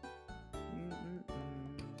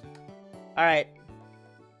 Alright.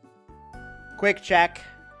 Quick check.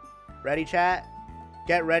 Ready, chat?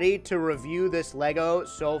 Get ready to review this Lego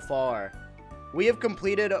so far. We have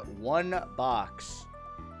completed 1 box.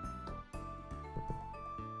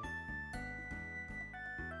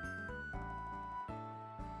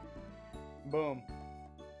 Boom.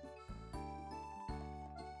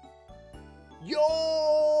 Yo!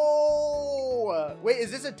 Wait,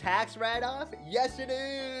 is this a tax write-off? Yes, it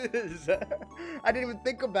is! I didn't even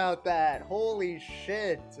think about that. Holy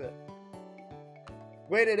shit.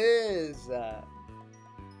 Wait, it is.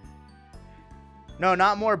 No,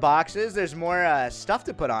 not more boxes. There's more stuff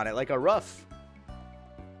to put on it, like a roof.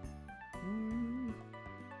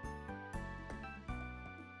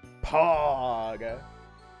 Pog.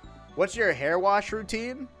 What's your hair wash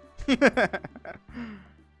routine?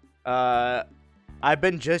 I've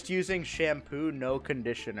been just using shampoo, no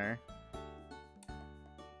conditioner.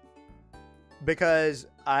 Because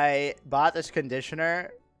I bought this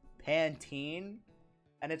conditioner, Pantene,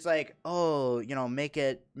 and it's like, oh, you know, make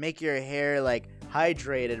your hair like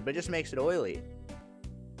hydrated, but it just makes it oily.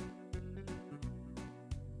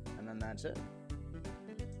 And then that's it.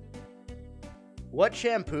 What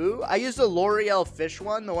shampoo? I use the L'Oreal fish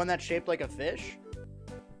one, the one that's shaped like a fish.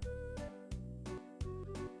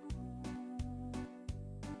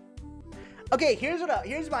 Okay,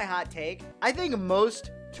 here's my hot take. I think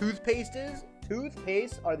most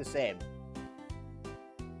toothpastes are the same.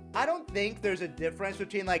 I don't think there's a difference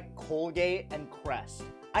between like Colgate and Crest.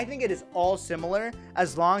 I think it is all similar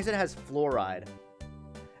as long as it has fluoride.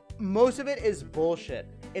 Most of it is bullshit.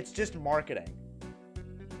 It's just marketing.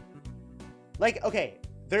 Like, okay,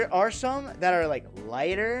 there are some that are like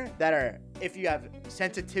lighter, that are if you have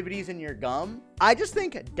sensitivities in your gum. I just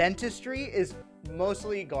think dentistry is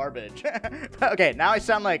mostly garbage. Okay, now I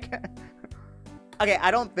sound like... Okay,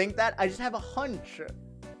 I don't think that. I just have a hunch.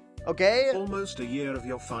 Okay? Almost a year of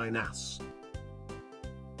your fine ass.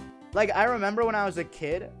 Like, I remember when I was a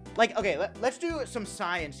kid. Like, okay, let's do some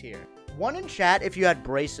science here. 1 in chat if you had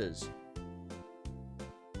braces.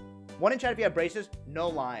 1 in chat if you had braces. No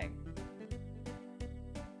lying.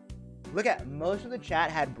 Look at, most of the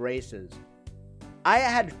chat had braces. I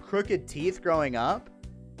had crooked teeth growing up.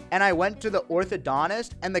 And I went to the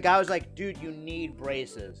orthodontist, and the guy was like, dude, you need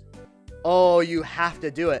braces. Oh, you have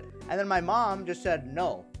to do it. And then my mom just said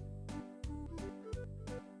no.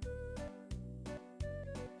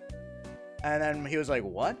 And then he was like,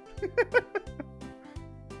 what?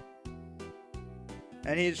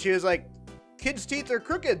 And she was like, kids' teeth are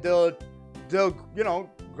crooked. They'll, you know,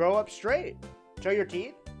 grow up straight. Show your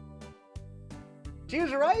teeth. She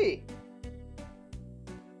was right.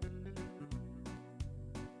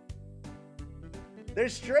 They're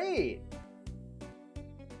straight.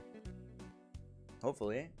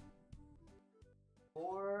 Hopefully.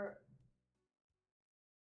 4.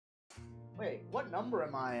 Wait, what number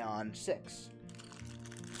am I on? 6.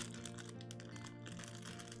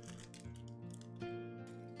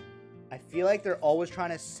 I feel like they're always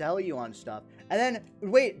trying to sell you on stuff. And then,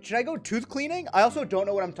 wait, should I go tooth cleaning? I also don't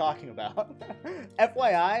know what I'm talking about.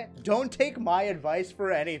 FYI, don't take my advice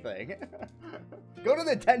for anything. Go to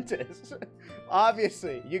the dentist.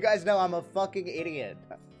 Obviously, you guys know I'm a fucking idiot.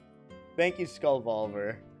 Thank you,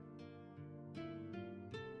 Skullvolver.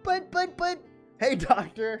 But, hey,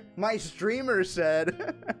 doctor, my streamer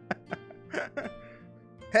said...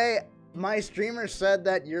 Hey, my streamer said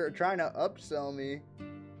that you're trying to upsell me.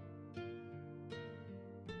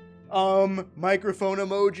 Microphone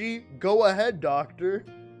emoji. Go ahead, doctor.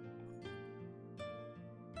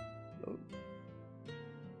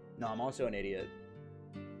 No, I'm also an idiot.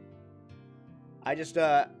 I just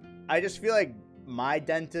feel like my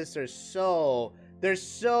dentists are so... They're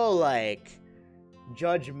so, like,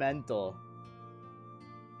 judgmental.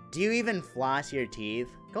 Do you even floss your teeth?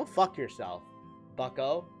 Go fuck yourself,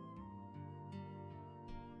 bucko.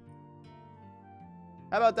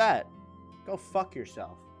 How about that? Go fuck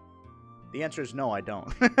yourself. The answer is no, I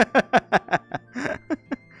don't.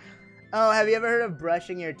 Oh, have you ever heard of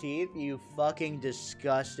brushing your teeth, you fucking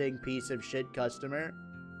disgusting piece of shit customer?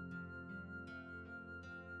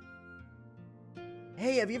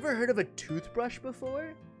 Hey, have you ever heard of a toothbrush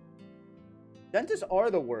before? Dentists are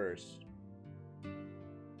the worst.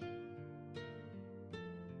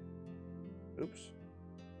 Oops.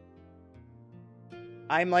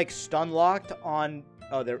 I'm like stun locked on...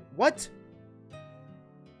 Oh, there... What?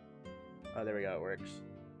 Oh, there we go. It works.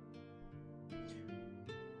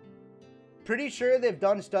 Pretty sure they've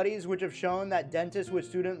done studies which have shown that dentists with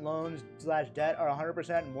student loans / debt are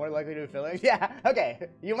 100% more likely to do fillings. Yeah, okay.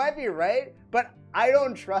 You might be right, but I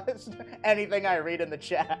don't trust anything I read in the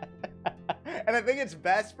chat. And I think it's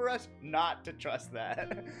best for us not to trust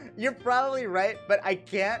that. You're probably right, but I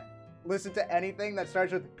can't listen to anything that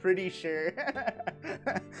starts with pretty sure.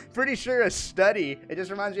 Pretty sure a study. It just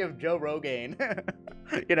reminds me of Joe Rogan.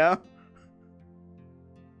 You know?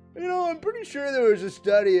 You know, I'm pretty sure there was a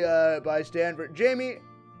study by Stanford. Jamie,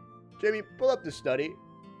 pull up the study.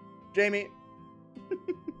 Jamie.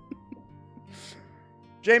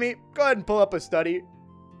 Jamie, go ahead and pull up a study.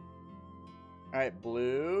 All right,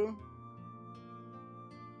 Blue.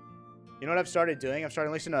 You know what I've started doing? I've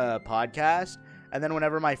started listening to a podcast, and then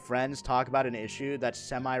whenever my friends talk about an issue that's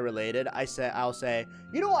semi-related, I'll say,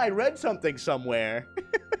 you know, I read something somewhere.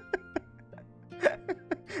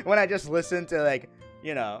 When I just listen to, like,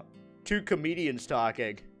 you know, two comedians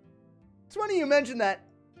talking. It's funny you mentioned that.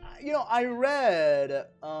 You know, I read,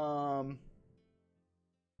 all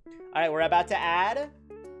right, we're about to add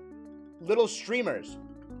little streamers.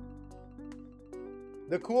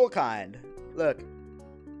 The cool kind. Look.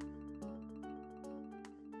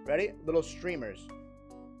 Ready? Little streamers.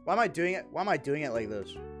 Why am I doing it? Why am I doing it like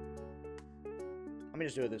this? Let me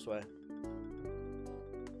just do it this way.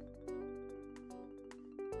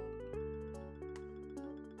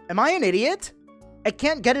 Am I an idiot? I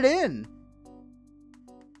can't get it in.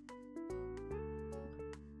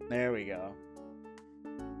 There we go.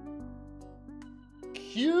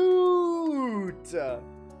 Cute.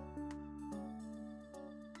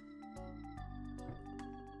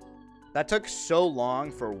 That took so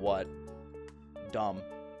long for what? Dumb.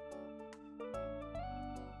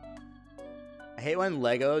 I hate when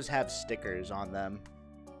Legos have stickers on them.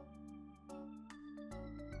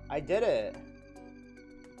 I did it.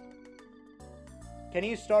 Can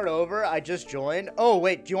you start over? I just joined. Oh,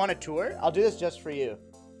 wait. Do you want a tour? I'll do this just for you.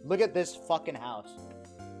 Look at this fucking house.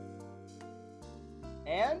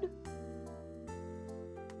 And?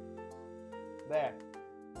 There.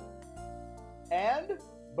 And?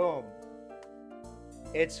 Boom.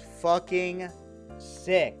 It's fucking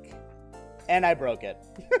sick. And I broke it.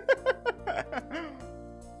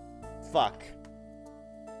 Fuck.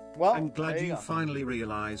 Well, I'm glad you finally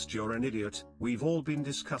realized you're an idiot. We've all been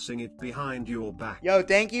discussing it behind your back. Yo,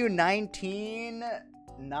 thank you, 19-9.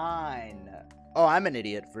 Oh, I'm an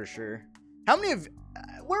idiot for sure. How many of...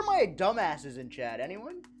 where are my dumbasses in chat?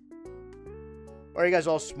 Anyone? Or are you guys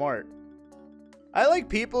all smart? I like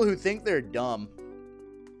people who think they're dumb.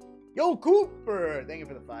 Yo, Cooper! Thank you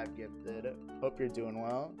for the 5 gifted. Hope you're doing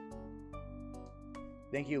well.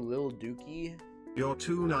 Thank you, Lil Dookie. You're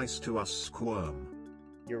too nice to us, Squirm.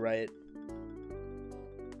 You're right.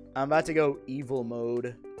 I'm about to go evil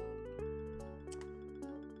mode.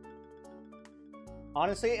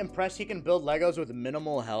 Honestly, impressed he can build Legos with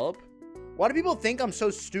minimal help. Why do people think I'm so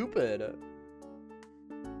stupid?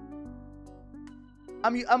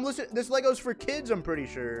 I'm listening. This Lego's for kids, I'm pretty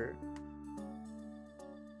sure.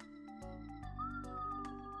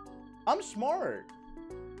 I'm smart.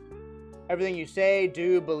 Everything you say,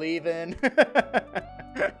 do, believe in,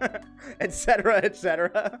 etc.,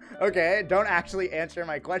 etc. Okay, don't actually answer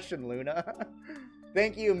my question, Luna.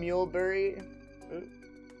 Thank you, Muleberry.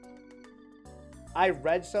 I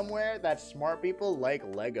read somewhere that smart people like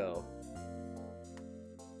Lego.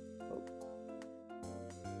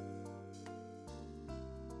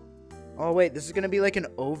 Oh, wait, this is gonna be like an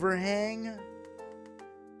overhang?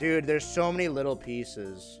 Dude, there's so many little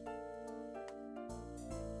pieces.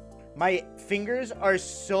 My fingers are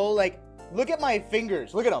so, like, look at my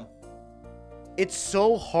fingers. Look at them. It's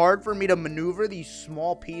so hard for me to maneuver these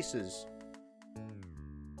small pieces.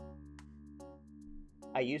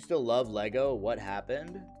 I used to love Lego. What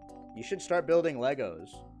happened? You should start building Legos.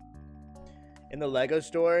 In the Lego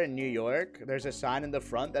store in New York, there's a sign in the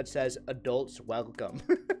front that says adults welcome.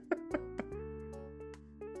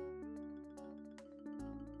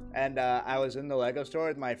 And I was in the Lego store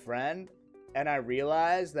with my friend, and I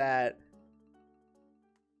realized that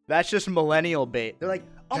that's just millennial bait. They're like,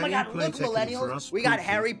 oh my god, look, millennials, we got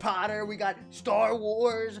Harry Potter, we got Star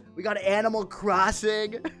Wars, we got Animal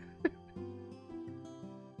Crossing.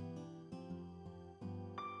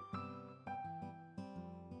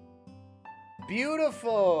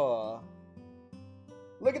 Beautiful.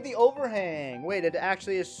 Look at the overhang. Wait, it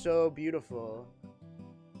actually is so beautiful.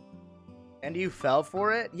 And you fell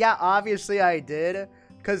for it? Yeah, obviously I did,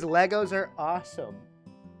 because Legos are awesome.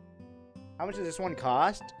 How much does this one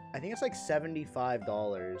cost? I think it's like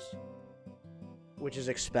 $75, which is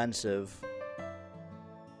expensive.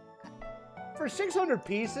 For 600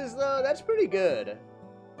 pieces, though, that's pretty good.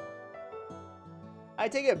 I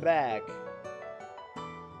take it back.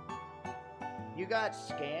 You got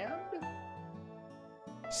scammed?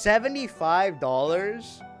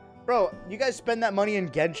 $75? Bro, you guys spend that money in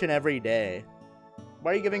Genshin every day.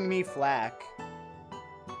 Why are you giving me flack?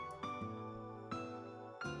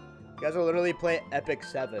 You guys will literally play Epic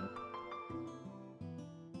 7.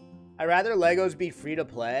 I'd rather Legos be free to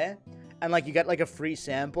play, and like you get like a free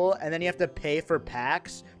sample, and then you have to pay for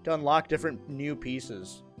packs to unlock different new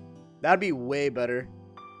pieces. That'd be way better.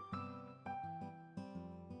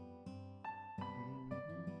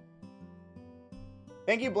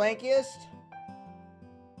 Thank you, Blankiest.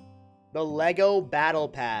 The Lego Battle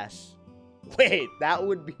Pass. Wait, that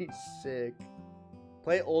would be sick.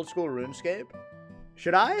 Play old school RuneScape?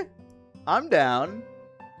 Should I? I'm down.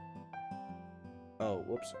 Oh,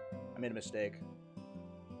 whoops. I made a mistake.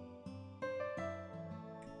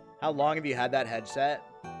 How long have you had that headset?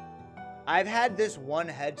 I've had this one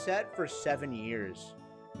headset for 7 years.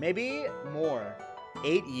 Maybe more.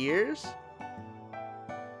 8 years?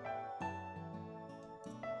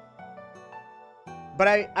 But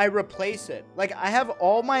I replace it. Like, I have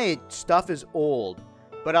all my stuff is old,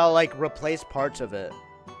 but I'll, like, replace parts of it.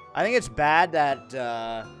 I think it's bad that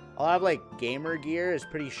a lot of, like, gamer gear is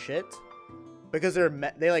pretty shit. Because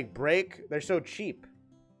they, like, break. They're so cheap.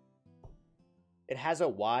 It has a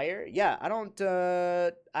wire? Yeah, I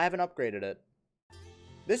haven't upgraded it.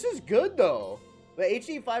 This is good, though. The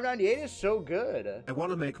HD 598 is so good. I want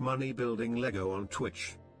to make money building Lego on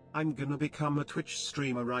Twitch. I'm gonna become a Twitch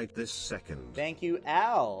streamer right this second. Thank you,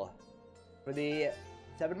 Al, for the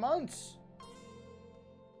 7 months.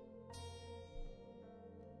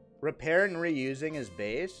 Repair and reusing is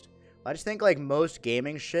based. I just think like most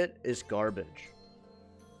gaming shit is garbage.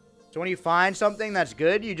 So when you find something that's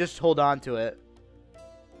good, you just hold on to it.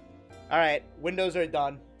 Alright, windows are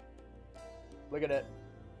done. Look at it.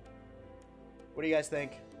 What do you guys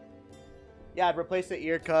think? Yeah, I've replaced the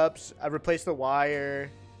ear cups. I've replaced the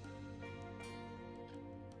wire.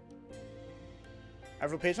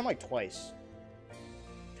 I've replaced them like twice.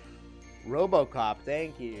 Robocop,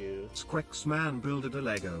 thank you. Squeex man builded a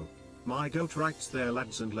Lego. My goat writes there,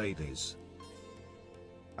 lads and ladies.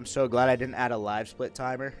 I'm so glad I didn't add a live split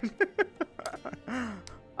timer.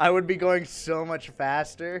 I would be going so much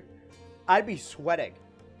faster. I'd be sweating.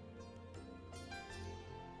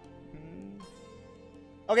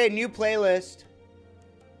 Okay, new playlist.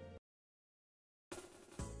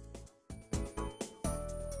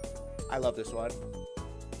 I love this one.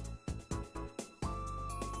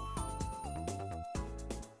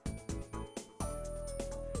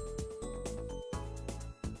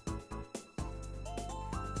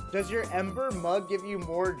 Does your Ember mug give you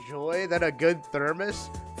more joy than a good thermos?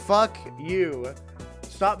 Fuck you.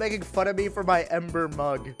 Stop making fun of me for my Ember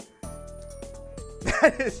mug.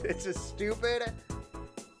 It's a stupid.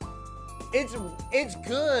 It's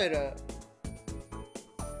good.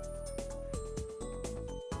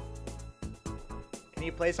 Can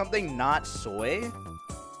you play something not soy?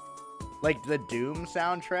 Like the Doom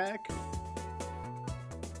soundtrack?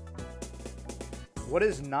 What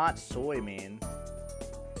does not soy mean?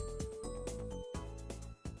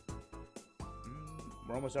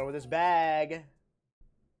 We're almost done with this bag.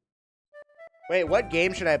 Wait, what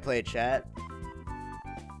game should I play, chat?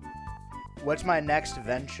 What's my next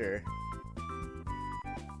venture?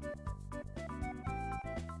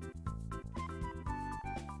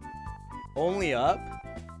 Only Up?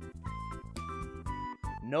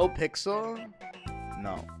 No Pixel?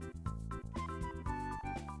 No.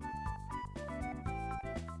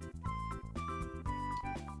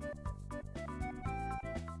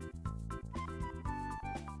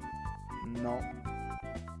 No.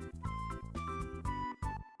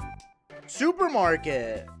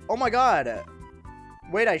 Supermarket! Oh my god.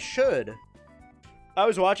 Wait, I should. I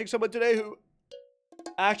was watching someone today who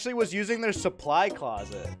actually was using their supply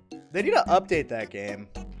closet. They need to update that game.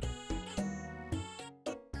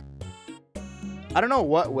 I don't know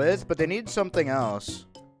what with, but they need something else.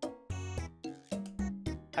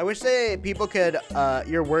 I wish people could,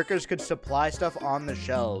 your workers could supply stuff on the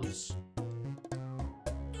shelves.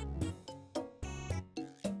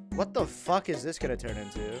 What the fuck is this gonna turn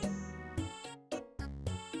into?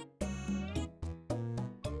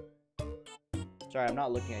 Sorry, I'm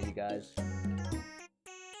not looking at you guys.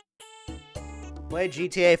 Play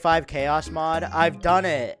GTA 5 Chaos mod? I've done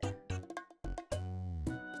it.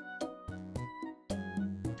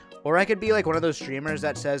 Or I could be like one of those streamers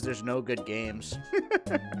that says there's no good games.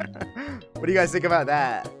 What do you guys think about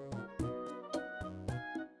that?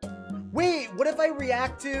 Wait, what if I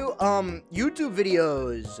react to YouTube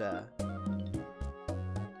videos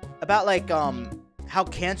about like how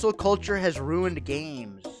cancel culture has ruined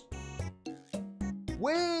games?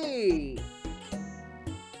 Wait.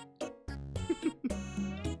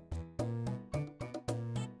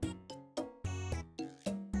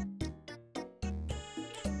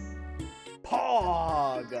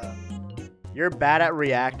 Pog. You're bad at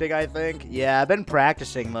reacting, I think. Yeah, I've been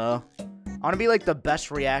practicing though. I want to be like the best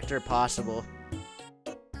reactor possible.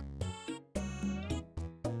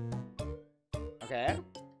 Okay.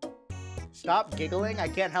 Stop giggling. I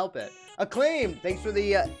can't help it. Acclaim, thanks for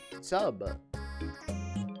the sub.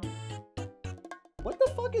 What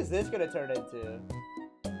the fuck is this gonna turn into?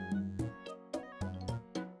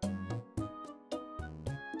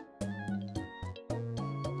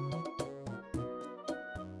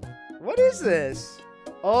 What is this?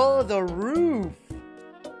 Oh, the roof.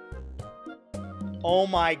 Oh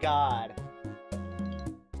my god.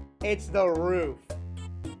 It's the roof.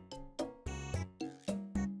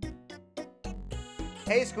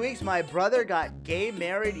 Hey Squeex, my brother got gay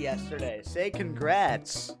married yesterday. Say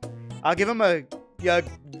congrats. I'll give him a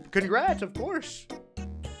congrats, of course.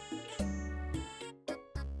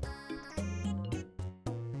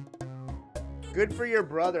 Good for your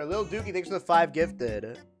brother. Lil Dookie, thanks for the 5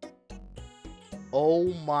 gifted.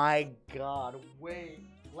 Oh my god. Wait.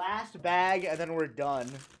 Last bag, and then we're done.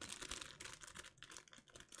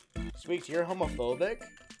 Squeex, you're homophobic?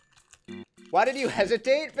 Why did you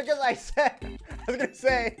hesitate? Because I was gonna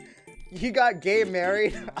say, he got gay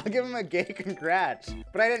married. I'll give him a gay congrats.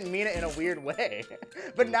 But I didn't mean it in a weird way.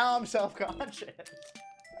 But now I'm self-conscious.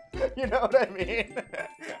 You know what I mean?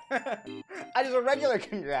 I just a regular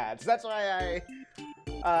congrats. That's why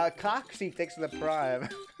I, Coxie thinks the prime.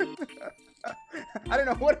 I don't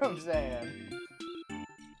know what I'm saying.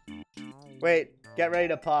 Wait, get ready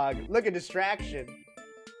to pog. Look at distraction.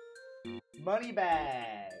 Money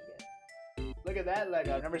bag. Look at that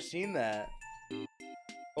Lego. I've never seen that.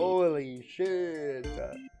 Holy shit.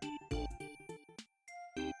 Do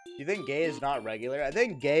you think gay is not regular? I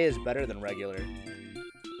think gay is better than regular.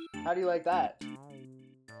 How do you like that?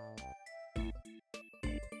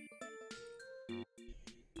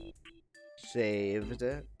 Saved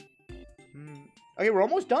it. Okay, we're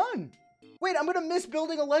almost done. Wait, I'm gonna miss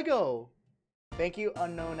building a Lego. Thank you,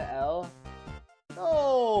 Unknown L.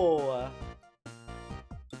 No.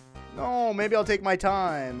 No, maybe I'll take my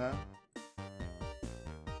time.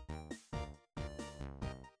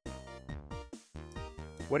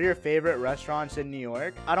 What are your favorite restaurants in New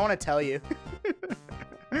York? I don't want to tell you.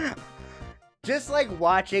 Just like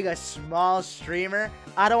watching a small streamer,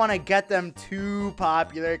 I don't want to get them too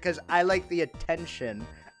popular because I like the attention.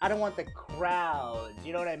 I don't want the crowds.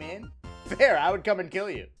 You know what I mean? Fair, I would come and kill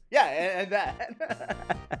you. Yeah, and that.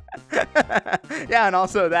 Yeah, and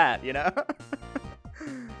also that, you know?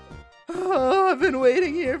 Oh, I've been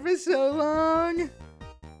waiting here for so long.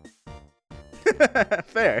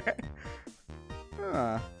 Fair.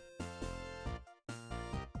 Huh.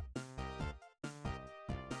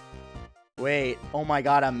 Wait, oh my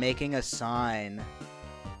god, I'm making a sign.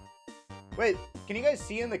 Wait, can you guys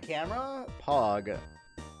see in the camera? Pog.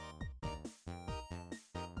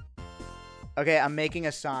 Okay, I'm making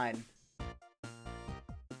a sign.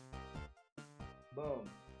 Boom.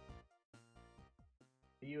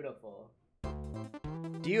 Beautiful.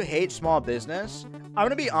 Do you hate small business? I'm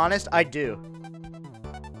gonna be honest, I do.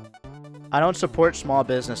 I don't support small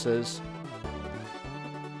businesses.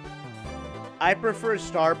 I prefer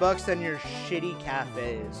Starbucks than your shitty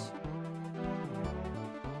cafes.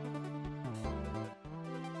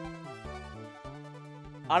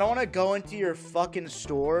 I don't want to go into your fucking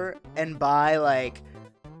store and buy, like,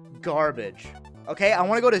 garbage. Okay? I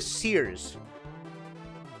want to go to Sears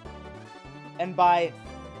and buy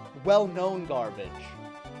well-known garbage.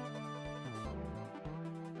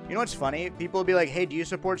 You know what's funny? People will be like, hey, do you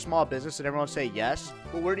support small business? And everyone will say yes.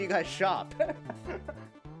 Well, where do you guys shop?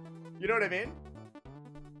 You know what I mean?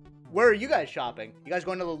 Where are you guys shopping? You guys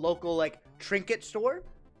going to the local, like, trinket store?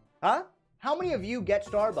 Huh? How many of you get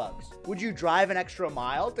Starbucks? Would you drive an extra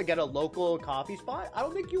mile to get a local coffee spot? I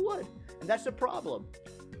don't think you would. And that's the problem.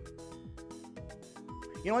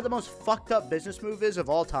 You know what the most fucked up business move is of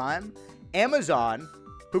all time? Amazon,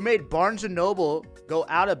 who made Barnes & Noble go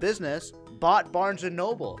out of business, bought Barnes &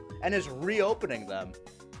 Noble and is reopening them.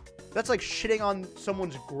 That's like shitting on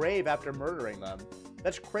someone's grave after murdering them.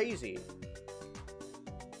 That's crazy.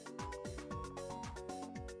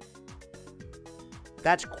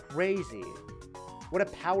 That's crazy. What a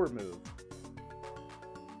power move.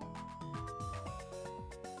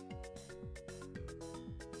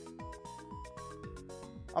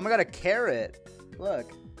 Oh my god, a carrot.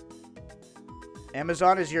 Look.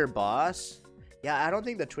 Amazon is your boss? Yeah, I don't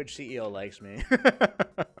think the Twitch CEO likes me.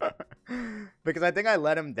 Because I think I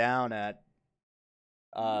let him down at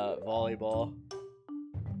volleyball.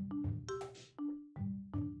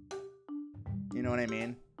 You know what I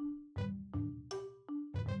mean?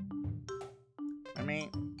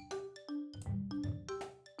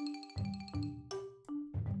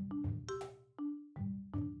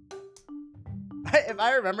 If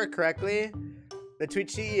I remember correctly, the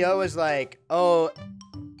Twitch CEO was like, oh,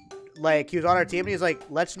 like, he was on our team, and he was like,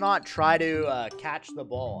 let's not try to catch the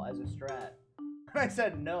ball as a strat. I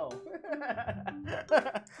said no.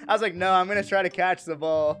 I was like, no, I'm going to try to catch the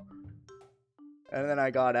ball. And then I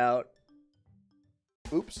got out.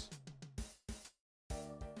 Oops.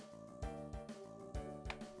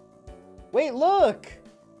 Wait, look!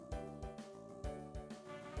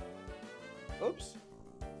 Oops.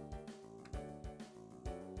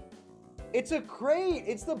 It's a crate!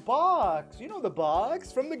 It's the box! You know the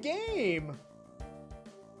box from the game!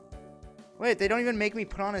 Wait, they don't even make me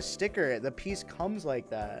put on a sticker. The piece comes like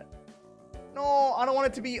that. No, I don't want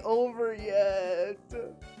it to be over yet.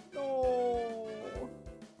 No.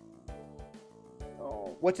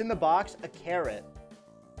 No. What's in the box? A carrot.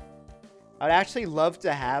 I'd actually love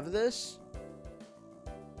to have this.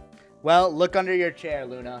 Well, look under your chair,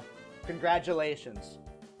 Luna. Congratulations.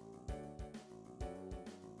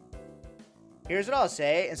 Here's what I'll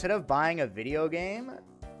say. Instead of buying a video game,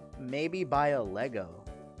 maybe buy a Lego.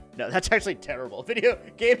 No, that's actually terrible. Video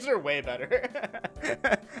games are way better.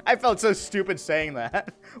 I felt so stupid saying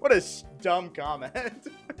that. What a dumb comment.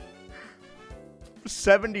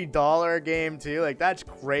 $70 game too? Like, that's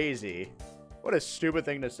crazy. What a stupid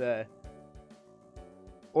thing to say.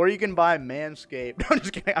 Or you can buy Manscaped. No, I'm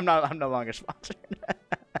just kidding. I'm no longer sponsored.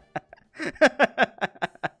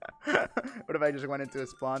 What if I just went into a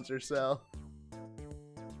sponsor cell?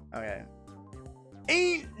 Okay.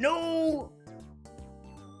 Ain't no.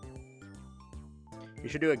 You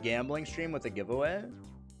should do a gambling stream with a giveaway.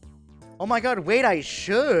 Oh my god, wait, I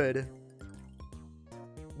should.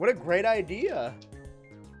 What a great idea.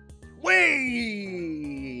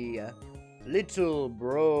 Way, little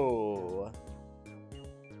bro.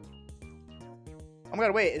 Oh my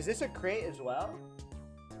god, wait, is this a crate as well?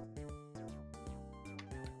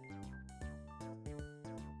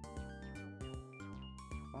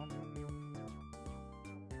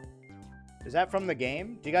 Is that from the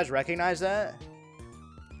game? Do you guys recognize that?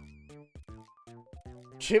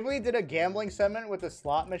 Ghibli did a gambling segment with the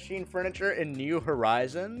slot machine furniture in New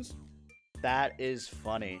Horizons? That is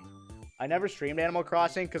funny. I never streamed Animal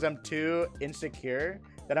Crossing because I'm too insecure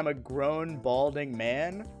that I'm a grown, balding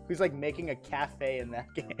man who's like making a cafe in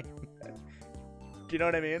that game. Do you know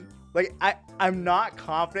what I mean? Like, I'm not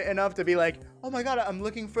confident enough to be like, oh my god, I'm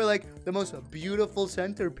looking for like the most beautiful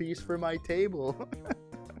centerpiece for my table.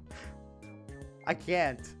 I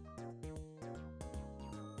can't.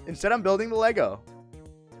 Instead, I'm building the Lego.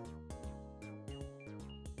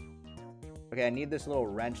 Okay, I need this little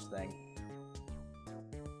wrench thing.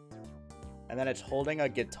 And then it's holding a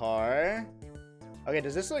guitar. Okay,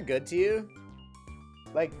 does this look good to you?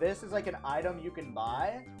 Like, this is like an item you can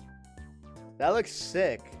buy? That looks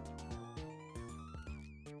sick.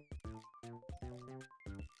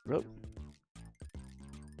 Whoop.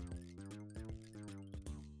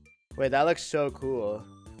 Wait, that looks so cool.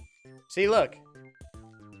 See, look.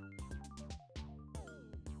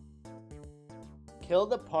 Kill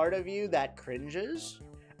the part of you that cringes.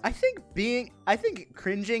 I think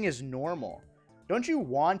cringing is normal. Don't you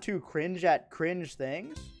want to cringe at cringe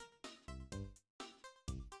things?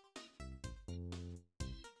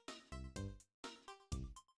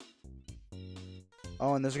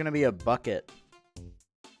 Oh, and there's gonna be a bucket.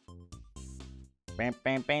 Bam,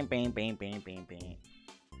 bam, bam, bam, bam, bam, bam, bam.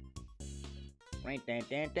 Right, dan,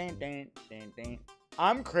 dan, dan, dan, dan, dan.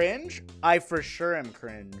 I'm cringe. I for sure am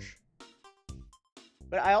cringe.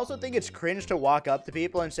 But I also think it's cringe to walk up to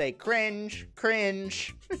people and say, cringe,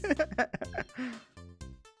 cringe.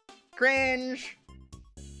 Cringe.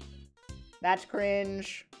 That's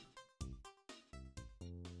cringe.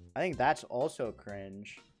 I think that's also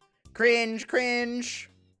cringe. Cringe, cringe.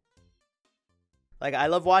 Like, I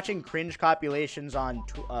love watching cringe compilations on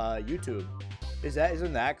YouTube.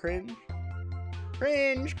 Isn't that cringe?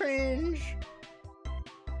 Cringe, cringe.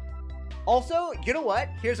 Also, you know what?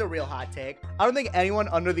 Here's a real hot take. I don't think anyone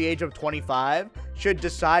under the age of 25 should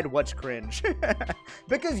decide what's cringe.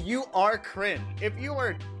 Because you are cringe. If you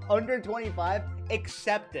are under 25,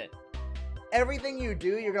 accept it. Everything you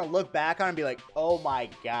do, you're gonna look back on and be like, oh my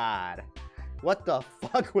god. What the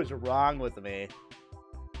fuck was wrong with me?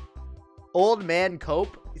 Old man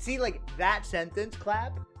cope. See, like, that sentence,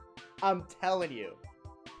 Clap? I'm telling you.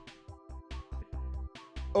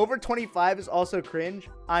 Over 25 is also cringe.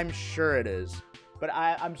 I'm sure it is. But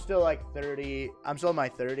I'm still like 30. I'm still in my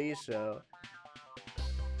 30s, so.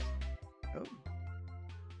 Oh.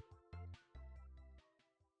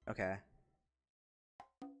 Okay.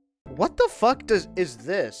 What the fuck is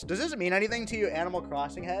this? Does this mean anything to you Animal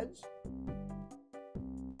Crossing heads?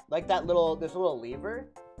 Like this little lever?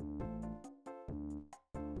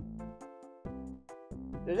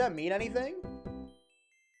 Does that mean anything?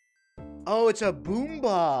 Oh, it's a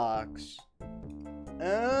boombox.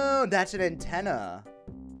 Oh, that's an antenna.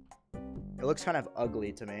 It looks kind of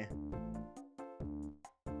ugly to me.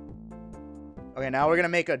 Okay, now we're gonna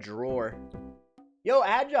make a drawer. Yo,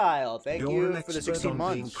 Agile, thank you for the 16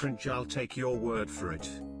 months. Being cringe, I'll take your word for it.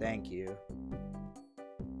 Thank you.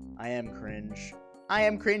 I am cringe. I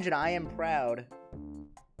am cringe and I am proud.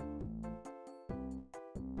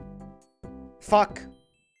 Fuck.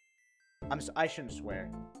 I shouldn't swear.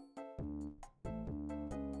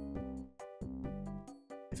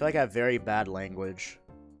 I feel like I have very bad language.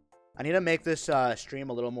 I need to make this stream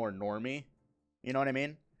a little more normie. You know what I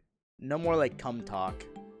mean? No more like cum talk.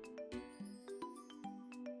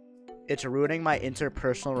 It's ruining my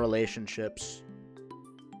interpersonal relationships.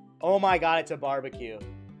 Oh my god, it's a barbecue.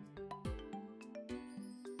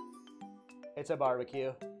 It's a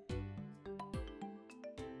barbecue.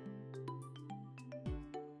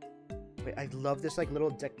 Wait, I love this like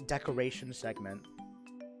little decoration segment.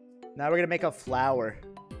 Now we're gonna make a flower.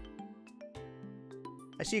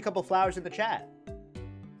 I see a couple flowers in the chat.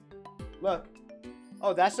 Look.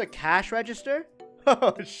 Oh, that's a cash register?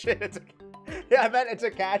 Oh shit, yeah, I meant it's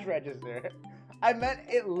a cash register. I meant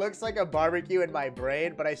it looks like a barbecue in my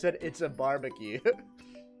brain, but I said it's a barbecue.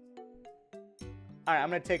 Alright, I'm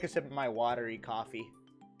gonna take a sip of my watery coffee.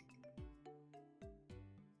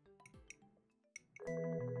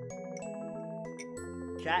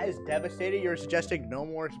 Chat is devastated. You're suggesting no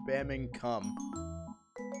more spamming cum.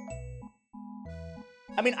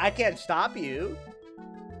 I mean, I can't stop you.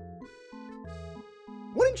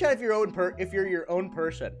 Wouldn't chat if you're your own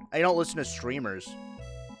person. I don't listen to streamers.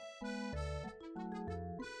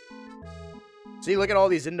 See, look at all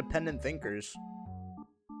these independent thinkers.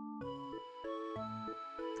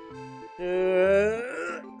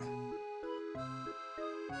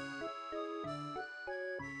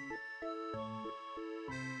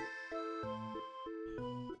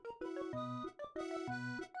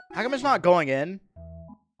 How come it's not going in?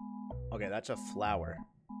 Okay, that's a flower.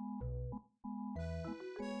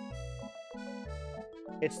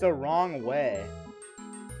 It's the wrong way.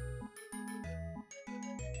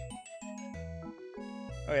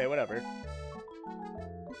 Okay, whatever.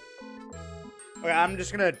 Okay, I'm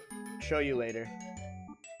just gonna show you later.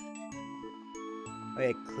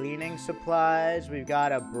 Okay, cleaning supplies. We've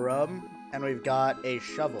got a broom and we've got a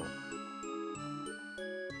shovel.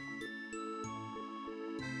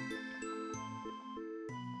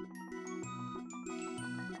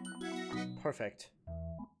 Perfect.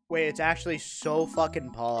 Wait, it's actually so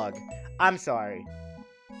fucking pog. I'm sorry.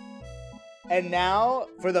 And now,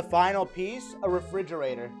 for the final piece, a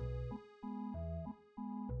refrigerator.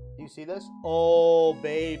 Do you see this? Oh,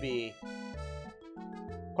 baby.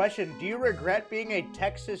 Question, do you regret being a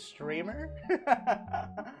Texas streamer?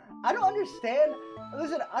 I don't understand.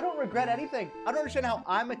 Listen, I don't regret anything. I don't understand how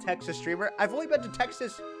I'm a Texas streamer. I've only been to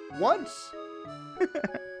Texas once.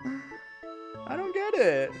 I don't get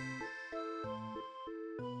it.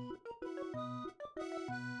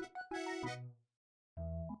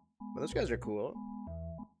 But those guys are cool.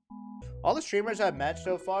 All the streamers I've met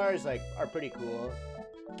so far are pretty cool.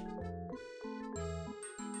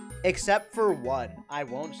 Except for one. I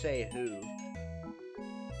won't say who.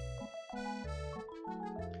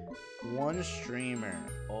 One streamer.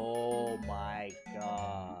 Oh my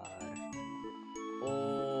god.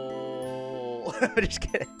 Oh. I'm just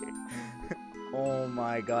kidding. Oh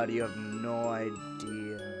my god, you have no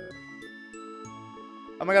idea.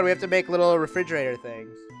 Oh my god, we have to make little refrigerator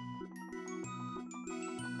things.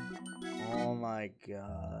 Oh my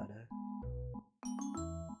god.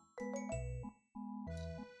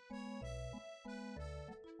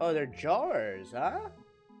 Oh, they're jars, huh?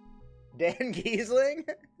 Dan Giesling?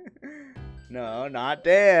 No, not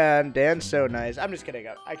Dan. Dan's so nice. I'm just kidding.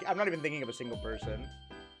 I'm not even thinking of a single person.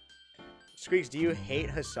 Squeex, do you hate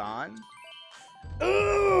Hassan?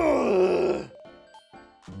 Ugh!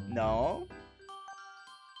 No.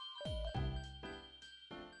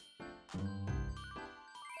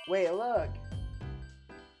 Wait, look.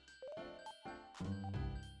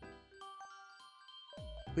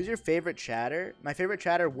 Who's your favorite chatter? My favorite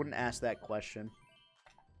chatter wouldn't ask that question.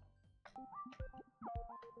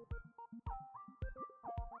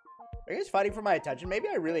 Are you guys fighting for my attention? Maybe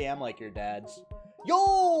I really am like your dads.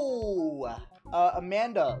 Yo!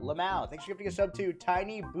 Amanda Lamau, thanks for giving a sub to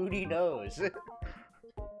Tiny Booty Nose.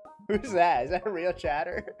 Who's that? Is that a real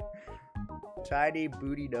chatter? Tiny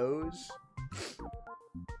Booty Nose?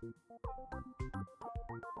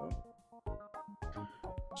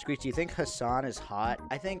 Squeex, do you think Hassan is hot?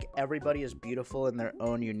 I think everybody is beautiful in their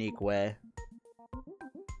own unique way.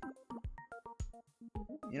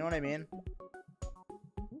 You know what I mean?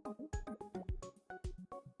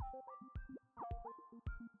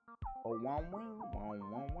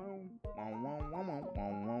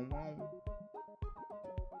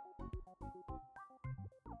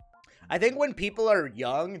 I think when people are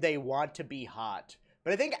young, they want to be hot.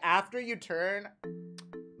 But I think after you turn...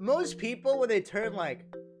 Most people, when they turn, like...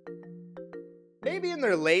 Maybe in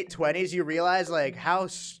their late 20s, you realize, like, how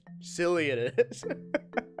silly it is.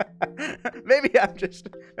 Maybe that's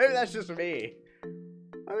just me.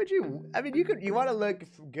 Why would you... I mean, you want to look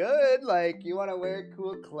good. Like, you want to wear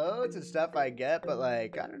cool clothes and stuff, I get. But,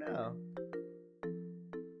 like, I don't know.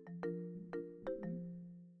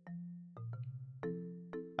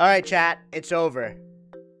 Alright, chat. It's over.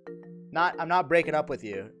 I'm not breaking up with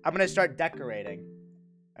you. I'm gonna start decorating.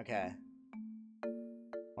 Okay.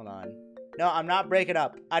 Hold on. No, I'm not breaking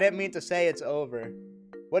up. I didn't mean to say it's over.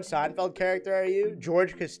 What Seinfeld character are you?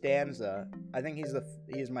 George Costanza. I think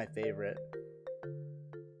he's my favorite.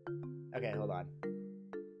 Okay, hold on.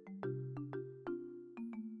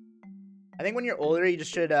 I think when you're older, you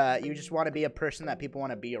just should you just want to be a person that people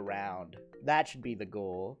want to be around. That should be the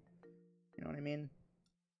goal. You know what I mean?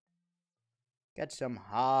 Get some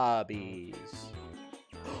hobbies.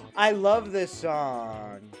 I love this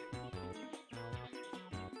song.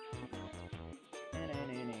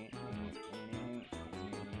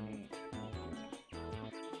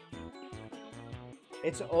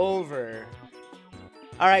 It's over.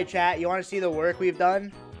 Alright, chat. You want to see the work we've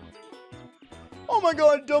done? Oh my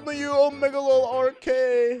god, W Omega Lol RK.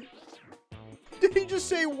 Did he just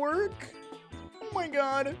say work? Oh my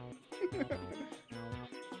god.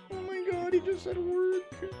 Oh my god, he just said work.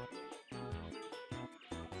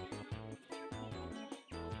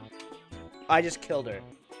 I just killed her.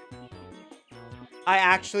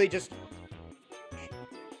 I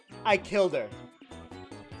killed her.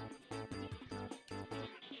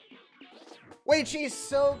 Wait, she's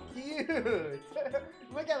so cute.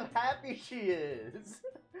 Look how happy she is.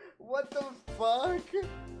 What the fuck?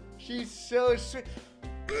 She's so sweet.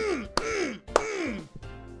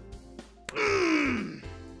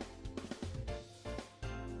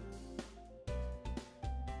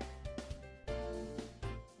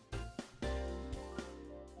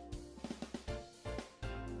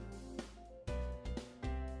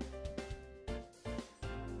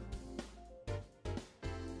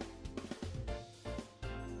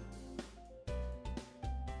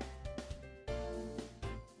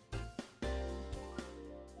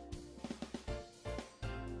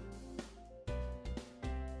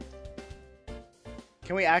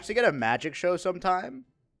 Can we actually get a magic show sometime?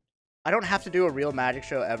 I don't have to do a real magic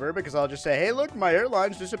show ever because I'll just say, hey, look, my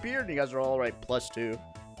airline's disappeared. And you guys are all right, +2.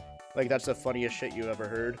 Like, that's the funniest shit you ever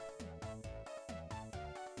heard.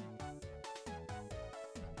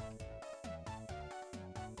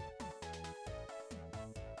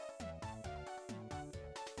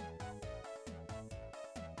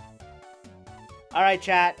 All right,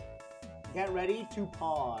 chat. Get ready to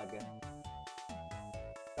pog.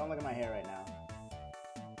 Don't look at my hair right now.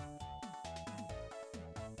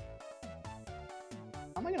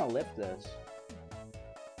 How am I gonna lift this?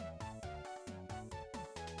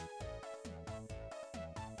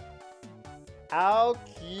 How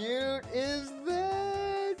cute is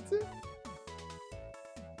that?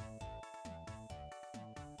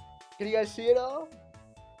 Can you guys see it all?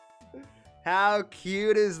 How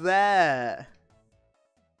cute is that?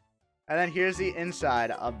 And then here's the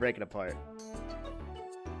inside. I'll break it apart.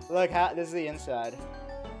 Look, this is the inside.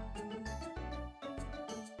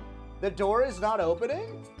 The door is not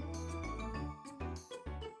opening?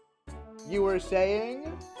 You were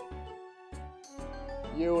saying?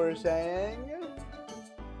 You were saying?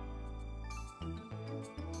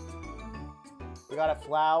 We got a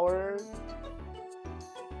flower.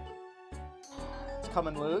 It's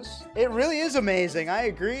coming loose. It really is amazing. I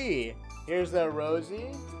agree. Here's the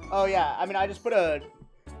Rosie. Oh, yeah. I mean, I just put a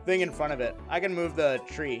thing in front of it. I can move the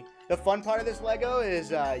tree. The fun part of this Lego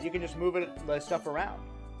is you can just move the stuff around.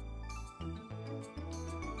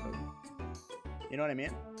 You know what I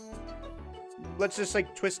mean? Let's just,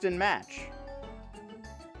 like, twist and match.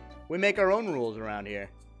 We make our own rules around here.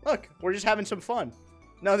 Look, we're just having some fun.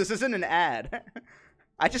 No, this isn't an ad.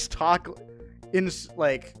 I just talk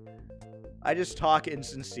insincerely.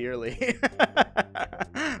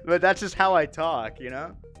 But that's just how I talk, you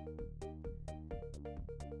know?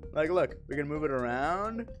 Like, look, we can move it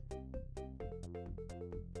around.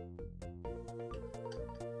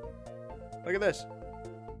 Look at this.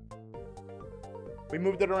 We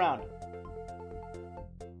moved it around.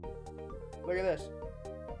 Look at this.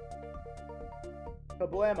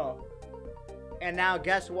 Problemo. And now,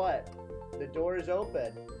 guess what? The door is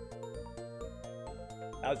open.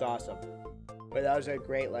 That was awesome. Wait, that was a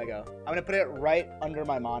great Lego. I'm gonna put it right under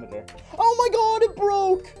my monitor. Oh my god, it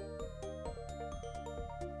broke!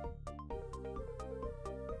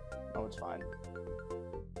 Oh, it's fine.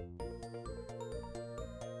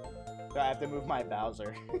 I have to move my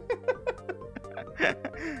Bowser.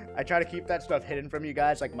 I try to keep that stuff hidden from you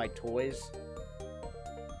guys, like my toys.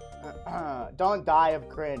 Don't die of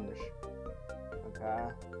cringe. Okay.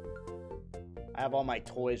 I have all my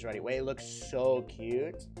toys ready. Wait, it looks so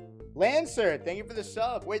cute. Lancer, thank you for the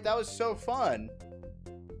sub. Wait, that was so fun.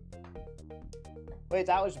 Wait,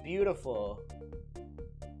 that was beautiful.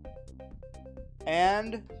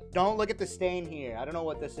 And don't look at the stain here. I don't know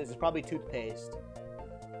what this is. It's probably toothpaste.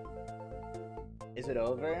 Is it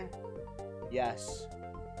over? Yes.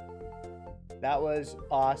 That was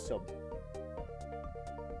awesome.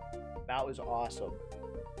 That was awesome.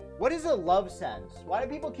 What is a love sense? Why do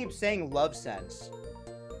people keep saying love sense?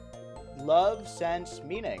 Love sense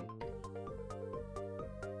meaning.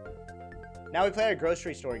 Now we play a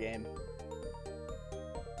grocery store game.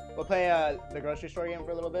 We'll play the grocery store game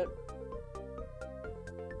for a little bit.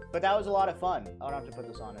 But that was a lot of fun. I don't have to put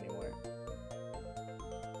this on anymore.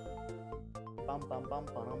 Bum, bum, bum,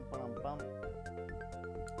 bum, bum, bum.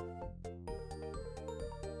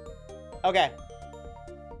 Okay.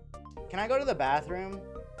 Can I go to the bathroom?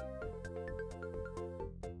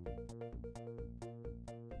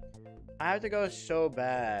 I have to go so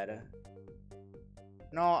bad.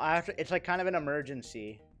 No, I have to, it's like kind of an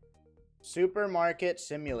emergency. Supermarket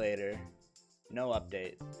simulator. No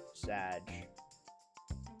update. Sag.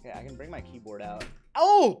 Okay, I can bring my keyboard out.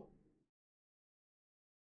 Oh!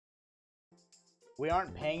 We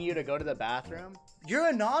aren't paying you to go to the bathroom? You're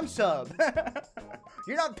a non-sub.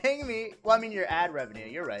 You're not paying me. Well, I mean, your ad revenue.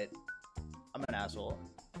 You're right. I'm an asshole.